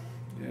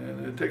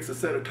 And it takes a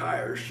set of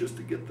tires just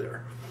to get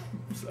there.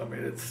 So,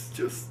 it's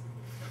just,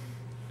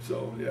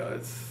 so yeah,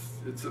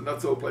 it's a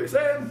nutso place.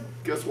 And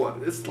guess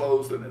what? It's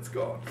closed and it's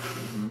gone.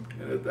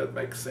 Mm-hmm. And that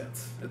makes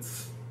sense.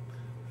 It's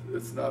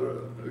not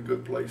a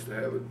good place to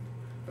have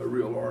a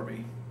real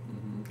Army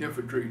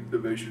infantry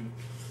division.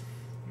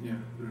 Yeah,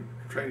 the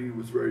training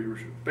was very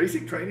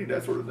basic training,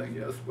 that sort of thing,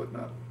 yes, but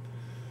not,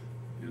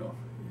 you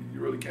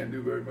really can't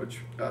do very much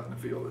out in the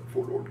field at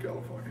Fort Ord,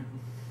 California,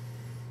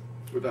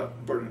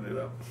 without burning it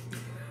up.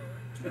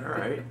 All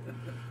right.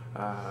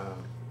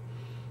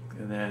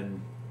 And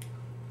then,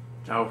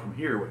 now from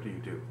here, what do you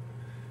do?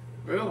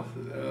 Well,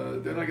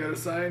 then I got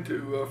assigned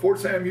to Fort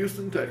Sam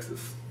Houston,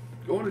 Texas.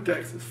 Going to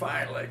Texas,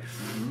 finally.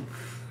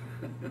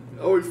 Mm-hmm.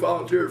 I always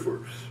volunteered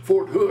for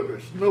Fort Hood,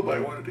 which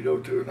nobody wanted to go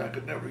to, and I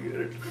could never get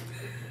it.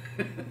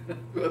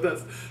 But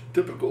that's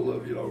typical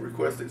of,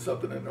 requesting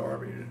something in the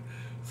Army.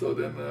 So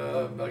then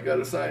I got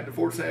assigned to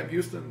Fort Sam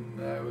Houston.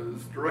 I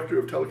was Director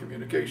of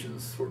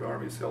Telecommunications for the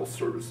Army's Health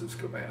Services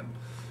Command,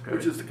 Okay.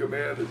 which is the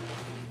command that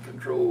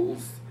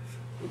controls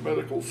the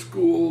medical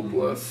school,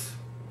 plus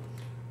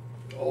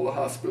all the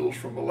hospitals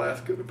from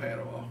Alaska to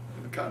Panama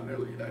in the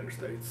continental United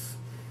States.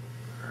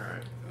 All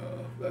right.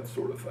 That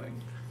sort of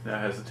thing. Now,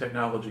 has the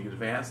technology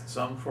advanced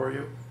some for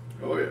you?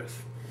 Oh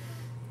yes.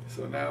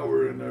 So now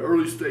we're in the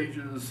early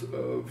stages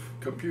of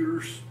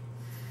computers,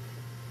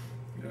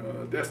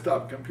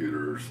 desktop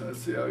computers. Let's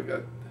see, I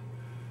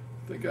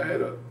think I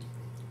had a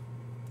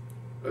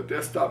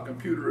desktop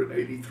computer in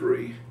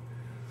 '83.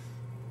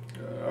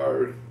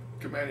 Our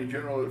commanding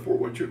general at Fort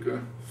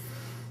Huachuca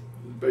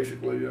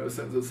basically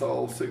sends us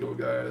all signal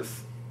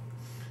guys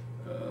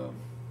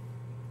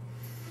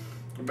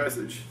a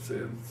message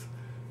saying,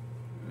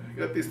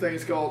 got these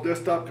things called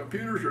desktop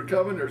computers are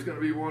coming. There's going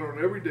to be one on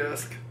every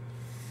desk,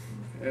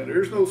 and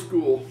there's no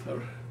school.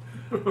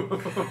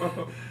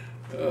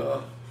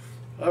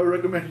 I would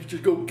recommend you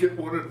just go get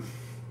one and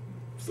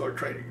start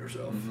training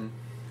yourself. Mm-hmm.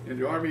 And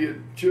the Army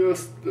had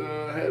just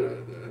had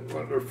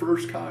one of their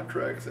first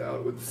contracts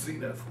out with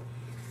Zenith.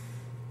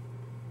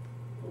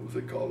 What was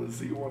it called? A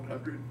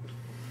Z100.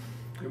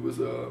 It was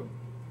a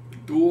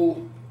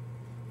dual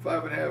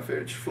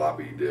 5.5-inch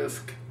floppy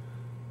disk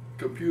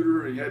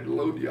computer, and you had to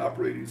load the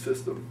operating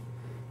system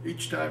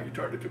each time you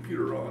turned the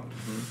computer on.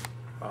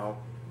 Mm-hmm. Wow.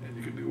 And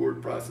you could do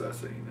word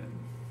processing and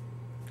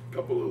a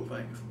couple little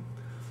things.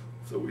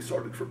 So we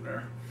started from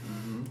there.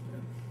 Mm-hmm.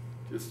 And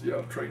just,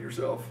 train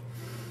yourself.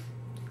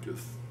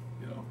 Because,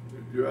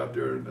 you're out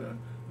there in the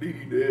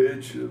leading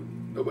edge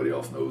and nobody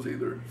else knows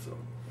either. So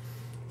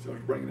I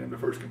was bringing in the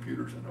first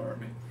computers in the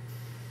Army.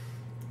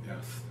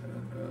 Yes.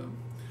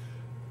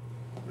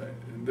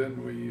 And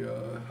then we,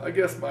 I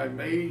guess my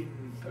main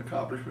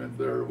accomplishment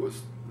there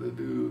was to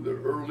do the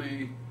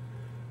early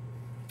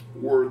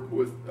work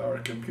with our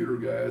computer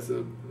guys.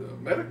 The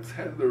medics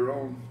had their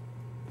own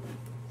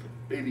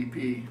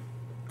ADP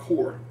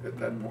core at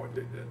that point,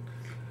 they did,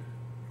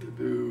 to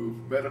do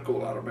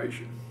medical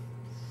automation.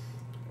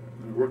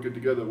 And working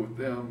together with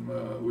them,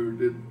 we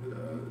did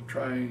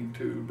trying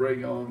to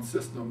bring on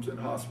systems in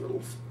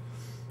hospitals.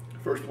 The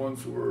first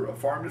ones were a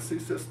pharmacy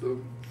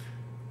system,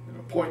 an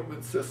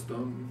appointment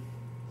system,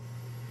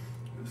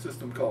 a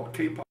system called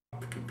KPOP,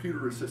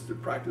 Computer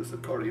Assisted Practice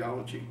of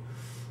Cardiology,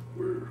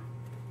 where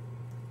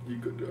you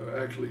could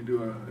actually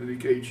do an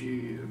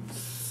EKG and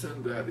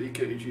send that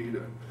EKG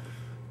to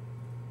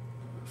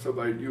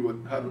somebody who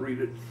knew how to read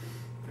it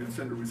and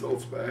send the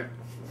results back.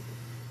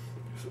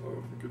 So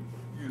you could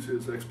use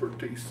his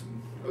expertise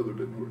other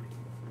than the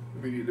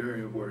immediate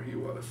area of where he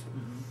was.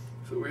 Mm-hmm.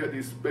 So we had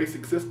these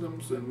basic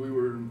systems, and we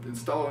were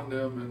installing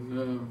them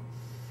in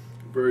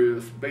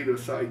various beta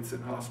sites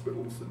in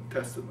hospitals and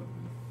testing them,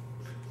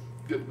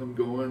 and getting them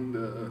going.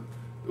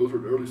 Those were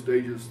the early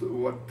stages to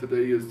what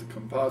today is the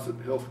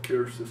composite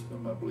healthcare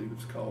system, I believe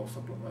it's called,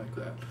 something like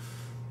that,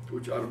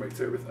 which automates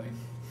everything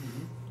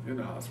in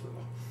the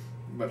hospital,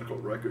 medical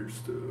records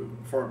to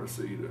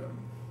pharmacy to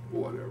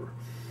whatever.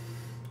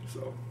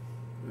 So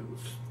it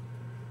was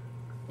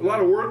a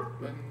lot of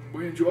work, and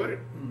we enjoyed it.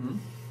 Mm-hmm.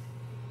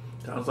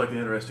 Sounds like an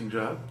interesting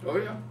job. Oh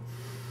yeah,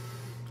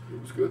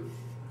 it was good.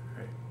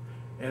 Right.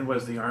 And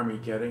was the Army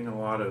getting a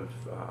lot of,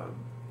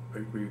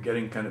 were you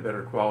getting kind of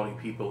better quality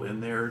people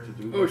in there to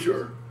do this? Oh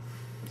sure.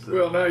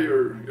 Well, now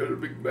you're at a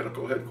big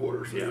medical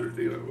headquarters, so you're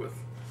dealing with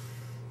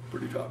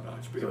pretty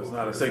top-notch people. So it's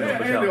not a Signal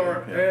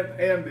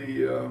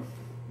Battalion.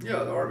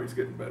 The Army's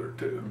getting better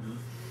too.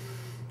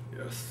 Mm-hmm.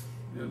 Yes.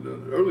 In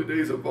the early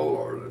days of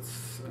VOLAR,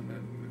 and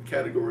then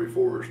Category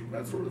 4s and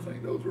that sort of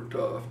thing, those were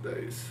tough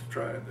days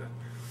trying to,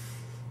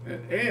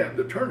 and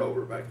the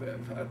turnover back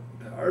then.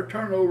 Our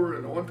turnover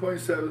in the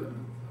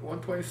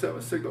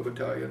 127 Signal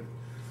Battalion,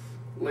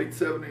 late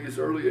 70s,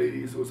 early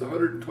 80s, was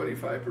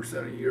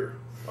 125% a year.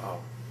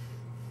 Wow.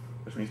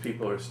 Which means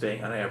people are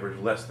staying on average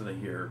less than a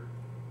year.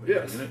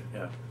 Yes. Unit?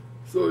 Yeah.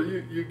 So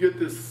you get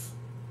this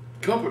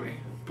company,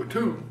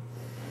 platoon,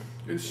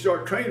 and you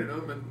start training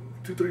them, and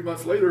 2-3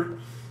 months later,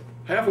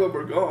 half of them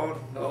are gone.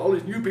 All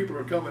these new people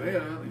are coming in,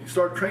 and you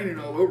start training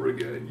all over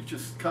again. You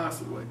just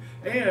constantly.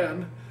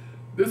 And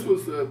this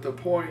was at the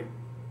point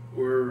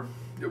where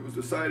it was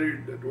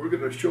decided that we're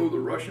going to show the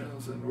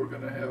Russians, and we're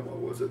going to have,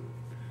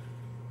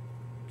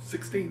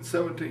 16,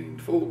 17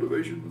 full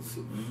divisions.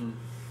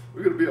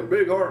 We're going to be a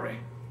big army.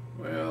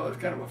 Well, it's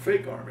kind of a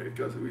fake army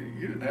because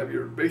you didn't have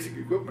your basic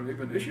equipment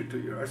even issued to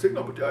you. Our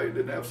Signal Battalion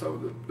didn't have some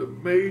of the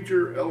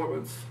major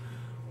elements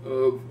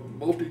of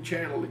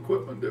multi-channel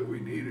equipment that we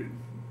needed.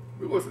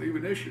 It wasn't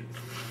even issued.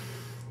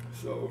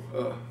 So,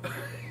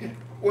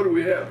 what do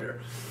we have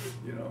here?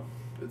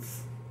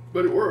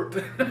 But it worked.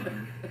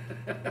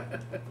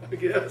 I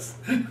guess.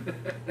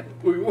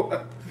 We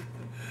won.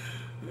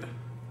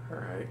 All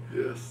right.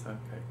 Yes.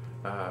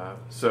 Okay.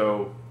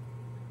 So,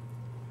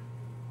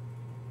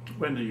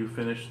 when did you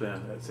finish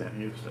then at Sam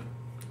Houston?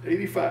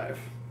 85.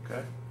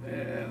 Okay.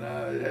 And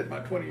I had my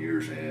 20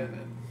 years in,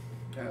 and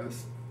I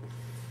was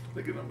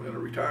thinking I'm going to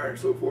retire and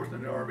so forth,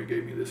 and the Army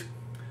gave me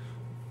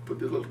put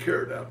this little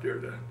carrot out there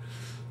to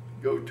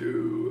go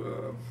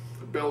to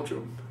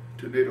Belgium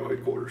to NATO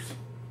headquarters,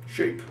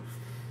 SHAPE,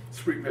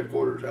 Supreme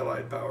Headquarters,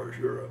 Allied Powers,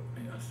 Europe,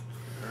 yes.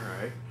 All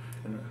right.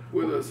 And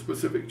with a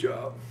specific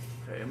job.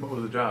 Okay, and what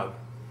was the job?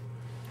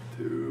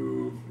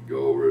 To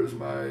go over as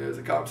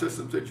a comm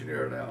systems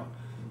engineer now,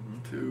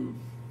 to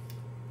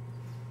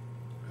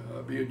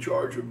be in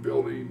charge of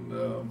building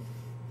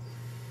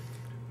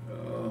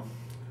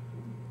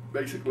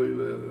basically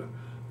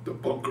the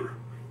bunker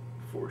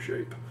for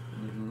SHAPE.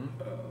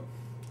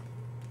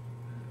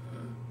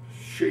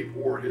 SHAPE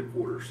War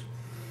headquarters.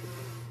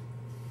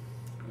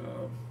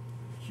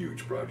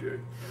 Huge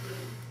project.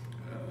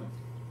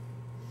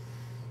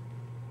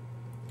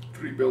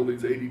 3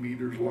 buildings, 80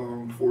 meters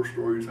long, 4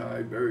 stories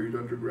high, buried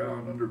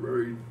underground under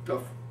very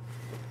tough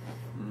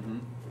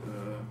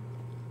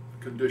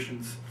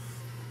conditions,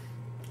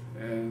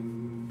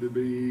 and to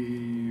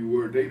be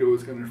where NATO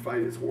is going to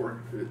fight its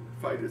war,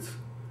 fight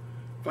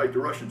the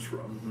Russians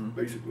from.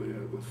 Basically,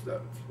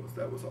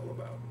 that was all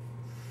about.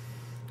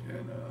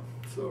 And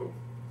so.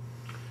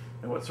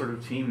 And what sort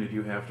of team did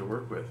you have to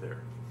work with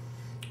there?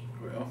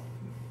 Well,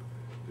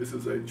 this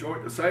is a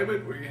joint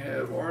assignment. We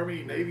have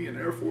Army, Navy, and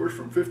Air Force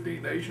from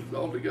 15 nations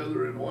all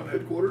together in one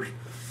headquarters.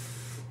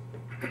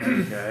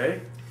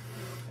 Okay.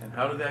 And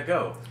how did that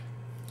go?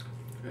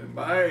 And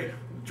my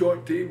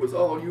joint team was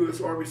all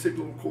U.S. Army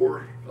Signal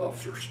Corps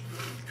officers.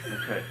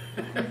 Okay.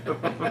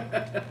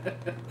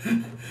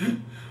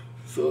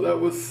 So that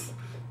was,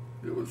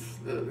 it was,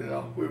 you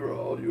know, we were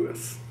all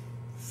U.S.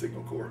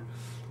 Signal Corps.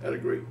 Had a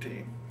great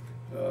team.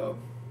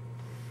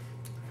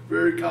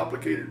 Very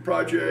complicated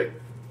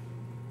project.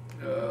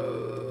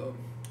 There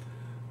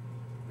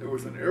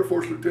was an Air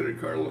Force Lieutenant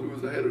Colonel who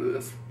was the head of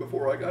this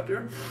before I got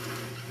there.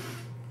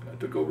 I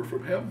took over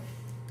from him.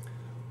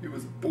 He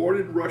was born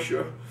in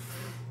Russia.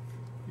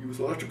 He was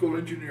an electrical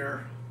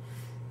engineer,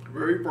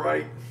 very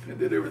bright, and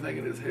did everything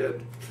in his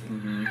head.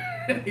 Mm-hmm.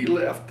 And he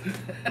left.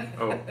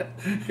 Oh.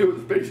 It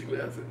was basically,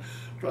 that's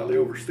probably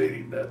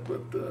overstating that,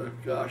 but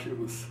gosh,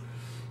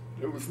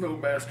 there was no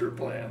master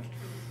plan.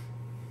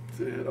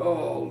 They had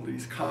all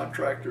these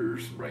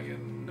contractors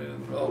bringing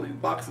in all these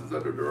boxes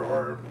under their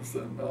arms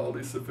and all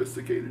these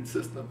sophisticated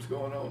systems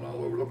going on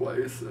all over the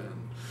place,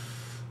 and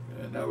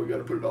now we got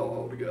to put it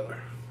all together.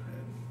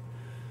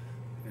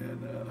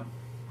 And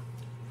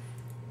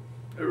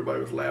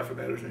everybody was laughing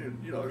at us, and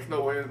you know, there's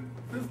no way,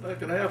 this is not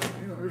going to happen.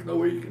 You know, there's no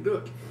way you can do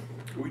it.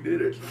 We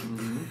did it.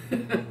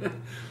 Mm-hmm.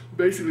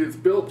 Basically, it's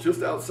built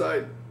just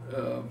outside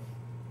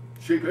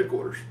Shape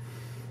headquarters.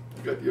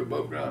 You got the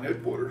above ground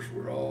headquarters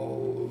where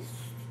all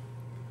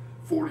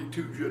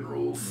 42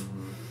 generals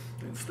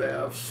and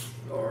staffs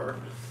are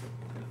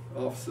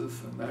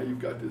offices, and now you've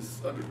got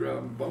this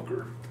underground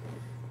bunker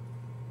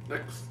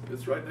next.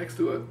 It's right next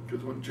to it,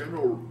 because when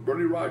General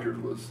Bernie Rogers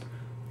was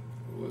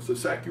the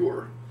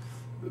SACEUR,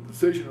 the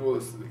decision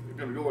was they're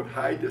going to go and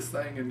hide this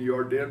thing in the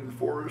Ardennes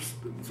forest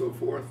and so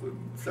forth, and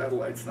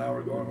satellites now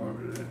are going on,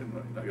 and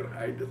you're not going to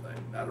hide the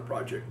thing, not a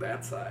project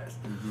that size.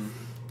 Mm-hmm.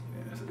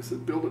 And he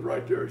said, build it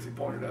right there, as he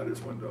pointed out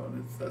his window,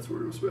 and that's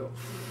where it was built.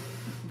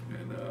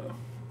 And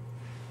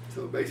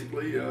so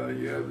basically,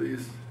 you have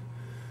these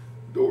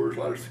doors, a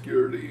lot of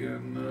security,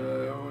 and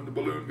when the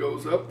balloon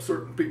goes up,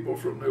 certain people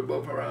from the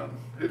above ground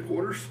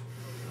headquarters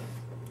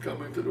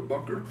come into the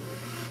bunker,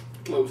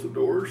 close the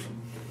doors,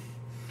 and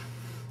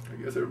I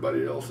guess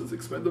everybody else is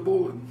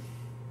expendable, and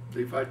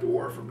they fight the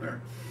war from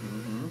there.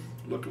 Mm-hmm.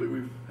 Luckily,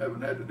 we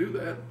haven't had to do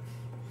that.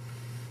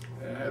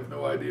 I have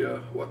no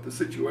idea what the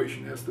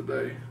situation is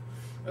today.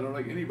 I don't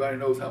think anybody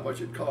knows how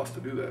much it costs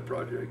to do that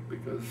project,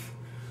 because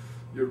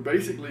you're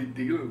basically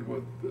dealing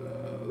with,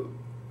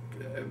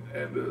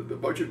 and the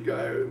budget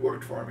guy who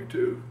worked for me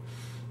too.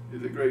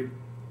 He's a great,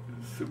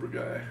 super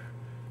guy,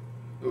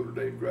 Notre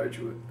Dame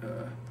graduate,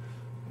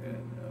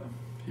 and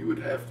he would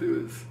have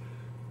to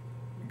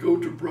go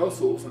to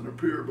Brussels and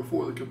appear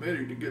before the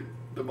committee to get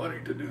the money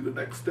to do the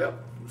next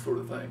step, sort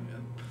of thing.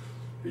 And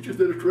he just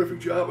did a terrific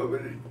job of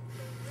it. He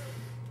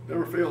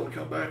never failed to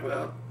come back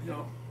without, you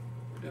know,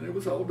 and it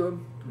was all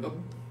done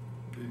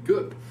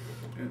good.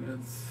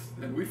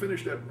 And we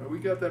finished that. We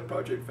got that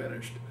project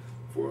finished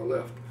before I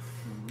left.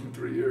 Mm-hmm. In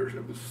 3 years.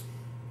 It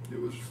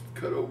was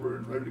cut over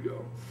and ready to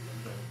go.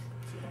 So.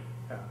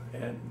 Yeah.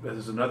 And this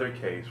is another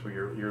case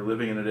where you're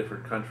living in a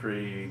different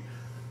country.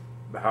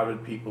 How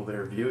did people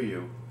there view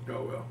you?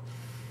 Oh well,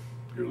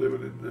 you're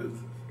living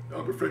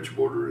on the French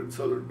border in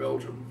southern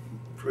Belgium,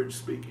 French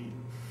speaking,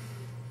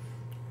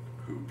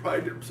 who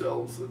pride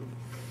themselves in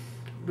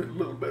a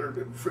little better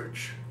than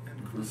French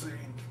in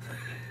cuisine.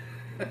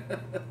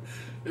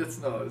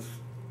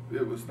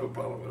 It was no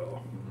problem at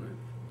all. Mm-hmm.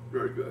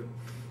 Very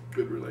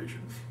good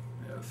relations.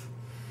 Yes.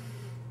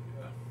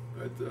 Yeah.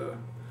 But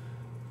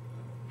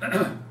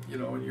you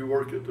know, when you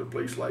work at a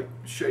place like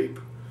Shape,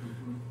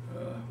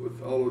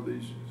 with all of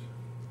these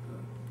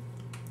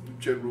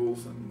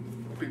generals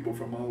and people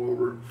from all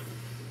over,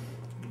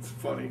 it's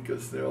funny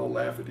because they all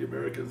laugh at the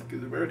Americans,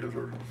 because the Americans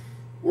are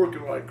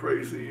working like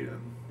crazy,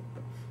 and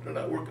they're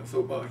not working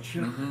so much.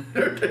 You know,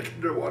 they're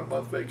taking their 1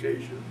 month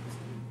vacations.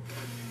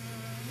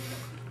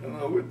 I don't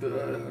know,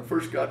 when I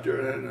first got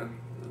there, I had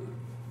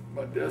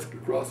my desk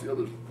across the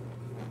other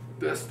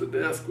desk to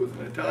desk was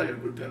an Italian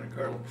lieutenant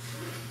colonel.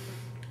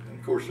 And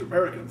of course, the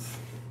Americans,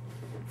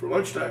 for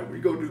lunchtime, we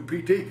go do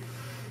PT.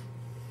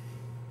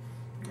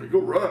 We go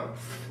run.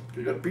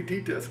 You got a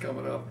PT test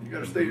coming up. You got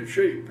to stay in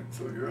shape. And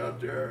so you're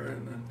out there,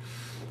 and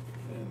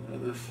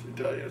this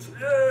Italian said,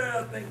 "Yeah,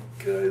 I think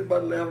it's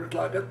about 11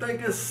 o'clock. I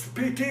think it's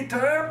PT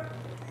time,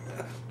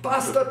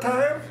 pasta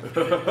time."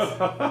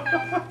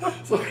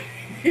 So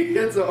he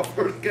heads off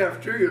for the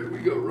cafeteria, and we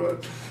go run.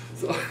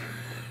 So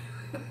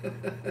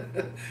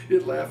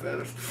he'd laugh at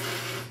us,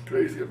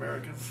 crazy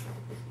Americans.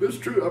 But it's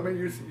true. I mean,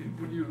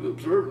 when you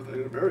observe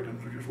the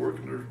Americans are just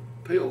working their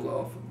tails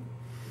off.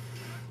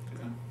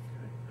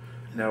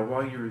 Now,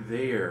 while you were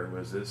there,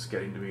 was this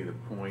getting to be the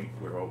point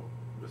where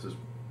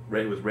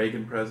was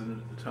Reagan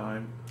president at the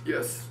time?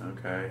 Yes.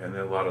 Okay, and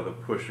then a lot of the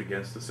push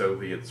against the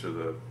Soviets, or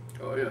the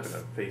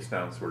face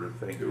down sort of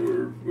thing.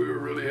 We were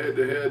really head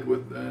to head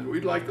with, and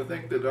we'd like to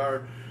think that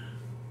our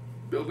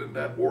building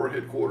that war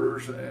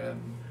headquarters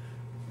and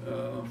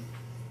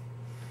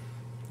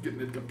getting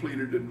it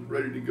completed and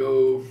ready to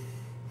go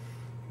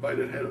might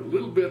have had a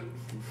little bit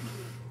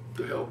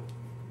to help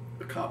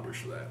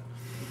accomplish that.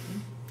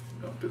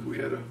 Because we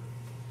had a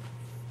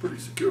pretty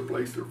secure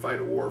place to fight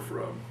a war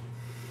from.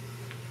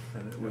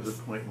 And it was a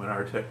point when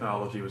our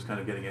technology was kind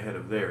of getting ahead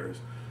of theirs.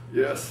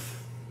 Yes,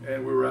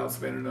 and we were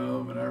outspending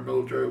them, and our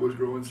military was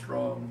growing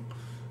strong.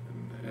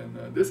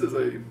 And this is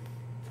a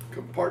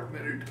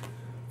compartmented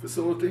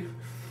facility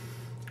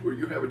where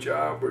you have a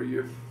job where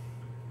you're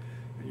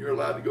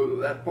allowed to go to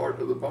that part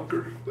of the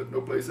bunker, but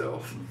no place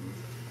else. Mm-hmm.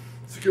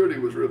 Security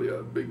was really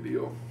a big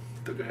deal.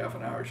 It took a half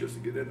an hour just to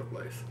get into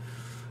place.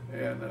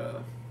 And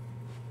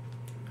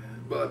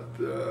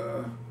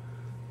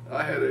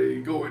I had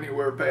a go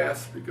anywhere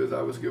pass because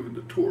I was given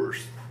the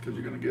tours, because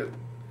you're going to get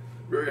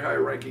very high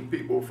ranking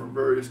people from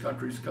various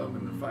countries come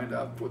and find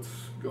out what's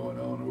going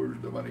on, where's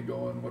the money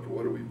going,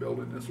 what are we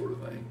building, this sort of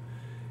thing.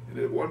 And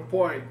at one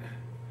point,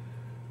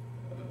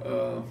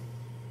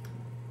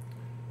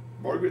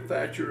 Margaret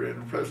Thatcher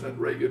and President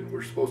Reagan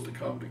were supposed to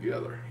come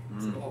together.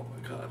 So, oh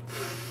my God.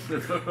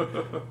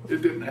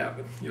 It didn't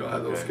happen. You know how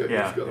those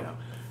schedules go. Yeah.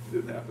 It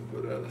didn't happen,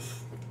 but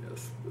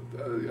yes.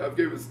 But, I've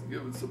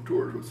given some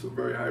tours with some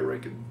very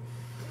high-ranking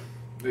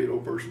NATO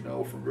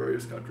personnel from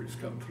various countries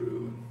come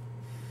through, and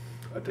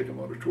I take them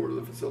on a tour of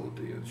the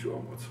facility and show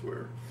them what's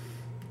where.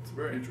 It's a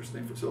very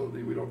interesting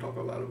facility. We don't talk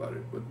a lot about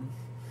it, but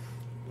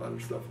a lot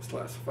of stuff is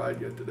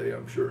classified yet today,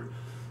 I'm sure.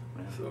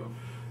 Yeah. So.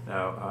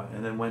 Now,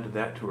 and then when did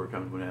that tour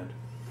come to an end?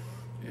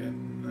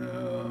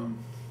 In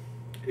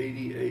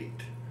 '88.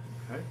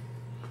 Okay.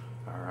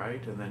 All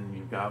right, and then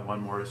you've got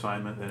one more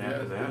assignment then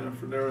after that? And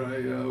from there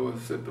I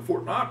was sent to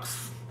Fort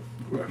Knox,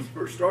 where I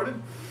first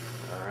started.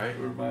 All right.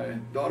 Where my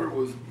daughter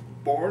was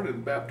born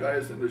and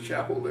baptized in the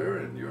chapel there,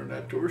 and during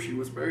that tour she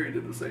was buried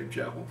in the same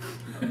chapel.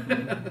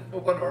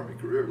 One Army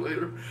career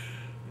later.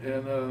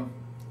 And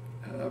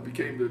I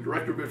became the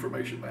Director of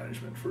Information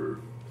Management for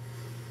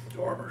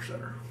the Armor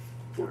Center,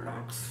 Fort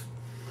Knox.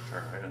 All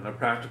right, on a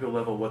practical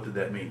level, what did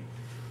that mean?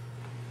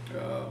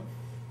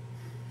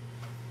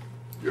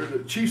 You're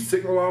the chief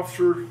signal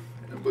officer,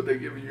 but they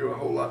give you a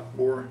whole lot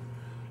more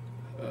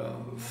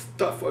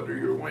stuff under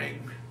your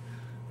wing.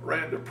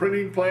 Ran the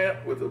printing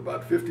plant with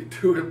about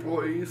 52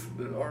 employees.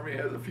 The Army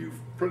has a few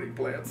printing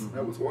plants.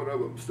 That was one of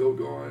them, still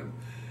going.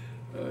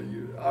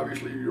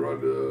 Obviously you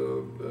run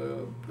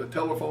the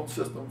telephone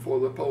system for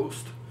the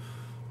post.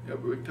 You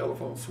have a big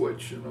telephone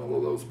switch and all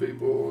of those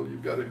people.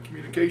 You've got a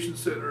communication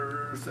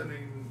center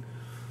sending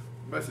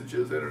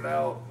messages in and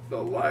out,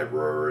 the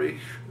library,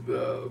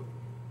 the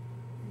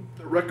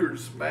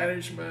records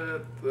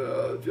management,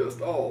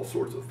 just all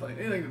sorts of things.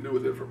 Anything to do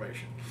with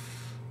information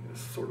is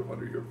sort of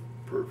under your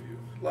purview.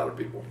 A lot of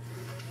people.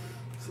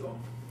 So,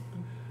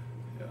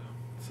 yeah.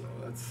 So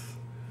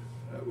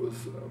that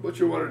was. But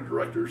you're one of the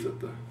directors at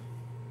the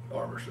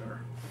Armor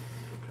Center.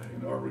 Okay.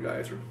 And the Armor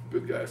guys are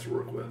good guys to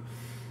work with.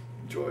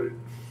 Enjoyed it.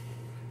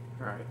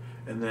 All right.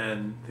 And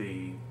then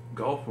the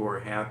Gulf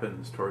War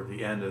happens toward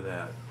the end of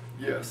that.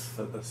 Yes.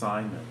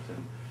 Assignment.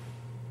 And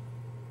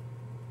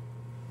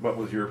what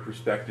was your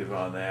perspective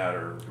on that?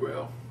 Or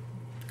well,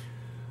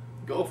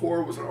 Gulf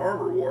War was an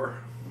armor war,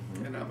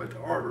 and I'm at the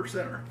Armor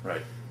Center.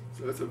 Right.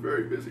 So it's a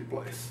very busy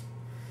place.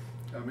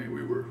 I mean,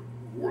 we were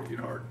working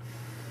hard,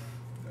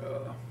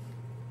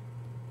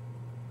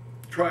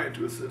 trying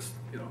to assist,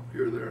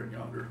 here, there, and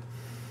yonder.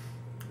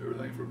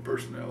 Everything from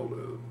personnel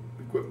to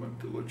equipment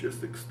to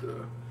logistics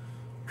to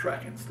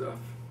tracking stuff,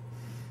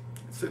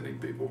 and sending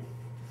people.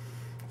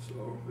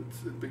 So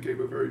it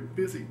became a very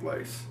busy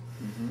place.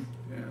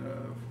 And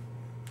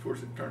of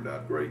course it turned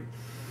out great.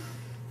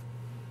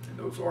 And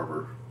those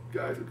armor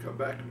guys would come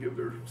back and give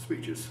their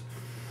speeches.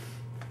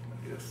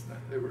 Yes,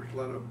 they were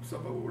some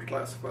of them were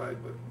classified,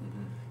 but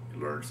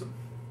you learned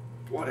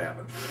what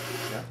happened.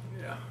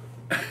 Yeah.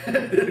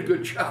 Did a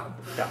good job.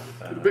 Yeah.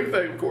 The big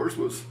thing, of course,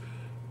 was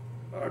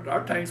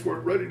our tanks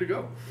weren't ready to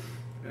go.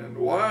 And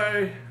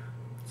why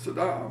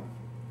Saddam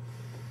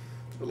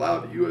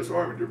allowed the U.S.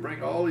 Army to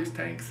bring all these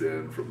tanks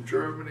in from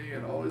Germany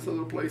and all these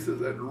other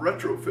places and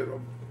retrofit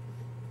them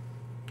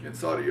in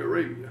Saudi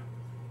Arabia,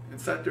 and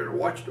sat there and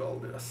watched all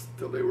this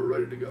till they were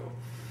ready to go.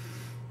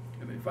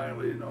 And then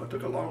finally, it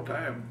took a long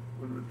time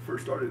when it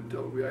first started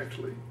until we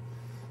actually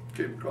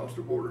came across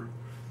the border.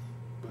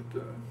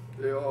 But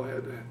they all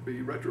had to be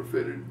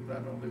retrofitted,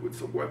 not only with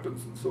some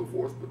weapons and so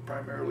forth, but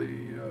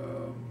primarily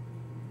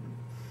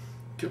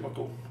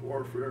chemical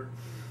warfare.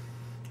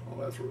 All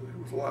that sort of thing.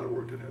 There was a lot of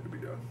work that had to be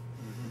done.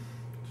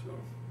 So,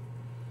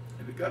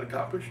 and it got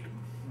accomplished.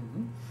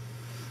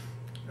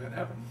 That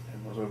happened.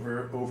 And was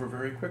over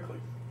very quickly.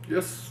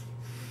 Yes.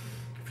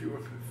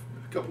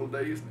 A couple of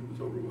days and it was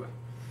over with.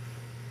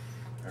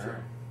 All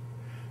right.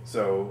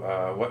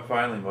 So what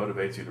finally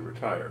motivates you to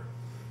retire?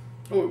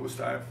 Oh, it was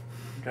time.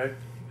 Okay.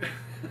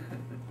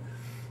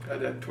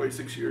 I'd had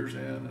 26 years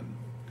in,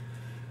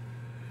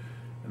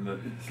 and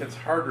it gets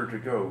harder to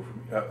go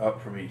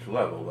up from each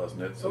level,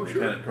 doesn't it? So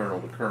Lieutenant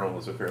Colonel to Colonel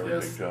is a fairly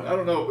big jump. I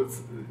don't know, but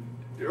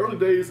the early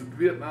days of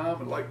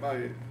Vietnam and like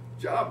my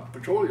job,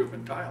 petroleum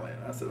in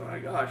Thailand, I said, my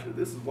gosh,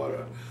 this is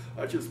what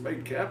I just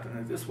made captain,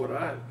 and this is what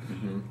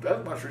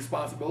that much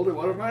responsibility,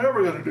 what am I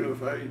ever going to do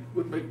if I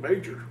would make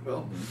major?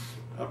 Well,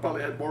 I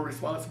probably had more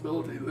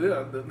responsibility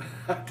then than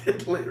I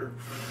did later,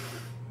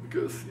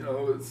 because,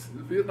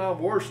 the Vietnam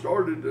War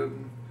started,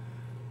 and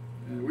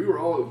And we were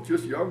all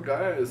just young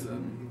guys,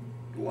 and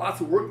lots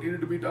of work needed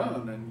to be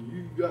done, and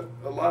you got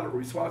a lot of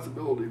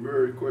responsibility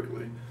very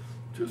quickly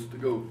just to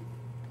go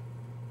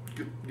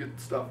get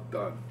stuff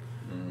done.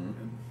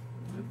 And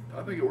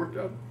I think it worked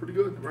out pretty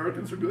good. The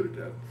Americans are good at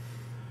that.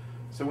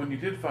 So when you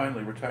did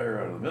finally retire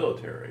out of the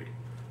military,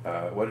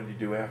 what did you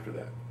do after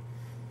that?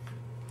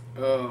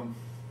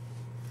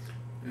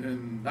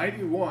 In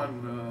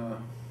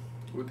 '91,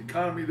 with the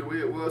economy the way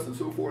it was and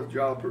so forth,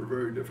 jobs were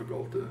very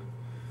difficult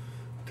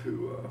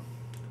to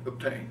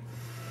obtain.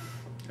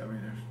 I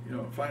mean, you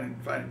know,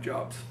 finding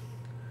jobs.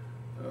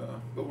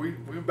 But we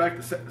went back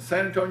to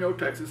San Antonio,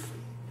 Texas.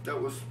 That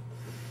was,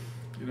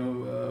 you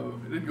know,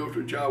 we didn't go to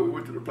a job. We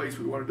went to the place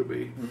we wanted to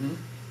be.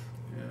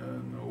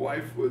 And my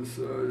wife was,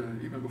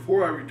 even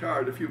before I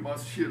retired, a few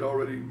months, she had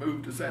already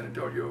moved to San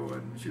Antonio,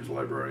 and she was a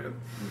librarian.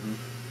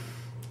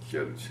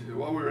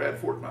 While we were at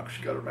Fort Knox,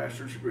 she got her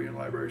master's degree in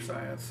library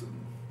science and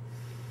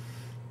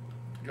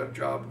got a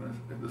job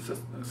in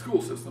the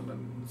school system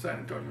in San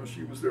Antonio.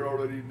 She was there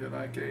already, and then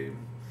I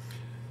came.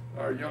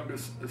 Our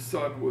youngest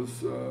son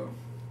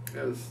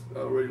has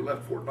already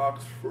left Fort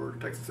Knox for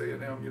Texas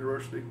A&I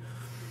University,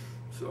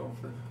 so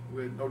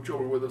we had no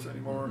children with us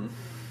anymore.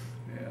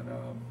 And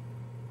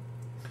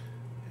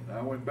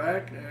I went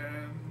back,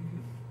 and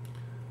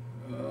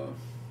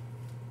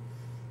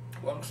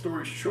long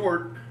story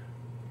short,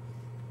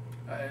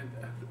 I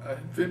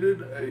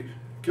invented a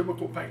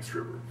chemical paint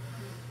stripper.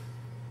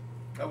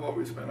 I've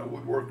always been a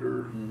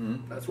woodworker,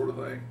 that sort of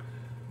thing,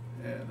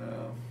 and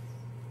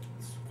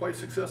was quite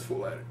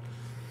successful at it.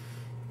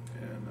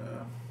 And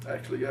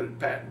actually got it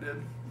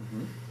patented,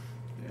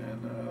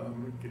 and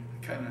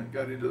kind of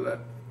got into that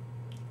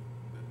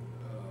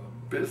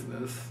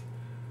business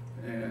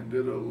and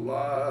did a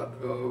lot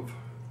of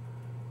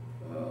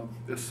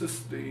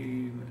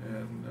assisting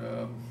and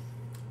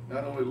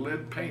not only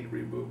lead paint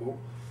removal,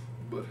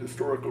 but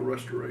historical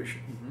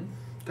restoration.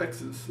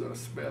 Texas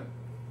spent,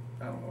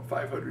 I don't know,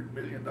 $500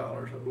 million,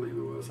 I believe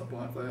it was, something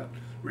like that,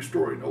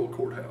 restoring old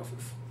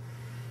courthouses.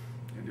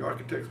 And the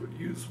architects would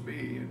use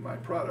me and my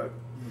product,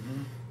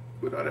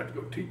 but I'd have to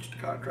go teach the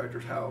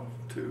contractors how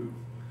to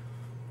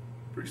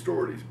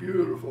restore these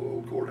beautiful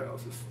old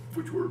courthouses,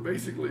 which were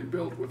basically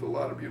built with a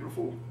lot of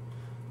beautiful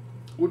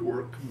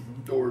woodwork,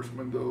 doors,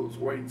 windows,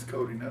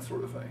 wainscoting, that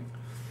sort of thing.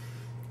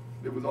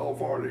 It was all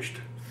varnished.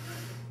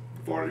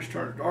 The varnish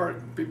turned dark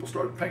and people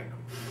started painting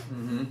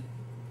them.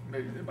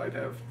 Maybe they might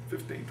have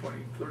 15, 20,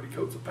 30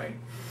 coats of paint.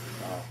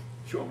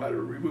 Show them how to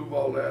remove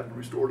all that and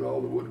restore all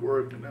the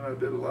woodwork. And then I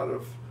did a lot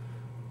of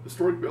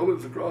historic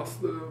buildings across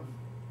the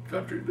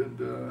country. Did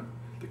the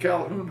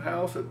Calhoun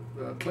House at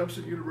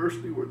Clemson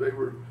University, where they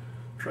were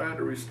trying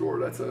to restore.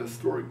 That's a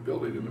historic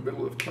building in the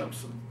middle of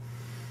Clemson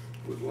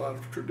with a lot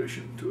of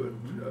tradition to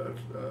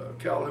it.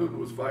 Calhoun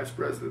was vice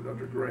president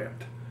under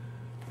Grant,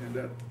 and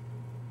that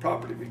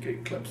property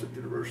became Clemson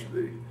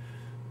University.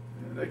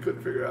 And they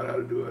couldn't figure out how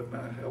to do it, and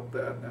I helped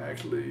that. And I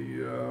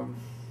actually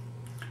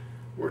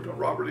worked on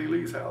Robert E.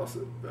 Lee's house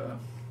at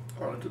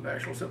Arlington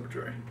National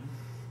Cemetery,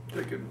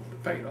 taking the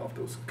paint off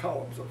those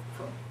columns up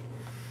front.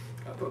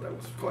 I thought that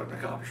was quite an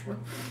accomplishment.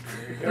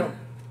 There you go.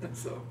 And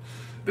so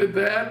did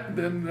that,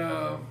 then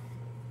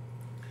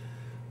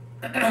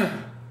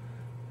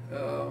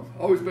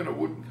always been a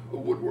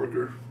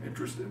woodworker,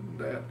 interested in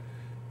that.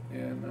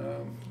 And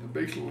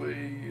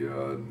basically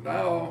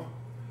now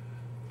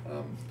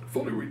I'm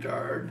fully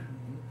retired,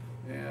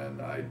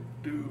 and I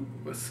do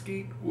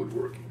mesquite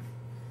woodworking,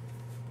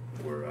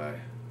 where I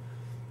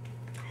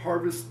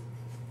harvest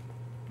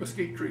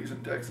mesquite trees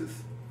in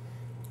Texas,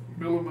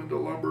 mill them into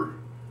lumber,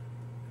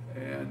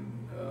 and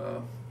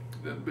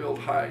then build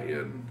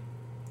high-end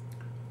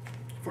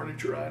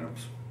furniture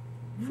items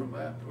from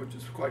that, which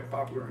is quite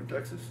popular in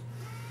Texas.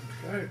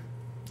 Okay.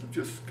 I've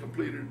just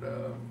completed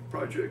a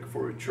project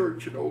for a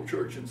church, an old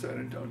church in San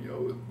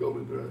Antonio,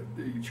 building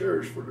the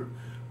chairs for the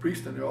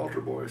priest and the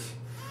altar boys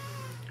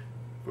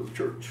for the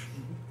church.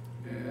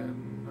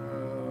 And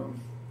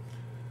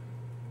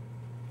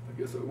I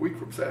guess a week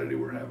from Saturday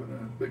we're having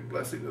a big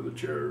blessing of the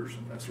chairs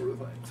and that sort of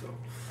thing. So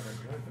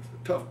it's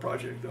a tough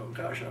project, though.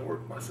 Gosh, I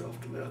worked myself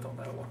to death on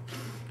that one.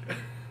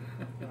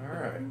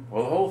 All right.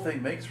 Well, the whole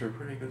thing makes for a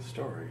pretty good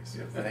story.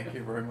 So thank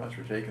you very much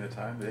for taking the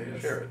time today to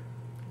share it.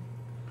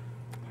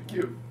 Thank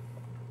you.